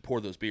 $4,500 to pour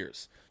those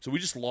beers. So we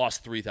just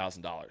lost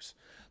 $3,000.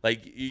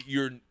 Like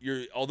you're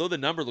although the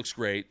number looks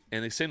great,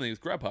 and the same thing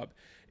with Grubhub,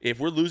 if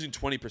we're losing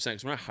 20%,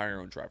 because we're not hiring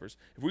our own drivers,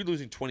 if we're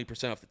losing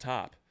 20% off the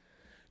top,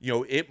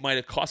 it might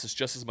have cost us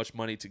just as much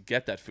money to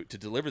get that food, to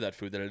deliver that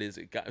food that it is.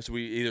 So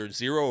we either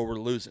zero or we're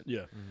losing.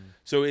 Yeah.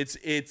 So it's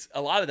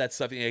a lot of that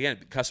stuff. Again,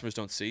 customers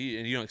don't see,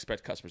 and you don't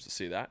expect customers to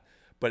see that.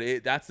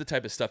 But that's the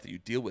type of stuff that you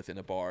deal with in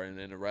a bar and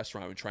in a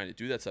restaurant when trying to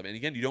do that stuff. And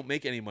again, you don't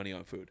make any money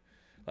on food.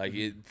 Like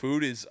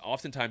food is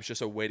oftentimes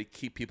just a way to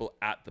keep people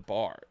at the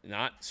bar,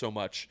 not so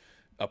much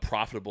a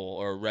profitable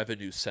or a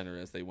revenue center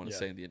as they want to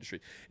say in the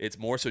industry. It's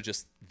more so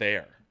just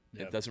there.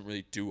 Yeah. It doesn't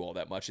really do all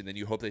that much, and then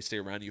you hope they stay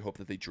around. You hope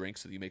that they drink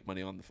so that you make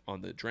money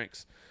on the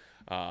drinks.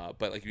 But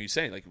like you're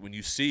saying, like when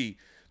you see,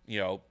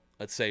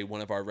 let's say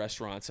one of our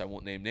restaurants, I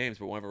won't name names,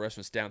 but one of our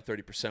restaurants down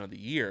 30% of the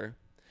year,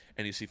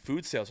 and you see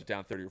food sales are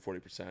down 30 or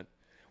 40%.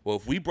 Well,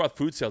 if we brought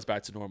food sales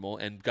back to normal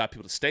and got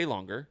people to stay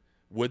longer,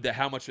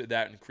 how much would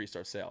that increase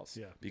our sales?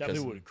 Yeah. Because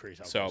Definitely would increase.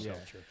 so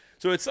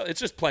Sure. it's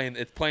just playing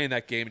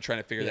that game and trying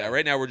to figure that out.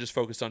 Right now we're just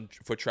focused on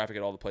foot traffic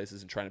at all the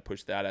places and trying to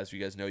push that. As you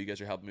guys know, you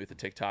guys are helping me with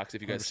the TikToks.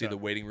 If you guys see the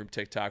waiting room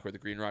TikTok or the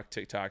Green Rock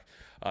TikTok,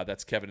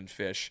 that's Kevin and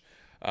Fish.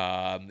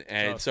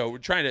 And so we're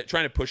trying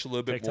to push a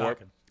little bit more.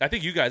 TikToking. I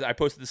think you guys. I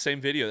posted the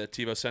same video that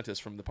TiVo sent us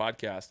from the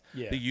podcast.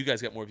 Yeah. I think you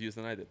guys got more views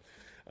than I did.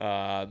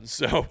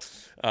 Post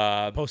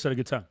at a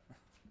good time.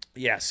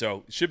 Yeah,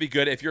 so it should be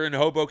good. If you're in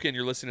Hoboken,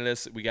 you're listening to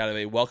this, we got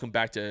a welcome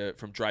back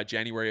from Dry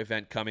January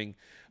event coming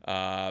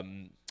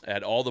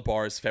at all the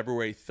bars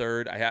February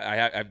 3rd.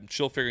 I'm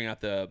still figuring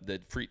out the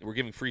free. We're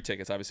giving free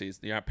tickets. Obviously,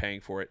 you're not paying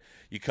for it.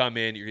 You come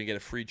in, you're gonna get a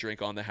free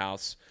drink on the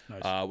house.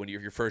 Nice. When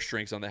your first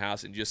drink's on the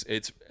house, and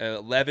it's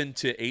 11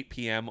 to 8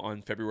 p.m.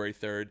 on February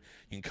 3rd.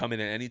 You can come in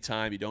at any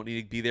time. You don't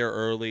need to be there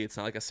early. It's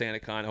not like a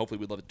SantaCon. Hopefully,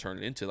 we'd love to turn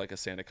it into like a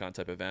SantaCon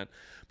type event.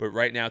 But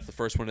right now, it's the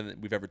first one that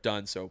we've ever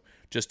done. So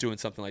just doing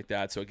something like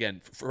that. So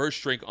again,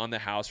 first drink on the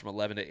house from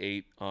 11 to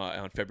 8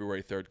 on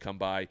February 3rd. Come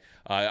by.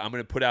 I'm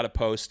going to put out a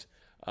post.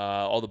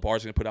 All the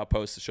bars are going to put out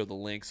posts to show the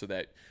link so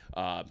that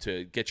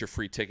to get your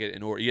free ticket.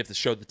 You have to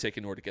show the ticket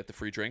in order to get the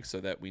free drink so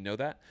that we know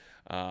that.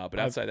 But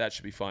outside that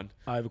should be fun.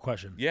 I have a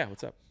question. Yeah,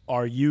 what's up?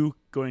 Are you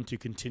going to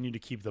continue to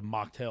keep the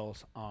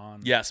mocktails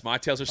on? Yes,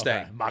 mocktails are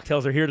staying. Okay.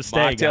 Mocktails are here to stay.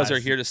 Mocktails guys. are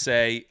here to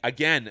say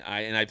again.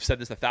 I've said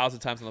this 1,000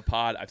 times on the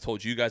pod. I've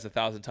told you guys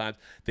 1,000 times.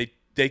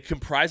 They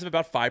comprise of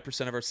about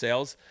 5% of our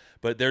sales,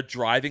 but they're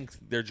driving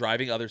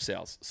other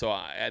sales. So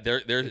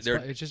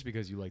It's just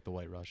because you like the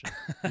White Russian.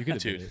 You can admit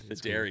dude, it. the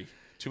It's dairy,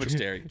 too much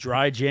dairy.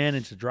 Dry Jan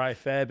into dry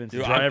Feb into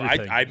Dude, dry I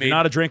everything. made- if you're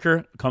not a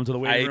drinker, come to the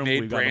waiting I room.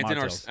 made We've got the Brandon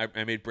mocktails.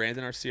 I made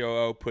Brandon our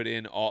COO put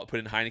in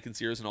Heineken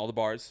Zeros in all the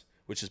bars,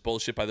 which is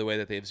bullshit by the way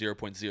that they have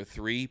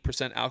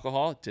 0.03%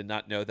 alcohol. Did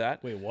not know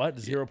that. Wait, what?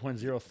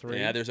 0.03?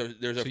 Yeah, there's a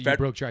So you fed-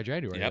 broke Dry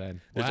January Yep.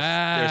 then. There's a-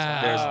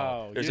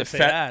 Wow. You there's didn't a say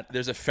that.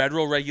 there's a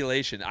federal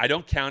regulation. I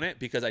don't count it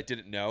because I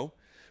didn't know,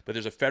 but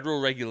there's a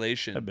federal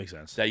regulation That makes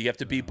sense. that you have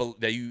to be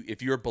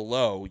if you're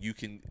below, you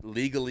can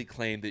legally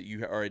claim that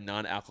you are a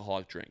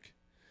non-alcoholic drink.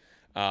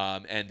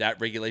 And that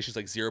regulation is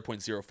like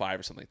 0.05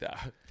 or something like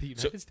that. The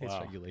United States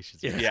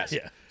regulations. Yeah. Yes.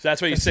 Yeah. So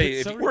that's why you say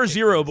if so you, We're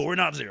zero, but we're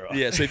not zero.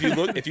 yeah. So if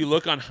you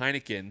look on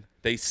Heineken,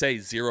 they say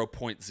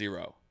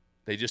 0.0.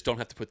 They just don't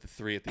have to put the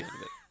 3 at the end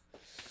of it.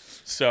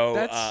 So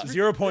That's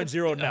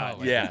 0.09. Oh,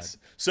 my yes.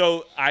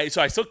 So I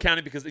still count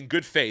it because in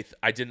good faith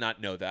I did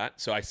not know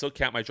that. So I still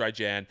count my dry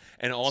Jan,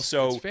 and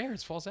also It's fair.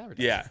 It's false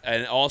advertising. yeah,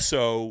 and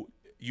also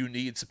you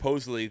need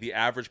supposedly the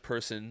average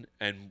person,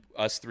 and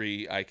us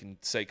three I can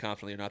say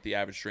confidently are not the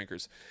average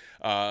drinkers.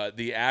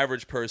 The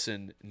average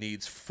person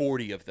needs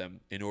 40 of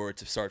them in order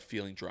to start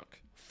feeling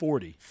drunk.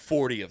 40.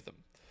 40 of them.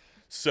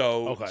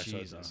 So Okay.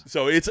 Jesus.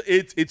 so it's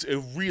a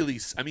really.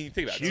 I mean,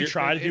 think about Should you it.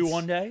 try to do It's-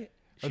 one day?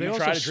 Are Should they you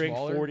also try to drink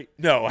smaller? 40?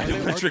 No, I Are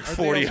don't they- drink are they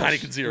 40 also-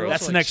 Heineken they're Zeros.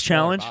 That's also, the like, next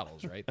smaller challenge?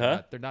 Bottles, right?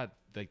 Huh? They're not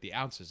like the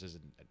ounces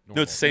isn't normal.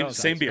 No, it's the No,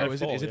 same beer. Oh,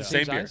 is it the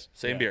Same same beer. size?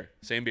 Same Yeah. beer.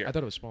 Same beer. I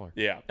thought it was smaller.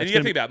 Yeah, and That's you got to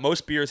gonna think about it.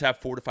 Most beers have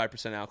 4 to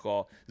 5%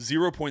 alcohol.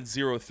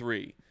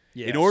 0.03.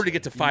 Yeah, In order to so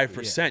get to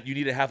 5%, you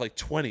need to have like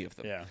 20 of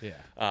them. Yeah.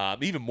 Yeah.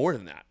 Even more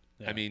than that.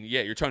 I mean, yeah,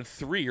 you're talking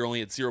 3. You're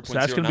only at 0.09. So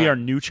that's going to be our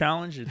new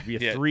challenge. It'd be a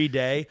Yeah.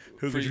 3-day.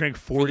 Who For- can drink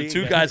for 40? the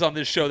 2 guys on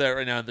this show that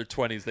right now in their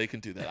 20s, they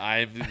can do that.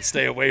 I'm going to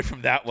stay away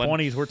from that one.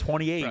 20s. We're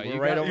 28. Bro, we're you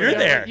right got- over You're there.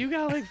 there. You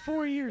got like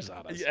 4 years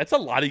on us. Yeah, that's a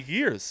lot of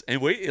years.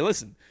 And wait,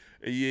 listen,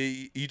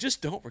 you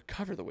just don't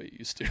recover the way you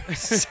used to.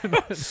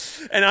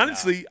 And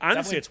honestly,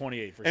 Definitely a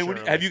 28 for and sure.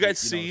 have Like, you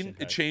guys know, seen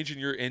it's a change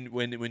in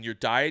when your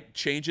diet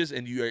changes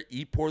and you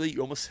eat poorly?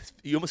 You almost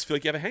feel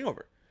like you have a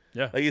hangover.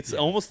 Yeah. Like it's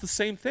almost the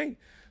same thing.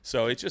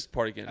 So it's just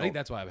part of getting I think older.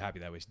 that's why I'm happy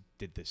that we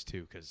did this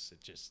too, because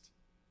it just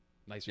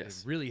nice.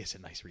 Yes. It really is a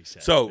nice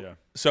reset. So Yeah.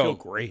 so Feel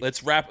great.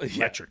 Let's wrap.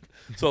 Electric.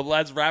 So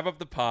let's wrap up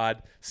the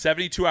pod.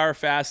 72-hour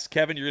fast.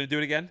 Kevin, you're gonna do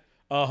it again?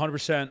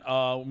 100%.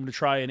 I'm going to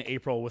try in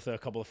April with a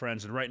couple of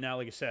friends. And right now,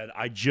 like I said,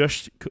 I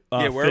just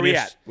Yeah, where are we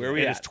finished- at? Where are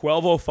we It at? is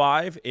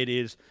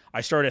 12:05.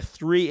 I start at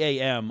 3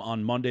 a.m.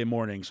 on Monday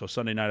morning. So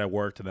Sunday night I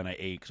worked and then I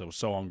ate because I was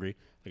so hungry.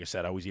 Like I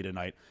said, I always eat at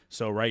night.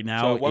 So right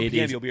now So at 1 it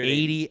p.m. is you'll be at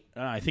 80.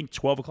 I think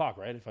 12 o'clock,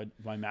 right? If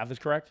my math is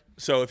correct.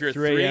 So if you're at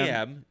 3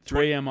 a.m.,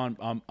 3 a.m.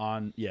 on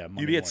Monday you'd be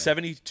morning. at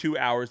 72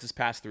 hours this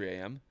past 3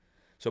 a.m.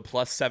 So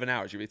plus 7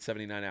 hours, you'd be at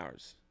 79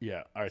 hours.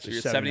 Yeah. All right. So So you're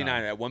at 79.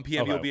 79. At 1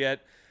 p.m. Okay. you'll be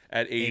at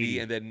 80,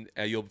 and then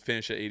you'll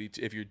finish at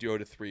 82. If you go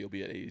to 3, you'll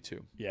be at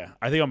 82. Yeah.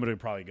 I think I'm going to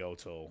probably go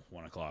till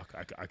 1 o'clock.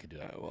 I could do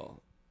that.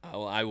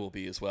 I will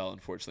be as well,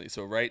 unfortunately.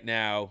 So right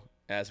now,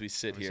 as we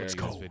sit here, Let's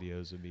go.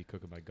 Videos of me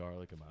cooking my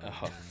garlic and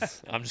my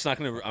I'm just not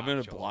gonna. I'm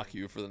gonna block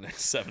you for the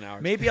next 7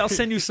 hours. Maybe I'll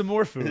send you some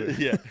more food.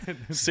 Yeah,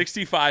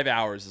 65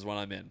 hours is what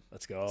I'm in.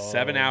 Let's go.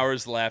 7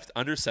 hours left.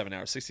 Under 7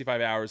 hours.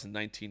 65 hours and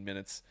 19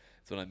 minutes.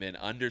 That's what I'm in.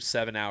 Under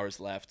 7 hours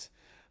left.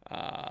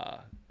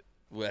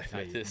 With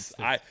this,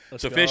 Let's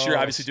so Fish, you're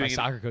go. obviously My doing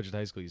soccer coach in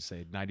high school used to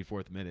say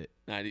 94th minute.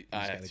 90. You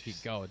just gotta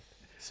keep going.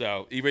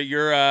 So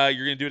you're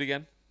gonna do it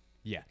again.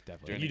 Yeah,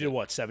 definitely. You did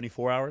what?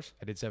 74 hours?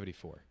 I did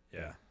 74.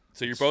 Yeah.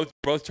 So you're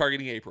both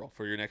targeting April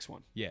for your next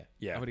one. Yeah.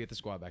 Yeah. I'm gonna get the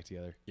squad back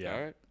together. Yeah.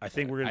 All right. I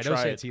think we're I gonna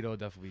know try it. Santino will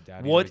definitely be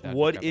down. He's always down to pick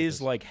What up is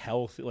with like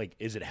healthy? Like,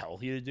 is it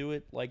healthy to do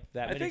it like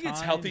that? I many think it's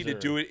times, healthy to or-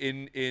 do it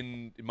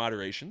in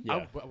moderation.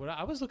 Yeah. When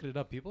I was looking it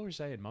up, people were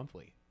saying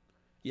monthly.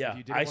 Yeah,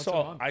 you did it I once a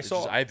saw. month. I It's saw.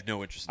 just- I have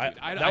no interest in doing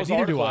it. That was the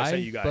neither article do I I.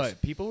 sent you guys.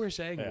 But people were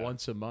saying Yeah.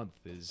 once a month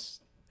is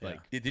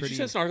Like, Did you pretty-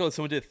 see an article that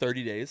someone did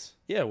 30 days?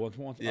 Yeah,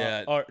 once.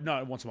 Yeah. Or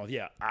not once a month.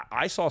 Yeah,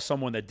 I saw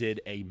someone that did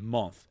a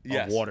month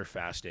Yes. of water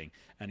fasting,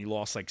 and he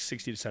lost like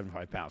 60 to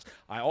 75 pounds.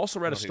 I also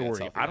read a don't think that's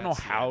story. healthy. I don't know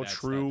how that's not-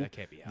 true that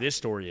can't be healthy. this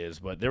story is,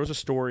 but there was a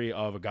story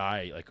of a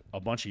guy like a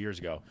bunch of years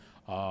ago,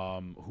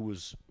 who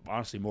was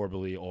honestly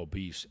morbidly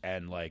obese,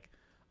 and like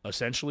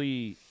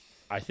essentially,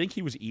 I think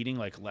he was eating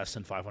like less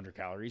than 500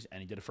 calories,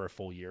 and he did it for a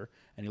full year,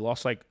 and he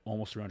lost like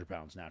almost 300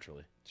 pounds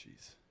naturally.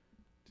 Jeez.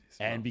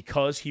 And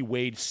because he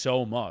weighed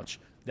so much,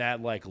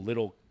 that like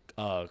little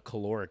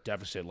caloric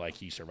deficit, like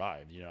he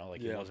survived. You know,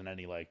 like Yeah. it wasn't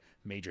any like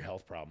major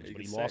health problems, You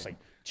but he could lost say. like.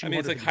 I mean,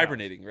 it's like 250 pounds.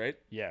 hibernating, right?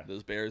 Yeah.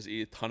 Those bears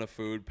eat a ton of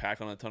food, pack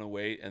on a ton of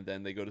weight, and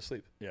then they go to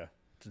sleep. Yeah,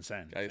 it's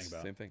insane. to Guys, think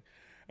about. same thing.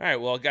 All right,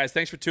 well, guys,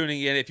 thanks for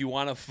tuning in. If you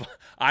want to,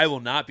 I will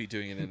not be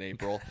doing it in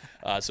April.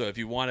 So if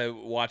you want to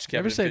watch Kevin,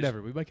 Never and say Fish-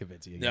 never. We might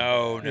convince you. Again.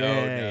 No,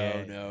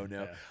 Yeah.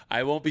 Yeah.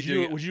 I won't be Would you,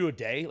 doing. would you do a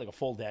day, like a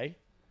full day?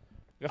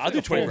 Like I'll do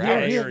a full 24 day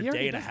hours. or He a already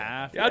day and a does that.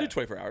 half. Yeah, I'll do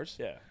 24 hours.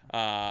 Yeah.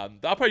 I'll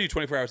probably do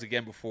 24 hours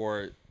again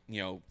before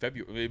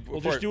February.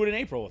 We'll just do it in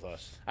April with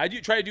us. I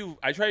try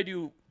to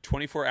do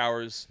 24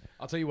 hours.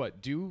 I'll tell you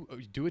what. Do a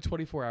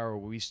 24-hour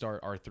where we start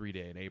our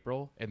 3-day in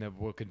April, and then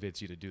we'll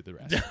convince you to do the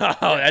rest.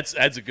 Oh, that's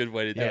a good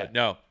way to do Yeah. it.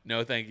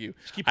 No, thank you.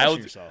 keep I pushing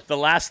will- yourself. The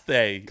last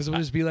day. Because we'll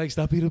just be like,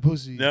 stop being a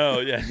pussy.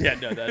 No, no,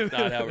 that's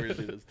not how we're gonna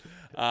do this.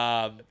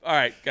 All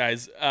right,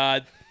 guys.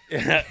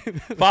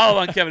 Follow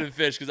on Kevin and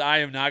Fish because I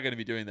am not going to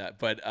be doing that.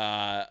 But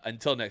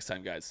until next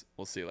time, guys,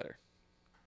 we'll see you later.